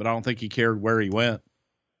 but I don't think he cared where he went.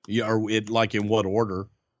 Or in what order.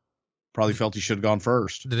 Probably felt he should have gone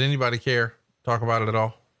first. Did anybody care? Talk about it at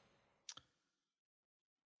all?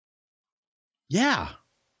 Yeah.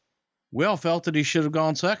 We all felt that he should have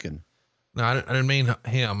gone second. No, I didn't mean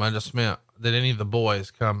him. I just meant, did any of the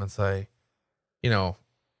boys come and say, you know,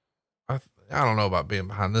 I don't know about being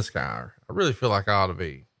behind this guy, or I really feel like I ought to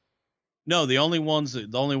be. No, the only ones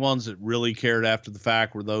that really cared after the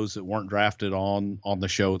fact were those that weren't drafted on the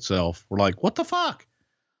show itself. We're like, what the fuck?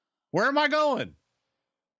 Where am I going?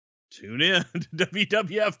 Tune in to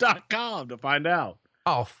WWF.com to find out.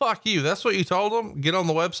 Oh, fuck you. That's what you told them? Get on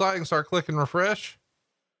the website and start clicking refresh?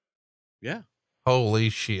 Yeah. Holy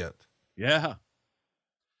shit. Yeah.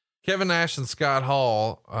 Kevin Nash and Scott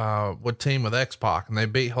Hall would team with X-Pac, and they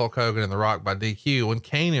beat Hulk Hogan and The Rock by DQ when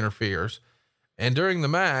Kane interferes. And during the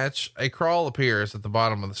match, a crawl appears at the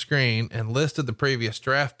bottom of the screen and listed the previous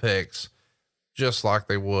draft picks just like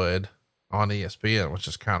they would on ESPN, which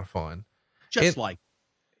is kind of fun.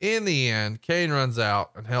 In the end, Kane runs out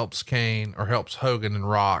and helps Hogan and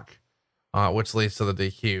Rock, which leads to the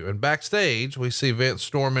DQ. And backstage, we see Vince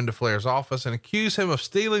storm into Flair's office and accuse him of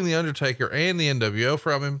stealing the Undertaker and the NWO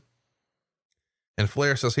from him. And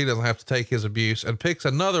Flair says he doesn't have to take his abuse and picks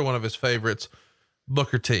another one of his favorites,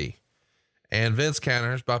 Booker T. And Vince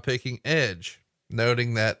counters by picking Edge,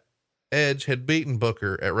 noting that Edge had beaten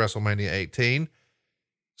Booker at WrestleMania 18.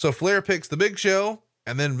 So Flair picks the Big Show,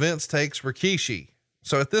 and then Vince takes Rikishi.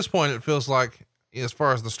 So at this point, it feels like, as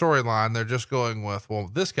far as the storyline, they're just going with, well,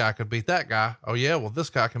 this guy could beat that guy. Oh yeah. Well, this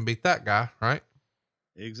guy can beat that guy. Right.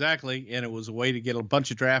 Exactly. And it was a way to get a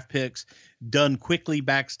bunch of draft picks done quickly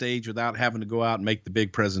backstage without having to go out and make the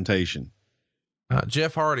big presentation.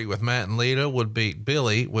 Jeff Hardy with Matt and Lita would beat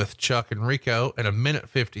Billy with Chuck and Rico at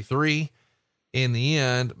 1:53. In the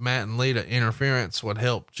end, Matt and Lita interference would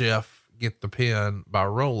help Jeff get the pin by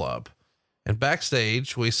roll up. And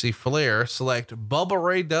backstage, we see Flair select Bubba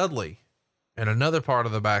Ray Dudley. In another part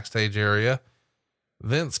of the backstage area,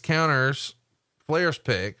 Vince counters Flair's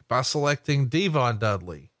pick by selecting Devon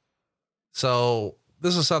Dudley. So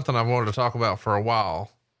this is something I've wanted to talk about for a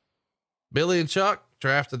while. Billy and Chuck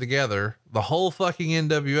drafted together. The whole fucking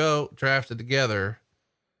NWO drafted together.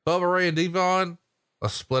 Bubba Ray and Devon,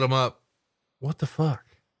 let's split them up. What the fuck?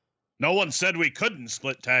 No one said we couldn't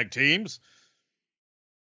split tag teams.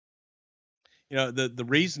 You know, the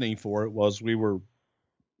reasoning for it was we were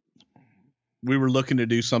looking to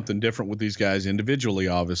do something different with these guys individually,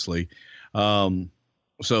 obviously. So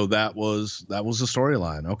that was the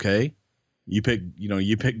storyline. Okay. You pick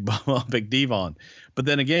Bubba, pick Devon, but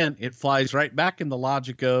then again, it flies right back in the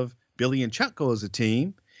logic of Billy and Chuck go as a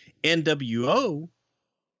team. NWO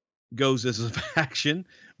goes as a faction,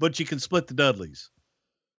 but you can split the Dudleys.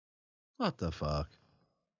 What the fuck?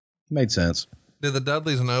 Made sense. Did the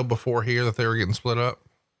Dudleys know before here that they were getting split up?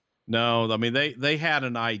 No, I mean, they had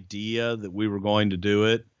an idea that we were going to do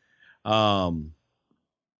it. And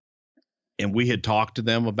we had talked to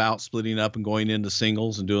them about splitting up and going into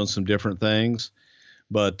singles and doing some different things.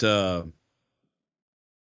 But,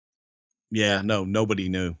 yeah, no, nobody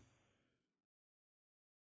knew.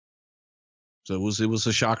 So it was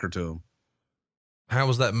a shocker to them. How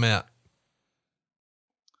was that met?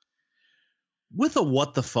 With a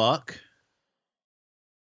what the fuck?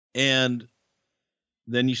 And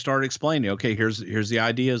then you start explaining, okay, here's the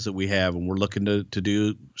ideas that we have, and we're looking to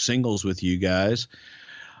do singles with you guys.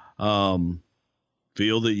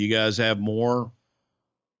 Feel that you guys have more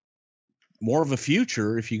of a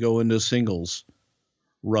future if you go into a singles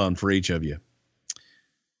run for each of you.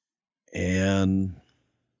 And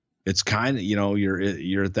it's kind of,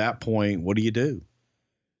 you're at that point. What do?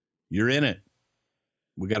 You're in it.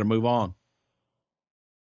 We got to move on.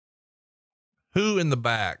 Who in the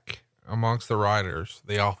back amongst the writers,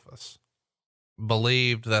 the office,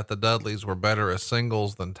 believed that the Dudleys were better as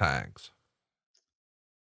singles than tags?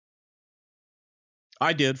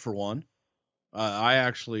 I did, for one. I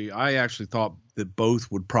actually thought that both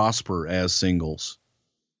would prosper as singles.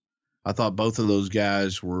 I thought both of those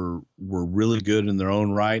guys were really good in their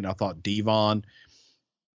own right. And I thought Devon,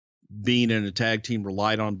 being in a tag team,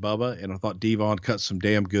 relied on Bubba, and I thought Devon cut some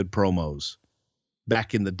damn good promos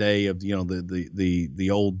back in the day of, the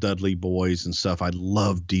old Dudley boys and stuff. I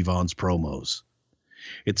loved Devon's promos.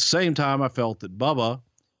 At the same time, I felt that Bubba,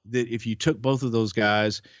 that if you took both of those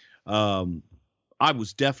guys, I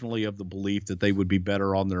was definitely of the belief that they would be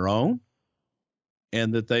better on their own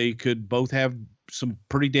and that they could both have some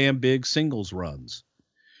pretty damn big singles runs.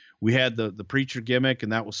 We had the preacher gimmick,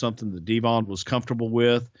 and that was something that Devon was comfortable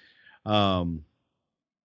with.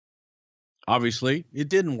 Obviously it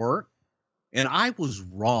didn't work, and I was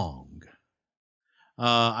wrong.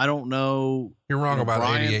 I don't know. You're wrong about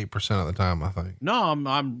Brian, 88% of the time, I think. No,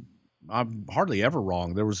 I'm hardly ever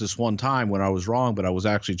wrong. There was this one time when I was wrong, but I was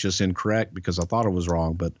actually just incorrect because I thought I was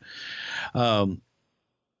wrong. But,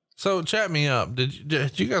 so chat me up.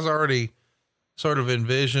 Did you guys already sort of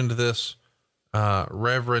envisioned this,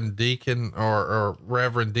 Reverend Deacon or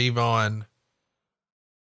Reverend Devon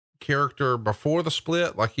character before the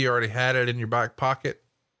split? Like you already had it in your back pocket?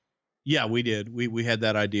 yeah, we did. We had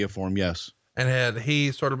that idea for him. Yes. And had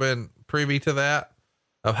he sort of been privy to that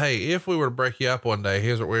of, hey, if we were to break you up one day,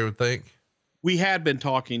 here's what we would think? We had been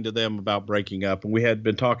talking to them about breaking up, and we had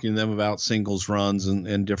been talking to them about singles runs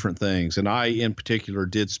and different things. And I, in particular,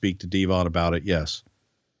 did speak to Devon about it. Yes.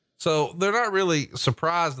 So they're not really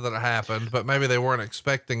surprised that it happened, but maybe they weren't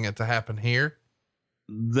expecting it to happen here.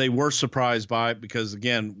 They were surprised by it because,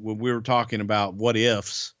 again, when we were talking about what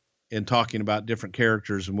ifs and talking about different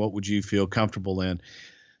characters and what would you feel comfortable in,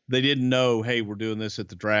 they didn't know, hey, we're doing this at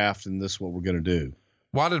the draft and this is what we're going to do.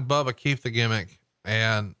 Why did Bubba keep the gimmick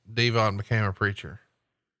and Devon became a preacher?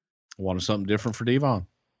 I wanted something different for Devon.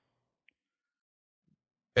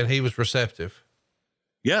 And he was receptive.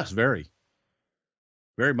 Yes, very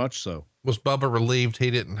much so. Was Bubba relieved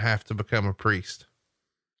he didn't have to become a priest?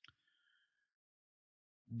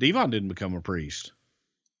 Devon didn't become a priest.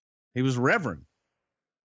 He was reverend.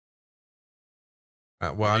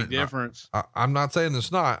 Well, Big difference. I'm not saying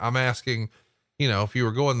it's not. I'm asking, you know, if you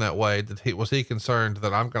were going that way, was he concerned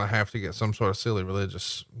that I'm going to have to get some sort of silly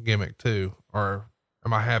religious gimmick too? Or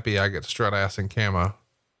am I happy I get to strut ass in camo?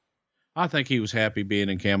 I think he was happy being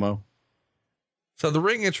in camo. So the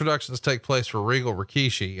ring introductions take place for Regal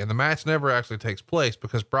Rikishi, and the match never actually takes place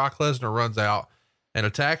because Brock Lesnar runs out and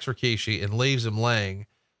attacks Rikishi and leaves him laying.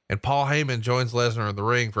 And Paul Heyman joins Lesnar in the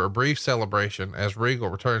ring for a brief celebration as Regal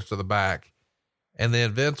returns to the back. And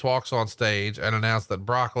then Vince walks on stage and announced that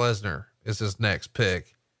Brock Lesnar is his next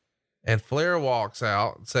pick. And Flair walks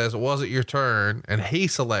out and says, it wasn't your turn. And he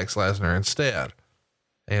selects Lesnar instead.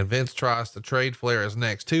 And Vince tries to trade Flair his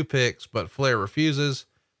next two picks, but Flair refuses.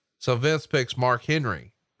 So Vince picks Mark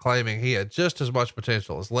Henry, claiming he had just as much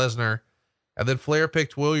potential as Lesnar. And then Flair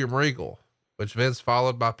picked William Regal, which Vince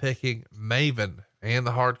followed by picking Maven and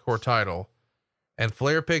the hardcore title. And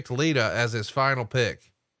Flair picked Lita as his final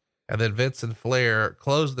pick. And then Vince and Flair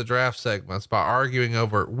closed the draft segments by arguing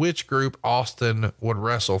over which group Austin would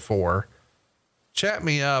wrestle for. Chat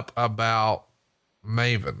me up about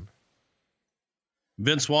Maven.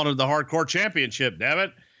 Vince wanted the hardcore championship, damn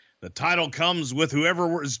it. The title comes with whoever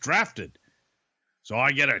was drafted. So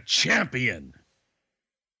I get a champion.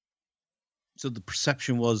 So the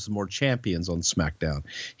perception was more champions on SmackDown.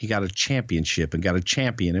 He got a championship and got a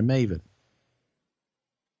champion in Maven.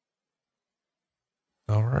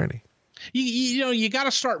 Alrighty. You know, you got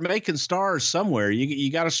to start making stars somewhere.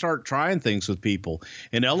 You got to start trying things with people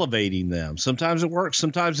and elevating them. Sometimes it works,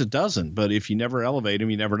 sometimes it doesn't. But if you never elevate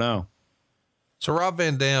them, you never know. So Rob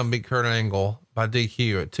Van Dam beat Kurt Angle by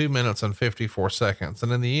DQ at 2 minutes and 54 seconds.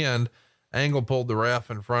 And in the end, Angle pulled the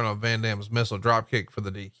ref in front of Van Dam's missile dropkick for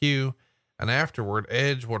the DQ. And afterward,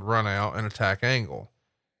 Edge would run out and attack Angle.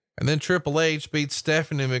 And then Triple H beat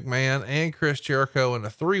Stephanie McMahon and Chris Jericho in a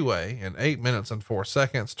 3-way in 8 minutes and 4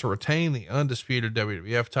 seconds to retain the undisputed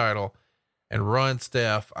WWF title and run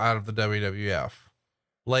Steph out of the WWF.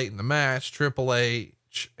 Late in the match, Triple H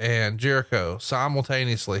and Jericho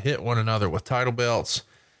simultaneously hit one another with title belts,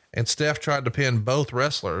 and Steph tried to pin both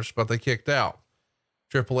wrestlers, but they kicked out.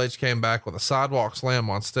 Triple H came back with a sidewalk slam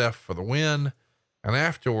on Steph for the win. And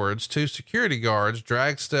afterwards, two security guards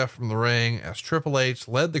dragged Steph from the ring as Triple H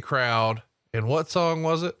led the crowd. And what song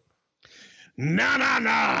was it? Na na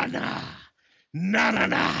na na, na na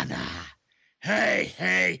na na. Hey,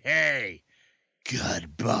 hey, hey,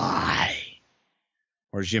 goodbye.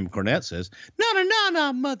 Or as Jim Cornette says, na na na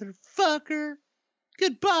na, motherfucker,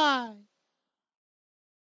 goodbye.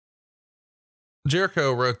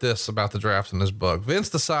 Jericho wrote this about the draft in his book. Vince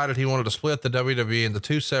decided he wanted to split the WWE into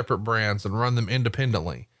two separate brands and run them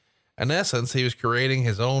independently. In essence, he was creating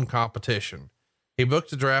his own competition. He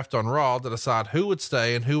booked a draft on Raw to decide who would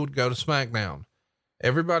stay and who would go to SmackDown.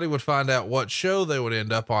 Everybody would find out what show they would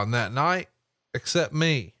end up on that night, except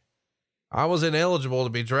me. I was ineligible to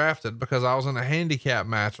be drafted because I was in a handicap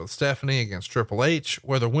match with Stephanie against Triple H,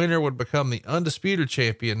 where the winner would become the undisputed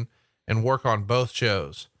champion and work on both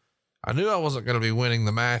shows. I knew I wasn't going to be winning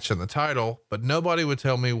the match and the title, but nobody would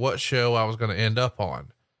tell me what show I was going to end up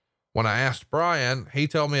on. When I asked Brian, he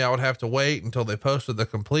told me I would have to wait until they posted the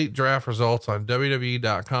complete draft results on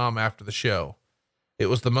WWE.com after the show. It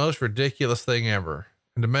was the most ridiculous thing ever.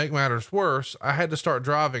 And to make matters worse, I had to start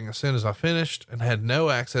driving as soon as I finished and had no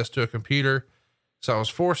access to a computer. So I was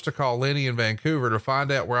forced to call Lenny in Vancouver to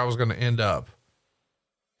find out where I was going to end up.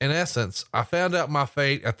 In essence, I found out my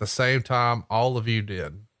fate at the same time all of you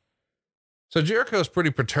did. So Jericho's pretty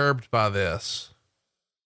perturbed by this.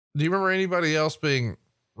 Do you remember anybody else being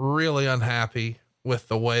really unhappy with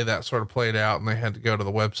the way that sort of played out and they had to go to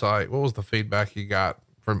the website? What was the feedback you got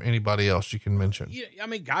from anybody else you can mention? Yeah, I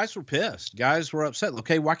mean, guys were pissed. Guys were upset.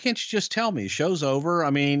 Okay, why can't you just tell me? Show's over. I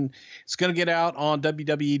mean, it's going to get out on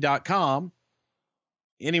WWE.com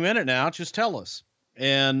any minute now. Just tell us.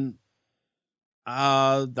 And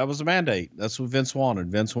that was a mandate. That's what Vince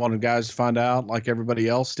wanted. Vince wanted guys to find out like everybody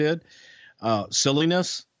else did.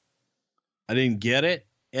 Silliness. I didn't get it.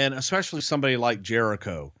 And especially somebody like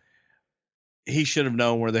Jericho. He should have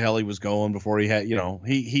known where the hell he was going before he had,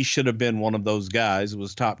 he should have been one of those guys who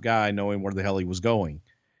was top guy knowing where the hell he was going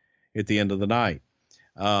at the end of the night.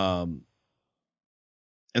 And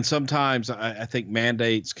sometimes I think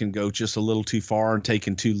mandates can go just a little too far and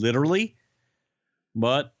taken too literally,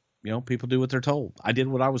 but people do what they're told. I did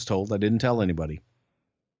what I was told. I didn't tell anybody.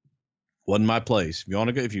 Wasn't my place.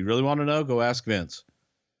 If you really want to know, go ask Vince.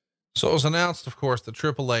 So it was announced, of course, that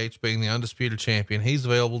Triple H, being the undisputed champion, he's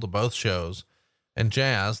available to both shows. And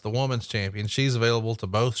Jazz, the women's champion, she's available to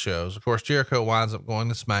both shows. Of course, Jericho winds up going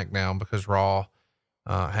to SmackDown because Raw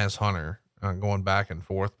has Hunter going back and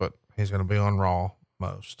forth, but he's going to be on Raw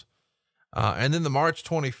most. And then the March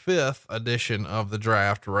 25th edition of the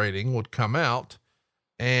draft rating would come out,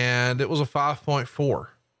 and it was a 5.4,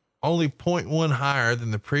 only 0.1 higher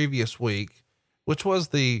than the previous week, which was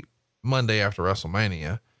the Monday after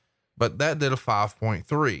WrestleMania, but that did a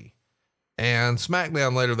 5.3. And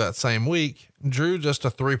SmackDown later that same week drew just a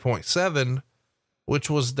 3.7, which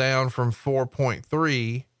was down from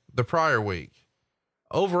 4.3 the prior week.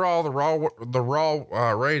 Overall, the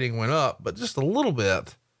Raw rating went up, but just a little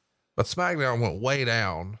bit, but SmackDown went way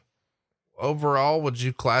down. Overall, would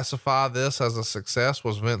you classify this as a success?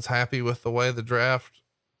 Was Vince happy with the way the draft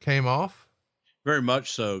came off? Very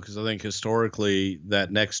much so, because I think historically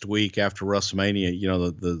that next week after WrestleMania,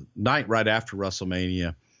 the night right after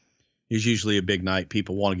WrestleMania is usually a big night.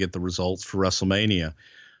 People want to get the results for WrestleMania.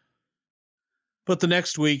 But the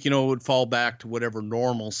next week, it would fall back to whatever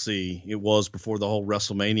normalcy it was before the whole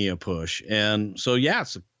WrestleMania push. And so, yeah,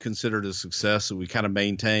 it's considered a success that we kind of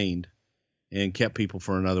maintained and kept people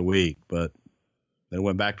for another week, but then it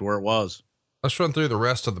went back to where it was. Let's run through the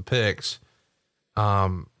rest of the picks.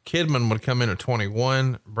 Kidman would come in at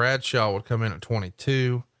 21. Bradshaw would come in at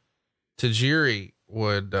 22. Tajiri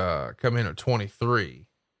would come in at 23.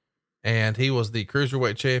 And he was the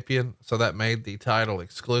cruiserweight champion, so that made the title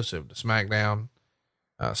exclusive to SmackDown.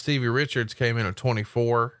 Stevie Richards came in at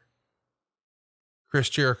 24. Chris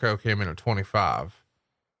Jericho came in at 25.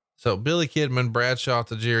 So Billy Kidman, Bradshaw,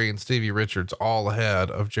 Tajiri, and Stevie Richards all ahead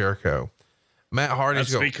of Jericho. Matt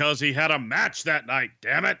Hardy's because he had a match that night,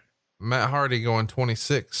 damn it. Matt Hardy going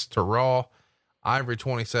 26 to Raw. Ivory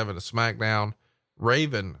 27 to SmackDown.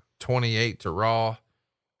 Raven 28 to Raw.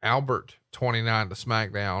 Albert 29 to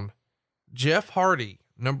SmackDown. Jeff Hardy,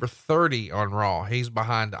 number 30 on Raw. He's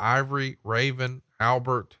behind Ivory, Raven,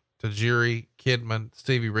 Albert, Tajiri, Kidman,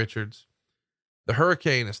 Stevie Richards. The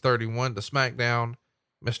Hurricane is 31 to SmackDown.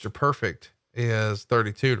 Mr. Perfect is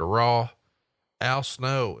 32 to Raw. Al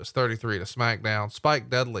Snow is 33 to SmackDown. Spike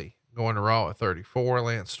Dudley going to Raw at 34.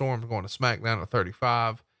 Lance Storm going to SmackDown at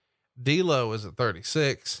 35. D'Lo is at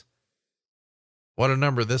 36. What a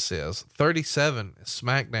number this is. 37 is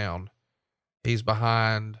SmackDown. He's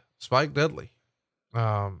behind Spike Dudley.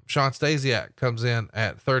 Sean Stasiak comes in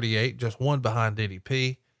at 38, just one behind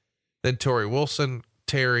DDP. Then Tori Wilson,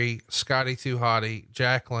 Terry, Scotty 2 Hotty,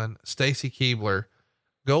 Jacqueline, Stacy Keibler.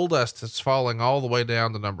 Goldust is falling all the way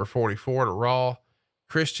down to number 44 to Raw.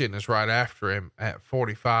 Christian is right after him at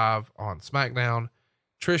 45 on SmackDown.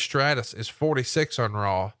 Trish Stratus is 46 on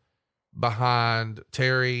Raw, behind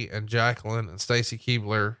Terry and Jacqueline and Stacy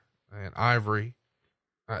Keibler and Ivory.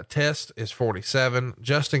 Test is 47.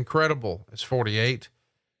 Just Incredible is 48.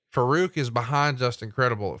 Farouk is behind Just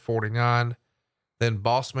Incredible at 49. Then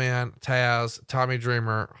Bossman, Taz, Tommy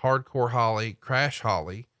Dreamer, Hardcore Holly, Crash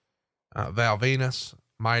Holly, Val Venus,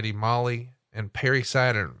 Mighty Molly, and Perry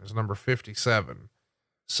Saturn is number 57.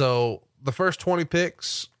 So the first 20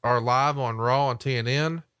 picks are live on Raw and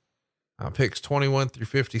TNN. Picks 21 through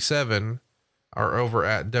 57 are over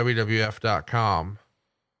at WWF.com.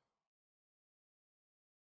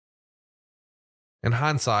 In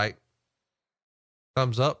hindsight,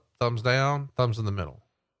 thumbs up, thumbs down, thumbs in the middle.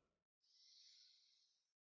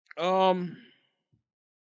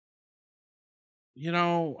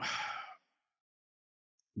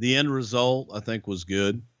 The end result I think was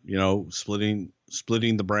good, splitting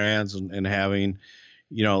the brands and having,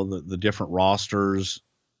 the different rosters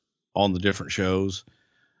on the different shows.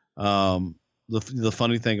 The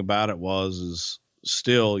funny thing about it is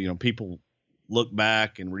still, people look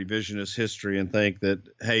back in revisionist history and think that,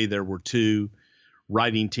 hey, there were two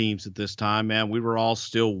writing teams at this time. Man, we were all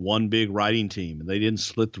still one big writing team, and they didn't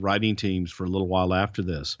split the writing teams for a little while after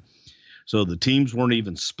this. So the teams weren't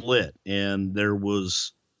even split. And there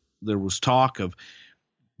was talk of,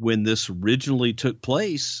 when this originally took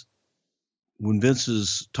place, when Vince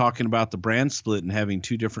is talking about the brand split and having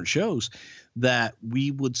two different shows, that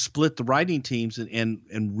we would split the writing teams and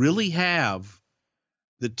really have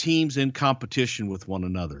the teams in competition with one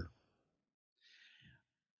another.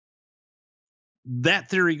 That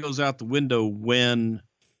theory goes out the window when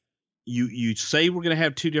you say we're going to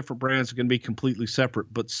have two different brands that are going to be completely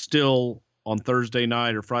separate, but still on Thursday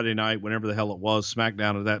night or Friday night, whenever the hell it was,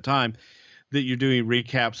 SmackDown at that time, that you're doing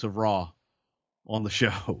recaps of Raw on the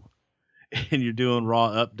show. And you're doing Raw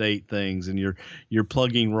update things, and you're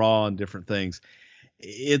plugging Raw and different things.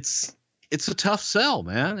 It's a tough sell,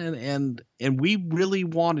 man. And we really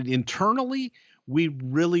wanted, internally, we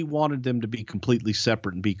really wanted them to be completely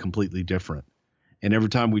separate and be completely different. And every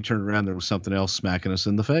time we turned around, there was something else smacking us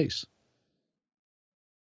in the face.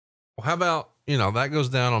 Well, how about, that goes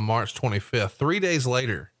down on March 25th, 3 days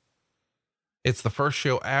later. It's the first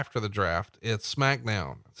show after the draft. It's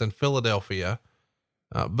SmackDown. It's in Philadelphia.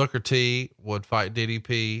 Booker T would fight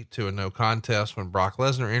DDP to a no contest when Brock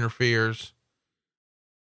Lesnar interferes.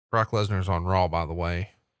 Brock Lesnar's on Raw, by the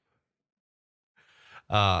way.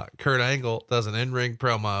 Kurt Angle does an in-ring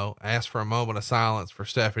promo, asks for a moment of silence for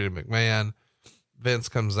Stephanie McMahon. Vince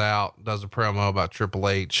comes out, does a promo about Triple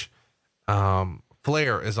H.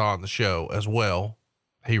 Flair is on the show as well.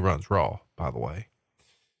 He runs Raw, by the way.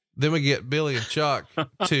 Then we get Billy and Chuck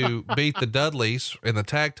to beat the Dudleys in the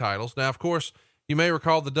tag titles. Now, of course, you may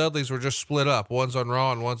recall the Dudleys were just split up. One's on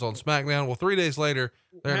Raw and one's on SmackDown. Well, 3 days later,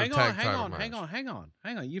 they're in a tag title match. Hang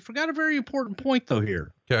on. You forgot a very important point though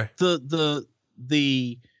here. Okay.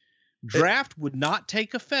 The draft would not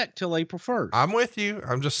take effect till April 1st. I'm with you.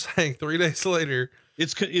 I'm just saying 3 days later.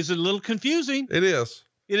 It's a little confusing. It is.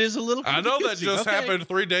 It is a little confusing. I know that just happened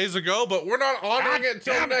 3 days ago, but we're not honoring it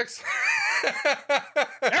until next.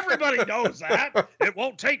 Everybody knows that. It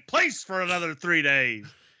won't take place for another 3 days.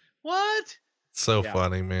 What? So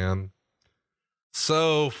funny, man.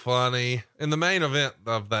 So funny. In the main event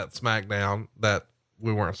of that SmackDown that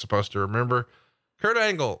we weren't supposed to remember, Kurt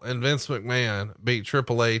Angle and Vince McMahon beat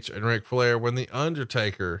Triple H and Ric Flair when The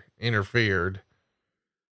Undertaker interfered.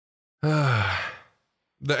 The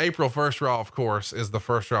April 1st Raw, of course, is the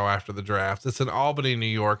first Raw after the draft. It's in Albany, New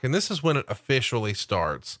York, and this is when it officially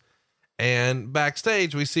starts. And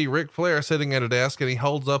backstage, we see Ric Flair sitting at a desk, and he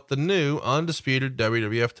holds up the new undisputed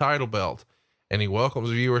WWF title belt. And he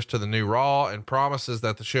welcomes viewers to the new Raw and promises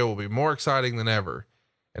that the show will be more exciting than ever.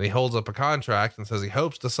 And he holds up a contract and says he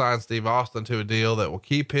hopes to sign Steve Austin to a deal that will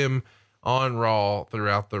keep him on Raw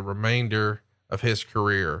throughout the remainder of his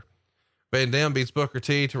career. Van Dam beats Booker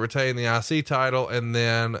T to retain the IC title. And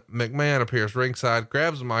then McMahon appears ringside,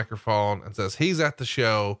 grabs a microphone and says he's at the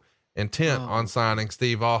show, intent on signing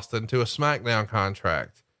Steve Austin to a SmackDown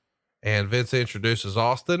contract. And Vince introduces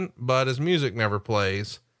Austin, but his music never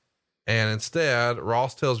plays. And instead,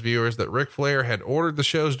 Ross tells viewers that Ric Flair had ordered the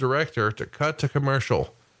show's director to cut to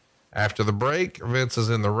commercial. After the break, Vince is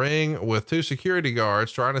in the ring with 2 security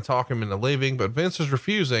guards trying to talk him into leaving, but Vince is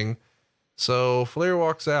refusing. So Flair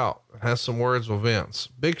walks out and has some words with Vince.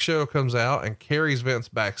 Big Show comes out and carries Vince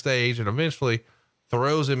backstage and eventually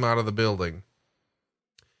throws him out of the building.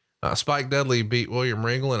 Spike Dudley beat William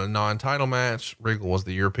Regal in a non-title match. Regal was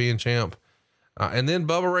the European champ. And then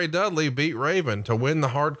Bubba Ray Dudley beat Raven to win the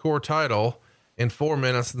hardcore title in 4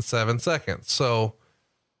 minutes and 7 seconds. So,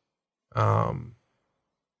 I'm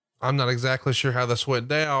not exactly sure how this went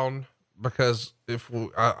down because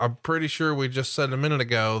I'm pretty sure we just said a minute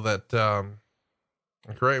ago that,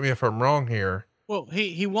 correct me if I'm wrong here. Well,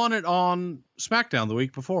 he won it on SmackDown the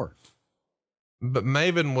week before, but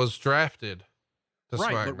Maven was drafted to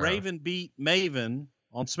right. SmackDown. But Raven beat Maven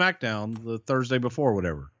on SmackDown the Thursday before,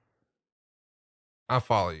 whatever. I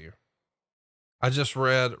follow you. I just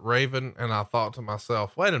read Raven and I thought to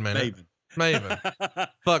myself, wait a minute. Maven.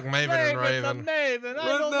 Fuck Maven and Raven. Maven.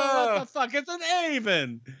 I don't know what the fuck. It's an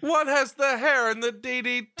Avon. What has the hair and the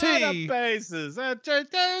DDT? The bases.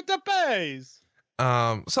 The base.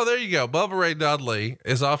 So there you go. Bubba Ray Dudley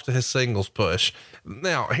is off to his singles push.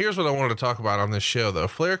 Now, here's what I wanted to talk about on this show though.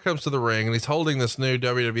 Flair comes to the ring and he's holding this new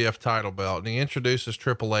WWF title belt and he introduces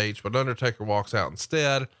Triple H, but Undertaker walks out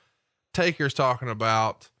instead. Taker's talking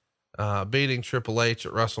about beating Triple H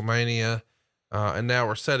at WrestleMania. And now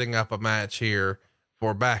we're setting up a match here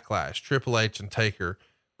for Backlash, Triple H and Taker.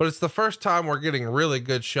 but it's the first time we're getting really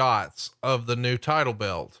good shots of the new title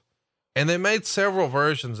belt. And they made several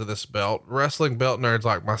versions of this belt. Wrestling belt nerds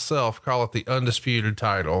like myself call it the undisputed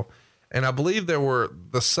title. And I believe there were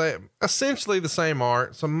essentially the same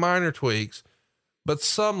art, some minor tweaks, but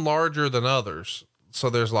some larger than others. So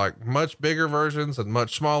there's like much bigger versions and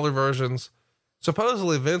much smaller versions.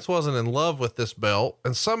 Supposedly Vince wasn't in love with this belt,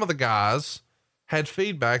 and some of the guys had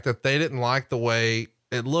feedback that they didn't like the way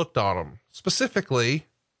it looked on them. Specifically,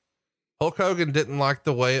 Hulk Hogan didn't like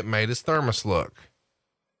the way it made his thermos look.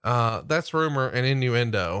 That's rumor and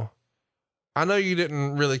innuendo. I know you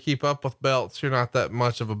didn't really keep up with belts. You're not that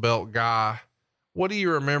much of a belt guy. What do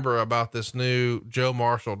you remember about this new Joe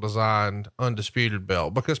Marshall designed undisputed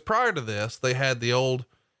belt? Because prior to this, they had the old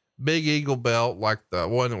Big Eagle belt, like the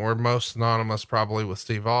one that we're most synonymous probably with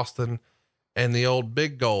Steve Austin, and the old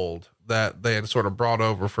Big Gold that they had sort of brought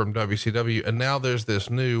over from WCW. And now there's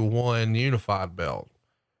this new one unified belt.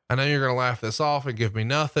 I know you're going to laugh this off and give me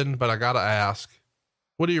nothing, but I got to ask,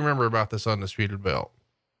 what do you remember about this undisputed belt?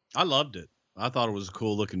 I loved it. I thought it was a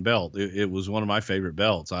cool looking belt. It was one of my favorite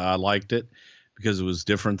belts. I liked it because it was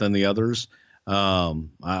different than the others.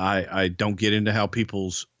 I don't get into how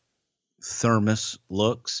people's thermos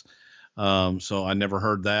looks. So I never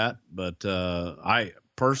heard that, but I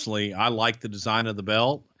personally like the design of the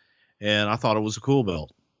belt, and I thought it was a cool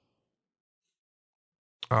belt.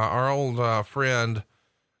 Our old friend,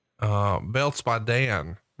 Belts by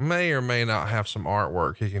Dan, may or may not have some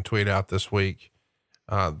artwork he can tweet out this week,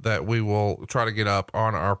 that we will try to get up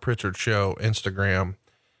on our Pritchard Show Instagram.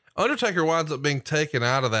 Undertaker winds up being taken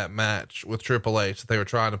out of that match with Triple H that they were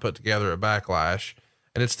trying to put together at Backlash,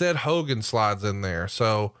 and instead Hogan slides in there.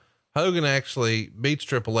 So Hogan actually beats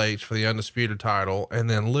Triple H for the undisputed title and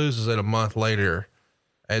then loses it a month later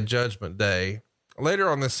at Judgment Day. Later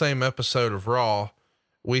on this same episode of Raw,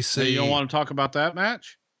 we see. So you don't want to talk about that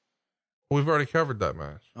match? We've already covered that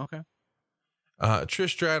match. Okay. Trish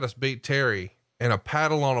Stratus beat Terry in a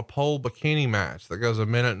paddle on a pole bikini match that goes 1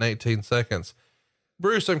 minute and 18 seconds.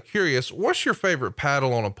 Bruce, I'm curious, what's your favorite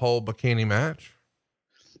paddle on a pole bikini match?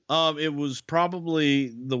 It was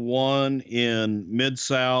probably the one in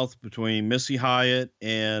Mid-South between Missy Hyatt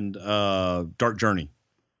and Dark Journey.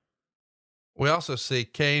 We also see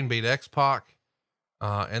Kane beat X-Pac.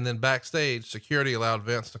 And then backstage, security allowed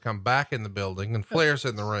Vince to come back in the building, and Flair's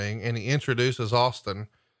in the ring, and he introduces Austin.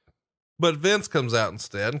 But Vince comes out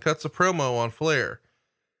instead and cuts a promo on Flair.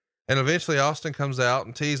 And eventually Austin comes out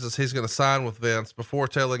and teases he's going to sign with Vince before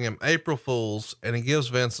telling him April Fools, and he gives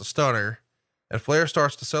Vince a stunner. And Flair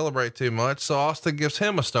starts to celebrate too much, so Austin gives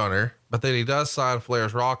him a stunner, but then he does sign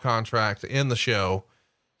Flair's Raw contract to end the show.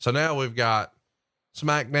 So now we've got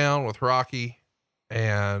SmackDown with Rocky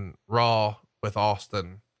and Raw with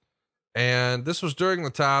Austin. And this was during the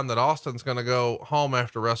time that Austin's going to go home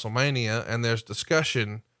after WrestleMania, and there's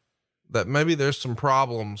discussion that maybe there's some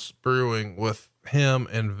problems brewing with him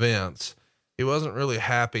and Vince. He wasn't really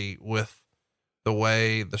happy with the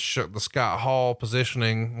way the Scott Hall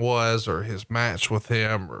positioning was, or his match with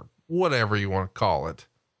him, or whatever you want to call it.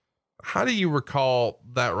 How do you recall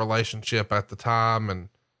that relationship at the time, and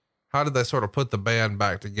how did they sort of put the band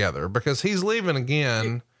back together? Because he's leaving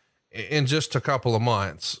again in just a couple of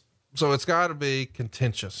months. So it's got to be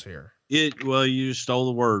contentious here. Well, you stole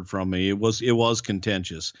the word from me. It was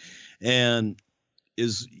contentious. And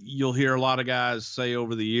you'll hear a lot of guys say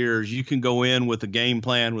over the years, you can go in with a game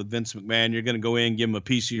plan with Vince McMahon. You're going to go in, give him a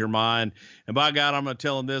piece of your mind. And by God, I'm going to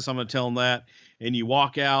tell him this, I'm going to tell him that. And you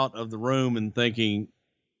walk out of the room and thinking,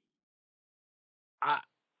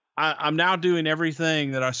 I'm now doing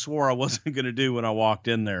everything that I swore I wasn't going to do when I walked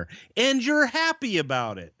in there. And you're happy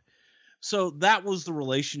about it. So that was the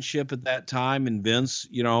relationship at that time. And Vince,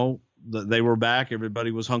 they were back.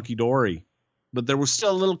 Everybody was hunky dory, but there was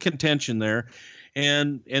still a little contention there.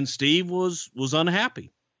 And Steve was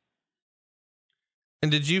unhappy.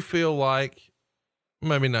 And did you feel like,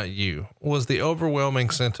 maybe not you, was the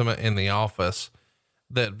overwhelming sentiment in the office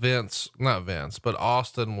that but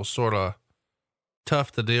Austin was sort of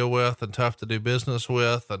tough to deal with and tough to do business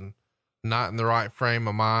with and not in the right frame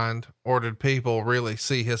of mind? Or did people really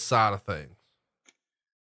see his side of things?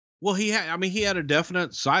 Well, he had a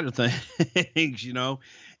definite side of things,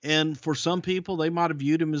 and for some people, they might've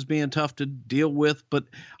viewed him as being tough to deal with, but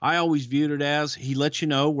I always viewed it as he let you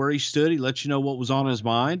know where he stood. He let you know what was on his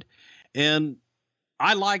mind. And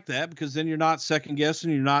I like that, because then you're not second guessing.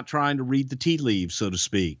 You're not trying to read the tea leaves, so to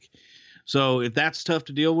speak. So if that's tough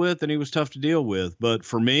to deal with, then he was tough to deal with. But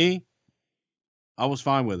for me, I was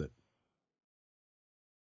fine with it.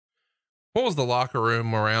 What was the locker room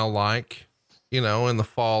morale like in the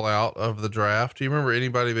fallout of the draft? Do you remember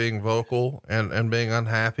anybody being vocal and being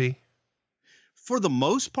unhappy? For the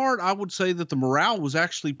most part, I would say that the morale was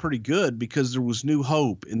actually pretty good because there was new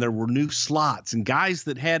hope and there were new slots and guys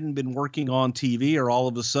that hadn't been working on TV are all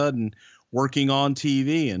of a sudden working on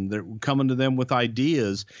TV, and they're coming to them with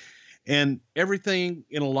ideas, and everything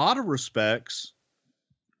in a lot of respects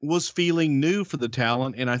was feeling new for the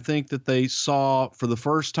talent. And I think that they saw for the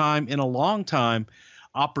first time in a long time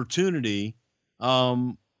opportunity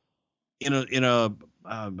in a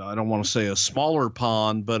I don't want to say a smaller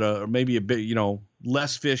pond, but maybe a bit,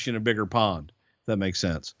 less fish in a bigger pond. If that makes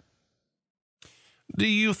sense. Do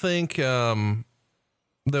you think there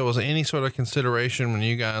was any sort of consideration when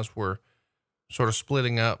you guys were sort of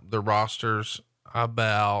splitting up the rosters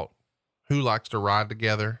about who likes to ride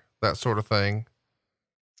together, that sort of thing?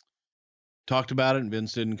 Talked about it and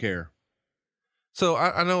Vince didn't care. So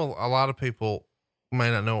I know a lot of people may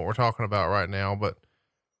not know what we're talking about right now, but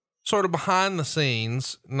sort of behind the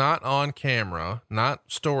scenes, not on camera, not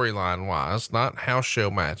storyline wise, not house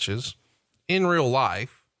show matches, in real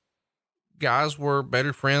life, guys were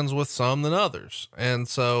better friends with some than others. And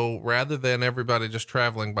so rather than everybody just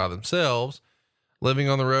traveling by themselves, living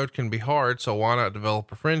on the road can be hard. So why not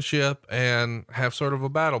develop a friendship and have sort of a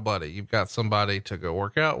battle buddy? You've got somebody to go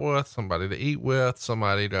work out with, somebody to eat with,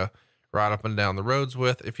 somebody to ride up and down the roads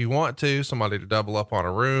with. If you want to, somebody to double up on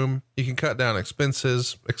a room, you can cut down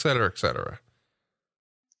expenses, et cetera, et cetera.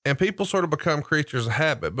 And people sort of become creatures of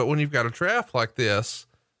habit. But when you've got a draft like this,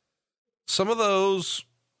 some of those,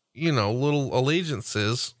 little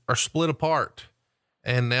allegiances are split apart,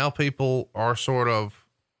 and now people are sort of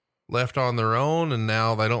left on their own, and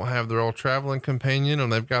now they don't have their old traveling companion,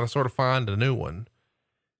 and they've got to sort of find a new one.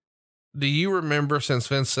 Do you remember, since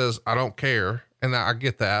Vince says, I don't care, and I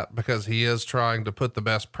get that because he is trying to put the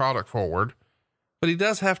best product forward, but he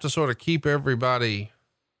does have to sort of keep everybody,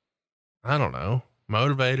 I don't know,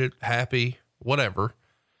 motivated, happy, whatever,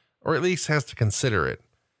 or at least has to consider it.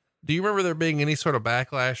 Do you remember there being any sort of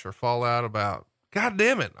backlash or fallout about, God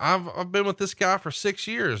damn it, I've been with this guy for 6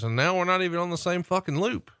 years and now we're not even on the same fucking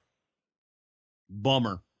loop?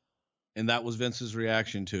 Bummer. And that was Vince's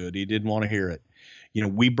reaction to it. He didn't want to hear it.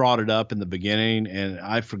 We brought it up in the beginning, and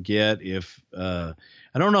I forget if, I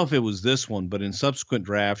don't know if it was this one, but in subsequent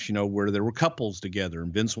drafts, where there were couples together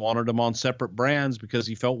and Vince wanted them on separate brands because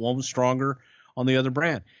he felt one was stronger on the other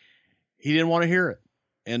brand. He didn't want to hear it.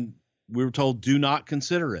 And we were told, do not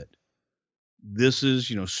consider it. This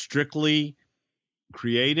is, strictly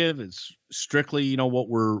creative. It's strictly, what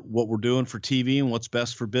we're doing for TV and what's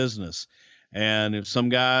best for business. And if some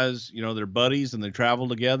guys, they're buddies and they travel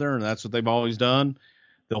together and that's what they've always done,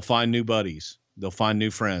 they'll find new buddies. They'll find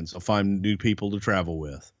new friends. They'll find new people to travel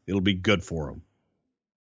with. It'll be good for them.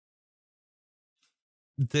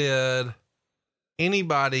 Did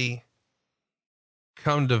anybody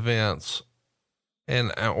come to Vince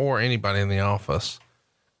or anybody in the office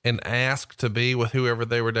and ask to be with whoever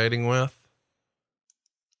they were dating with?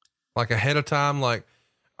 Like ahead of time? Like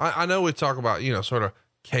I know we talk about, sort of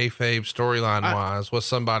kayfabe storyline wise with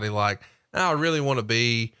somebody like, I really want to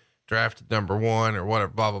be drafted number 1 or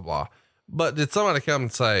whatever, blah, blah, blah. But did somebody come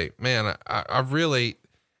and say, man, I've really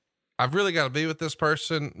got to be with this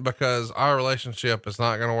person because our relationship is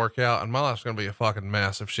not going to work out and my life's going to be a fucking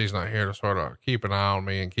mess if she's not here to sort of keep an eye on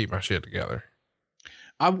me and keep my shit together?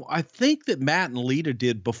 I think that Matt and Lita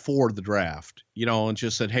did before the draft, and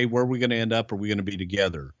just said, hey, where are we going to end up? Are we going to be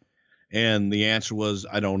together? And the answer was,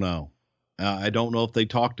 I don't know. I don't know if they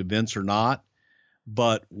talked to Vince or not,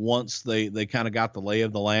 but once they kind of got the lay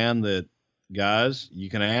of the land that, guys, you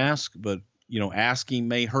can ask, but asking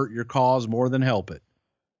may hurt your cause more than help it.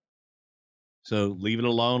 So leave it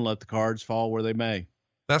alone. Let the cards fall where they may.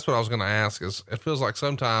 That's what I was going to ask. Is it feels like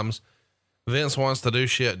sometimes Vince wants to do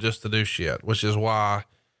shit just to do shit, which is why,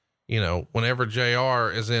 whenever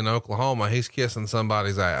JR is in Oklahoma, he's kissing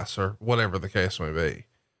somebody's ass or whatever the case may be.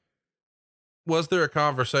 Was there a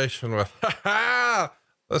conversation with,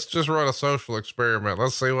 let's just run a social experiment.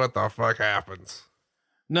 Let's see what the fuck happens.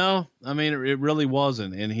 No, I mean, it really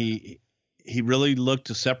wasn't. And he really looked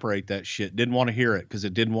to separate that shit. Didn't want to hear it because he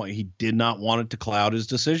did not want it to cloud his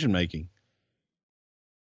decision-making.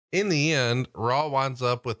 In the end, Raw winds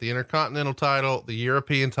up with the Intercontinental title, the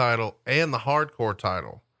European title, and the Hardcore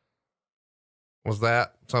title. Was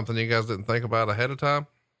that something you guys didn't think about ahead of time?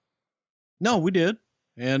 No, we did.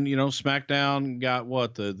 And, SmackDown got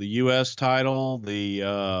what, the US title,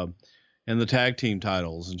 and the tag team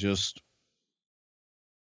titles, and just,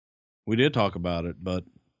 we did talk about it, but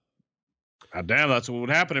God damn, that's what would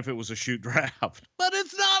happen if it was a shoot draft, but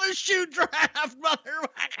it's not a shoot draft,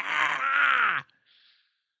 motherfucker.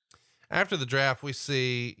 after the draft, we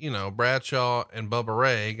see, Bradshaw and Bubba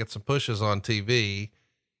Ray get some pushes on TV.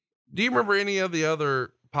 Do you remember any of the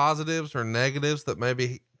other positives or negatives that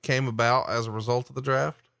maybe came about as a result of the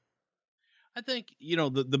draft? I think,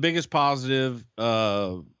 the biggest positive,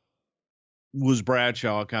 was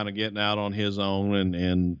Bradshaw kind of getting out on his own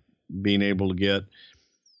and being able to get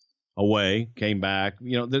away, came back.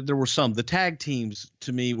 There were the tag teams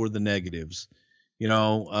to me were the negatives,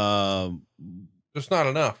 Just not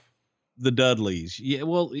enough. The Dudleys. Yeah.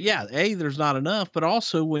 Well, yeah. There's not enough, but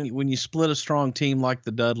also when you split a strong team like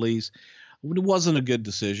the Dudleys, it wasn't a good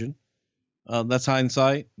decision. That's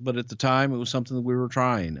hindsight, but at the time it was something that we were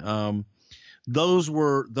trying. Those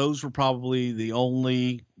were probably the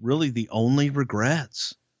only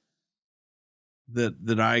regrets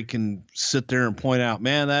that I can sit there and point out,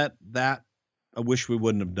 man, that I wish we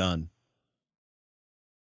wouldn't have done.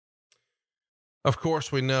 Of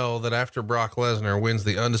course, we know that after Brock Lesnar wins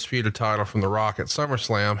the undisputed title from The Rock at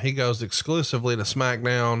SummerSlam, he goes exclusively to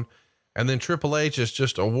SmackDown, and then Triple H is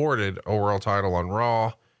just awarded a world title on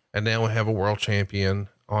Raw, and now we have a world champion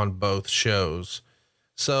on both shows.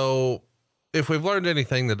 So if we've learned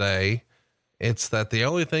anything today, it's that the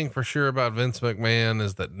only thing for sure about Vince McMahon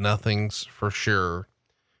is that nothing's for sure.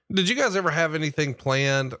 Did you guys ever have anything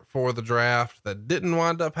planned for the draft that didn't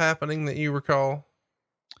wind up happening that you recall?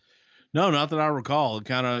 No, not that I recall. It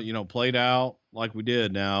kind of, played out like we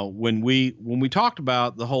did. Now, when we talked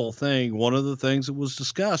about the whole thing, one of the things that was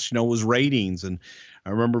discussed, was ratings. And I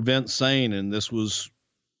remember Vince saying, and this was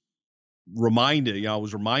reminded, I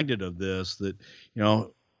was reminded of this, that,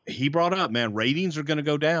 he brought up, man, ratings are going to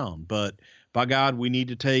go down, but by God, we need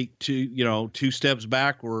to take two steps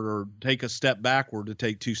backward, or take a step backward to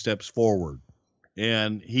take two steps forward.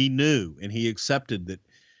 And he knew, and he accepted that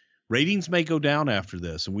ratings may go down after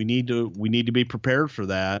this, and we need to be prepared for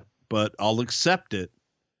that, but I'll accept it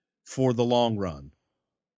for the long run.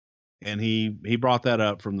 And he brought that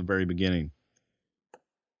up from the very beginning.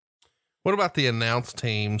 What about the announced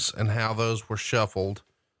teams and how those were shuffled?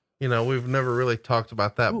 We've never really talked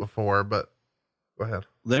about that before, but go ahead.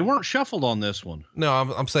 They weren't shuffled on this one. No,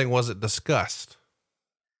 I'm saying, was it discussed?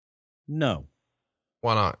 No.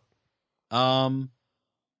 Why not?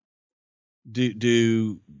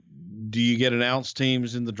 Do you get announced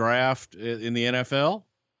teams in the draft in the NFL?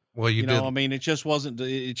 Well, you did. I mean, it just wasn't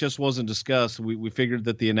discussed. We figured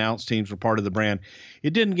that the announced teams were part of the brand.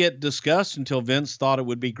 It didn't get discussed until Vince thought it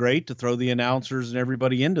would be great to throw the announcers and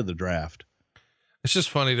everybody into the draft. It's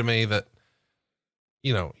just funny to me that,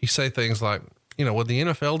 you say things like, would the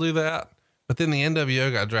NFL do that? But then the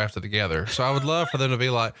NWO got drafted together. So I would love for them to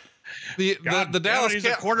be like the Dallas. He's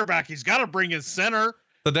a quarterback. He's got to bring his center.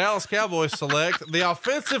 The Dallas Cowboys select the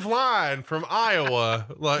offensive line from Iowa.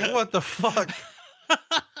 Like, what the fuck?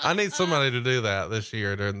 I need somebody to do that this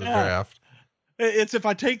year during the draft. It's, if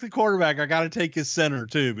I take the quarterback, I got to take his center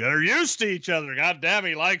too. They're used to each other. God damn,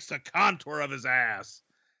 he likes the contour of his ass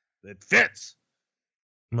that fits.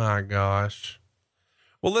 My gosh.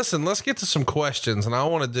 Well, listen, let's get to some questions, and I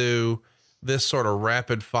want to do this sort of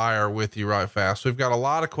rapid fire with you right fast. We've got a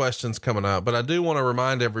lot of questions coming up, but I do want to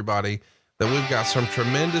remind everybody that we've got some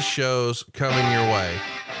tremendous shows coming your way.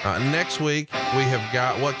 Next week, we have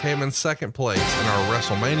got what came in second place in our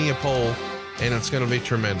WrestleMania poll, and it's going to be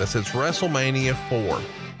tremendous. It's WrestleMania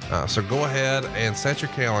 4. So go ahead and set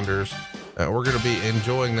your calendars. We're going to be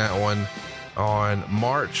enjoying that one on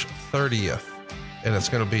March 30th, and it's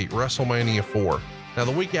going to be WrestleMania 4. Now,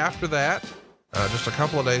 the week after that, just a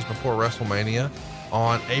couple of days before WrestleMania,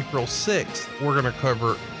 on April 6th, we're going to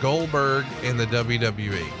cover Goldberg in the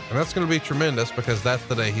WWE. And that's going to be tremendous because that's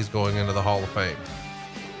the day he's going into the Hall of Fame.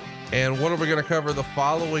 And what are we going to cover the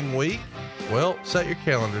following week? Well, set your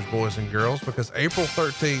calendars, boys and girls, because April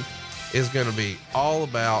 13th is going to be all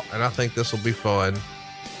about, and I think this will be fun,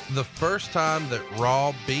 the first time that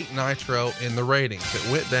Raw beat Nitro in the ratings. It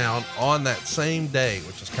went down on that same day,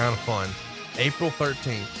 which is kind of fun. April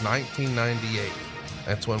 13th, 1998.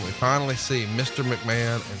 That's when we finally see Mr.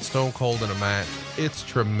 McMahon and Stone Cold in a match. It's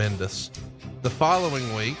tremendous. The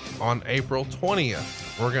following week, on April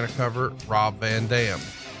 20th, we're going to cover Rob Van Dam.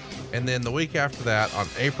 And then the week after that, on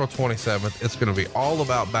April 27th, it's going to be all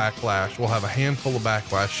about Backlash. We'll have a handful of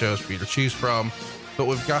Backlash shows for you to choose from. But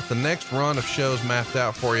we've got the next run of shows mapped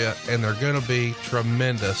out for you, and they're going to be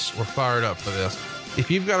tremendous. We're fired up for this. If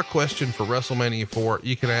you've got a question for WrestleMania 4,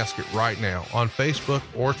 you can ask it right now on Facebook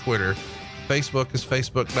or Twitter. Facebook is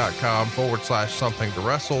facebook.com/something to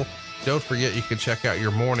wrestle. Don't forget, you can check out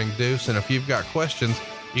your Morning Deuce. And if you've got questions,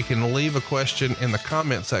 you can leave a question in the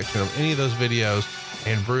comment section of any of those videos,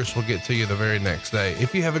 and Bruce will get to you the very next day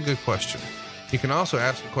if you have a good question. You can also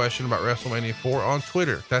ask a question about WrestleMania 4 on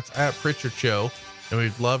Twitter. That's at Pritchard Show. And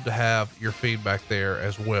we'd love to have your feedback there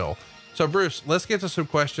as well. So Bruce, let's get to some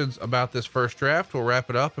questions about this first draft. We'll wrap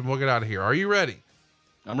it up and we'll get out of here. Are you ready?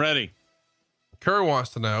 I'm ready. Kerr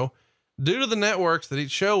wants to know, due to the networks that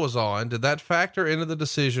each show was on, did that factor into the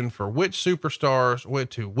decision for which superstars went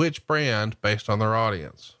to which brand based on their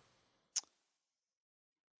audience?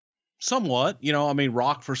 Somewhat,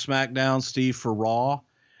 Rock for SmackDown, Steve for Raw.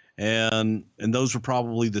 And those were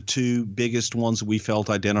probably the two biggest ones that we felt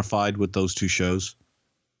identified with those two shows.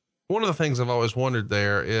 One of the things I've always wondered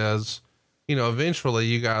there is, eventually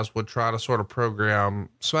you guys would try to sort of program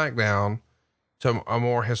SmackDown to a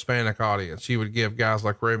more Hispanic audience. You would give guys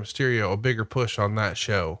like Rey Mysterio a bigger push on that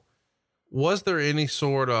show. Was there any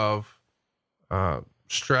sort of,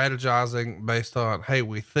 strategizing based on, hey,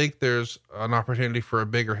 we think there's an opportunity for a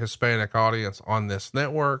bigger Hispanic audience on this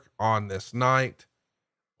network on this night?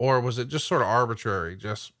 Or was it just sort of arbitrary?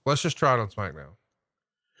 Let's just try it on SmackDown.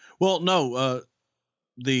 Well, no,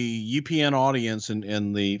 the UPN audience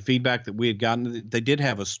and the feedback that we had gotten, they did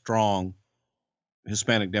have a strong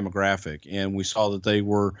Hispanic demographic, and we saw that they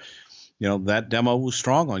were, that demo was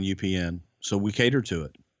strong on UPN. So we catered to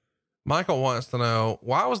it. Michael wants to know,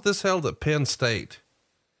 why was this held at Penn State?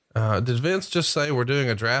 Did Vince just say we're doing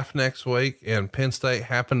a draft next week and Penn State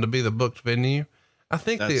happened to be the booked venue? I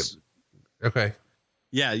think okay.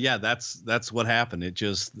 Yeah. That's what happened. It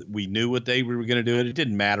just, we knew what day we were going to do it. It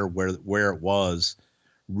didn't matter where it was.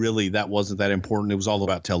 Really, that wasn't that important. It was all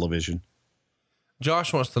about television.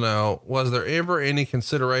 Josh wants to know, was there ever any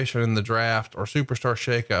consideration in the draft or superstar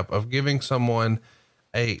shakeup of giving someone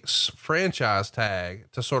a franchise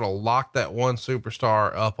tag to sort of lock that one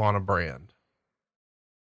superstar up on a brand?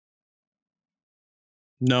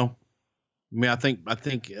 No. I mean, I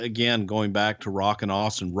think again, going back to Rock and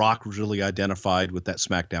Austin, Rock was really identified with that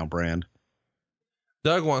SmackDown brand.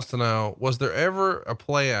 Doug wants to know, was there ever a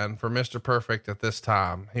plan for Mr. Perfect at this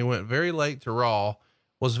time? He went very late to Raw.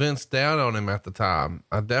 Was Vince down on him at the time?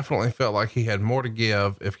 I definitely felt like he had more to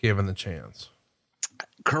give if given the chance.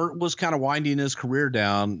 Kurt was kind of winding his career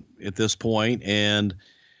down at this point, and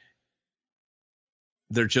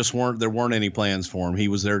there weren't any plans for him. He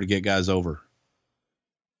was there to get guys over.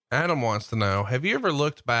 Adam wants to know, have you ever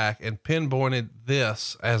looked back and pinpointed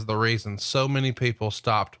this as the reason so many people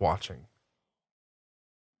stopped watching?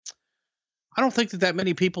 I don't think that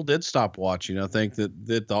many people did stop watching. I think that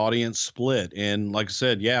the audience split. And like I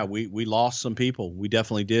said, yeah, we lost some people. We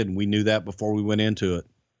definitely did. And we knew that before we went into it.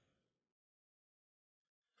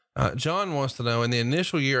 John wants to know, in the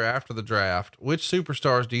initial year after the draft, which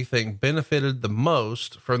superstars do you think benefited the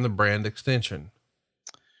most from the brand extension?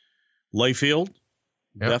 Layfield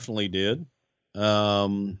definitely did.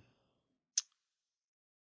 Later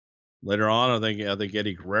on, I think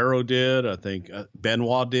Eddie Guerrero did. I think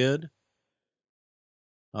Benoit did.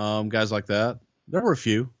 Guys like that. There were a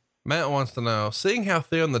few. Matt wants to know, seeing how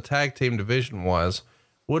thin the tag team division was,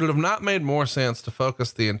 would it have not made more sense to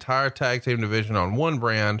focus the entire tag team division on one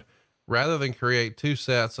brand rather than create two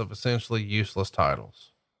sets of essentially useless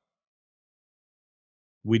titles?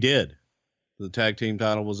 We did. The tag team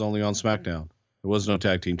title was only on SmackDown. There was no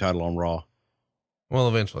tag team title on Raw. Well,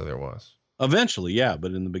 eventually there was. Eventually, yeah,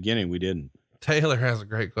 but in the beginning we didn't. Taylor has a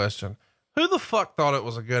great question. Who the fuck thought it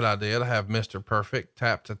was a good idea to have Mr. Perfect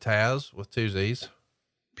tap to Taz with two Z's?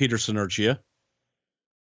 Peter Sinertia.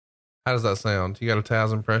 How does that sound? You got a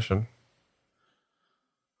Taz impression?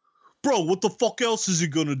 Bro, what the fuck else is he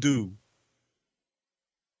gonna do?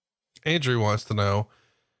 Andrew wants to know,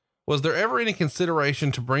 was there ever any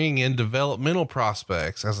consideration to bringing in developmental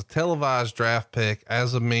prospects as a televised draft pick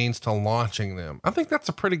as a means to launching them? I think that's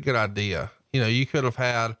a pretty good idea. You could have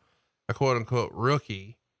had a quote unquote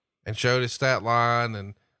rookie and showed his stat line,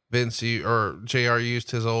 and Vince or JR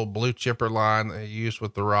used his old blue chipper line that he used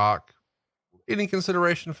with The Rock. Any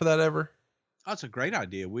consideration for that ever? That's a great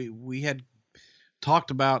idea. We had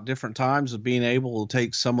talked about different times of being able to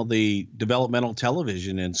take some of the developmental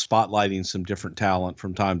television and spotlighting some different talent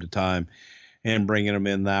from time to time and bringing them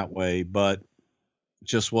in that way. But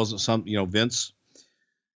just wasn't Vince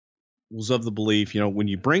was of the belief, when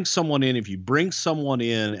you bring someone in, if you bring someone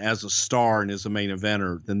in as a star and as a main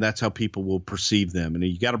eventer, then that's how people will perceive them. And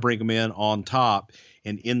you got to bring them in on top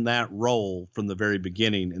and in that role from the very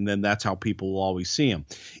beginning. And then that's how people will always see them.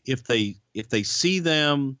 If they see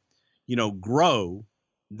them, grow,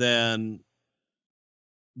 then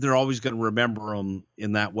they're always going to remember them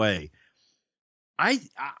in that way.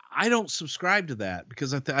 I don't subscribe to that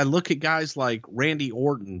because I look at guys like Randy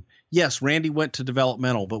Orton. Yes, Randy went to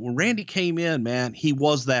developmental, but when Randy came in, man, he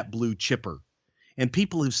was that blue chipper. And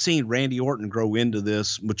people have seen Randy Orton grow into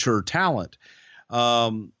this mature talent.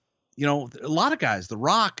 You know, a lot of guys, The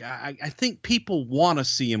Rock, I think people want to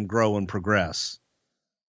see him grow and progress.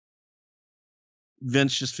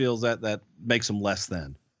 Vince just feels that makes him less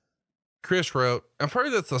than. Chris wrote, I've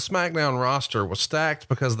heard that the SmackDown roster was stacked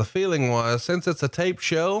because the feeling was, since it's a taped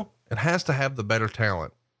show, it has to have the better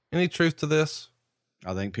talent. Any truth to this?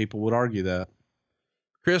 I think people would argue that.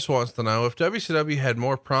 Chris wants to know, if WCW had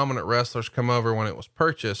more prominent wrestlers come over when it was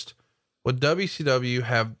purchased, would WCW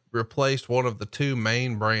have replaced one of the two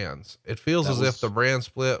main brands? It feels as if the brand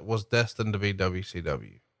split was destined to be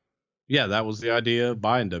WCW. Yeah, that was the idea of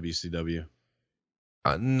buying WCW.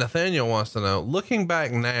 Nathaniel wants to know, looking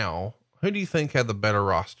back now, who do you think had the better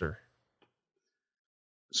roster?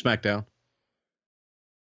 SmackDown.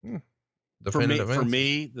 For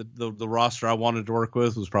me, the roster I wanted to work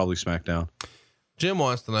with was probably SmackDown. Jim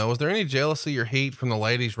wants to know, was there any jealousy or heat from the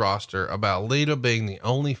ladies roster about Lita being the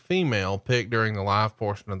only female picked during the live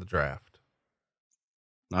portion of the draft?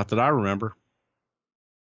 Not that I remember.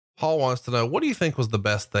 Paul wants to know, what do you think was the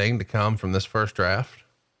best thing to come from this first draft?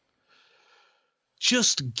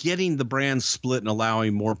 Just getting the brand split and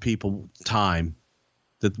allowing more people time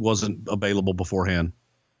that wasn't available beforehand.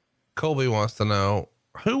 Colby wants to know,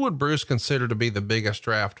 who would Bruce consider to be the biggest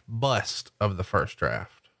draft bust of the first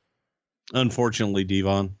draft? Unfortunately,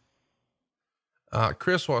 Devon.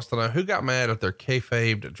 Chris wants to know, who got mad at their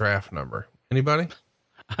kayfabed draft number? Anybody?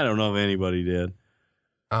 I don't know if anybody did.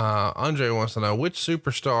 Andre wants to know, which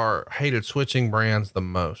superstar hated switching brands the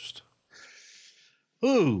most?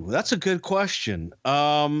 Ooh, that's a good question.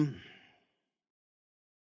 Damn.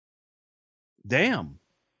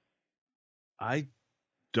 I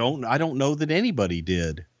don't know that anybody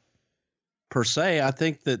did per se. I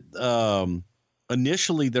think that,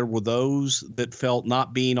 initially there were those that felt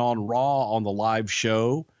not being on Raw on the live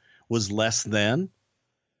show was less than,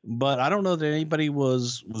 but I don't know that anybody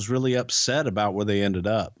was really upset about where they ended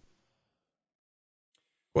up.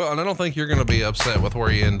 Well, and I don't think you're going to be upset with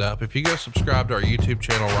where you end up. If you go subscribe to our YouTube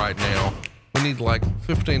channel right now, we need like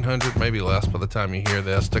 1,500, maybe less by the time you hear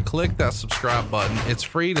this, to click that subscribe button. It's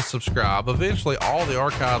free to subscribe. Eventually, all the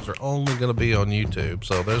archives are only going to be on YouTube.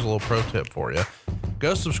 So there's a little pro tip for you.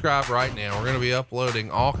 Go subscribe right now. We're going to be uploading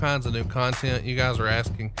all kinds of new content. You guys are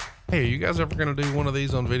asking, hey, are you guys ever going to do one of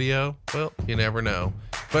these on video? Well, you never know.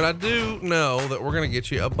 But I do know that we're going to get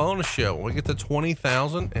you a bonus show. When we get to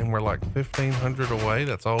 20,000 and we're like 1,500 away,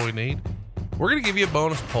 that's all we need. We're going to give you a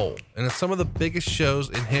bonus poll, and it's some of the biggest shows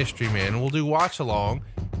in history, man. We'll do watch along,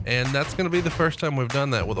 and that's going to be the first time we've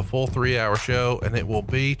done that with a full 3-hour show, and it will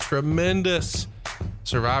be tremendous.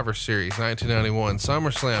 Survivor Series 1991,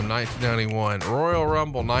 SummerSlam 1991, Royal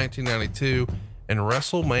Rumble 1992, and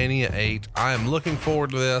WrestleMania 8. I am looking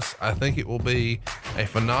forward to this. I think it will be a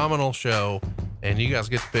phenomenal show, and you guys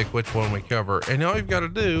get to pick which one we cover. And all you've got to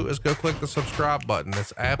do is go click the subscribe button.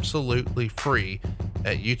 It's absolutely free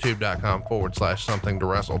at youtube.com/something to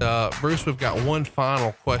wrestle. Bruce, we've got one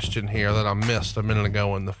final question here that I missed a minute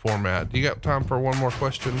ago in the format. Do you got time for one more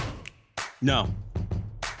question? No,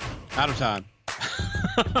 out of time.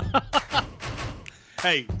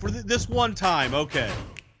 Hey, for this one time. Okay.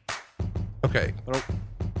 Are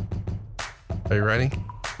you ready?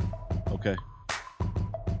 Okay.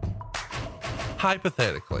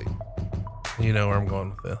 Hypothetically, you know where I'm going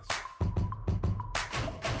with this.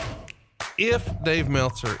 If Dave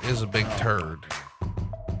Meltzer is a big turd,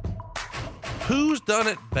 who's done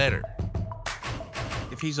it better?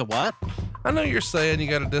 If he's a what? I know you're saying you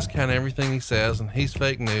got to discount everything he says and he's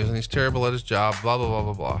fake news and he's terrible at his job, blah, blah, blah,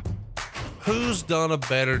 blah, blah. Who's done a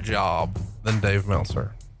better job than Dave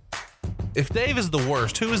Meltzer? If Dave is the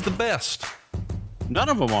worst, who is the best? None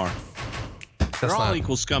of them are. They're all not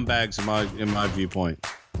equal scumbags in my viewpoint.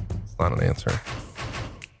 It's not an answer.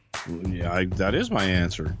 Yeah, that is my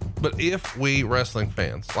answer. But if we wrestling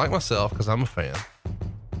fans, like myself, because I'm a fan,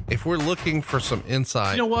 if we're looking for some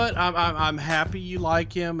insight, you know what? I'm happy you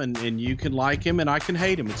like him and you can like him and I can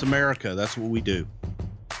hate him. It's America. That's what we do.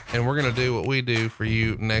 And we're going to do what we do for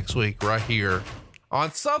you next week right here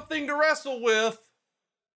on Something to Wrestle With.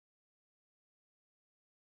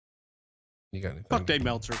 You got anything? Fuck Dave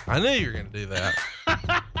Meltzer. I knew you were going to do that.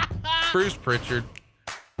 Bruce Pritchard.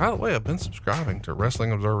 By the way, I've been subscribing to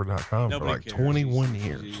WrestlingObserver.com for like 21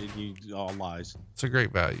 years. You all lies. It's a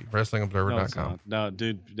great value. WrestlingObserver.com. No,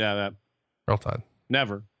 dude. Yeah, that. Roll Tide.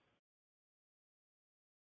 Never.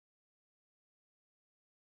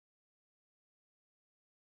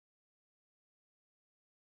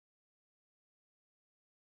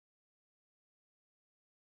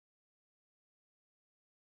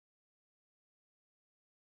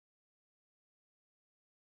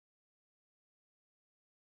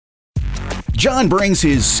 John brings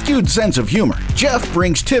his skewed sense of humor. Jeff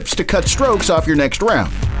brings tips to cut strokes off your next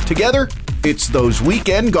round. Together, it's those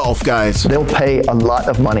weekend golf guys. They'll pay a lot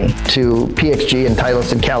of money to PXG and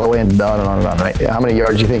Titleist and Callaway and on and on and on, right? How many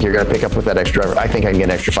yards do you think you're going to pick up with that extra driver? I think I can get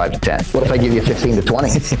an extra 5 to 10. What if I give you 15 to 20?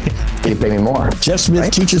 You pay me more. Jeff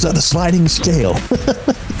Smith teaches on the sliding scale.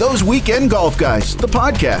 Those Weekend Golf Guys, the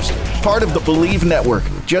podcast, part of the Believe Network.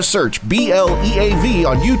 Just search BLEAV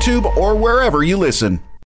on YouTube or wherever you listen.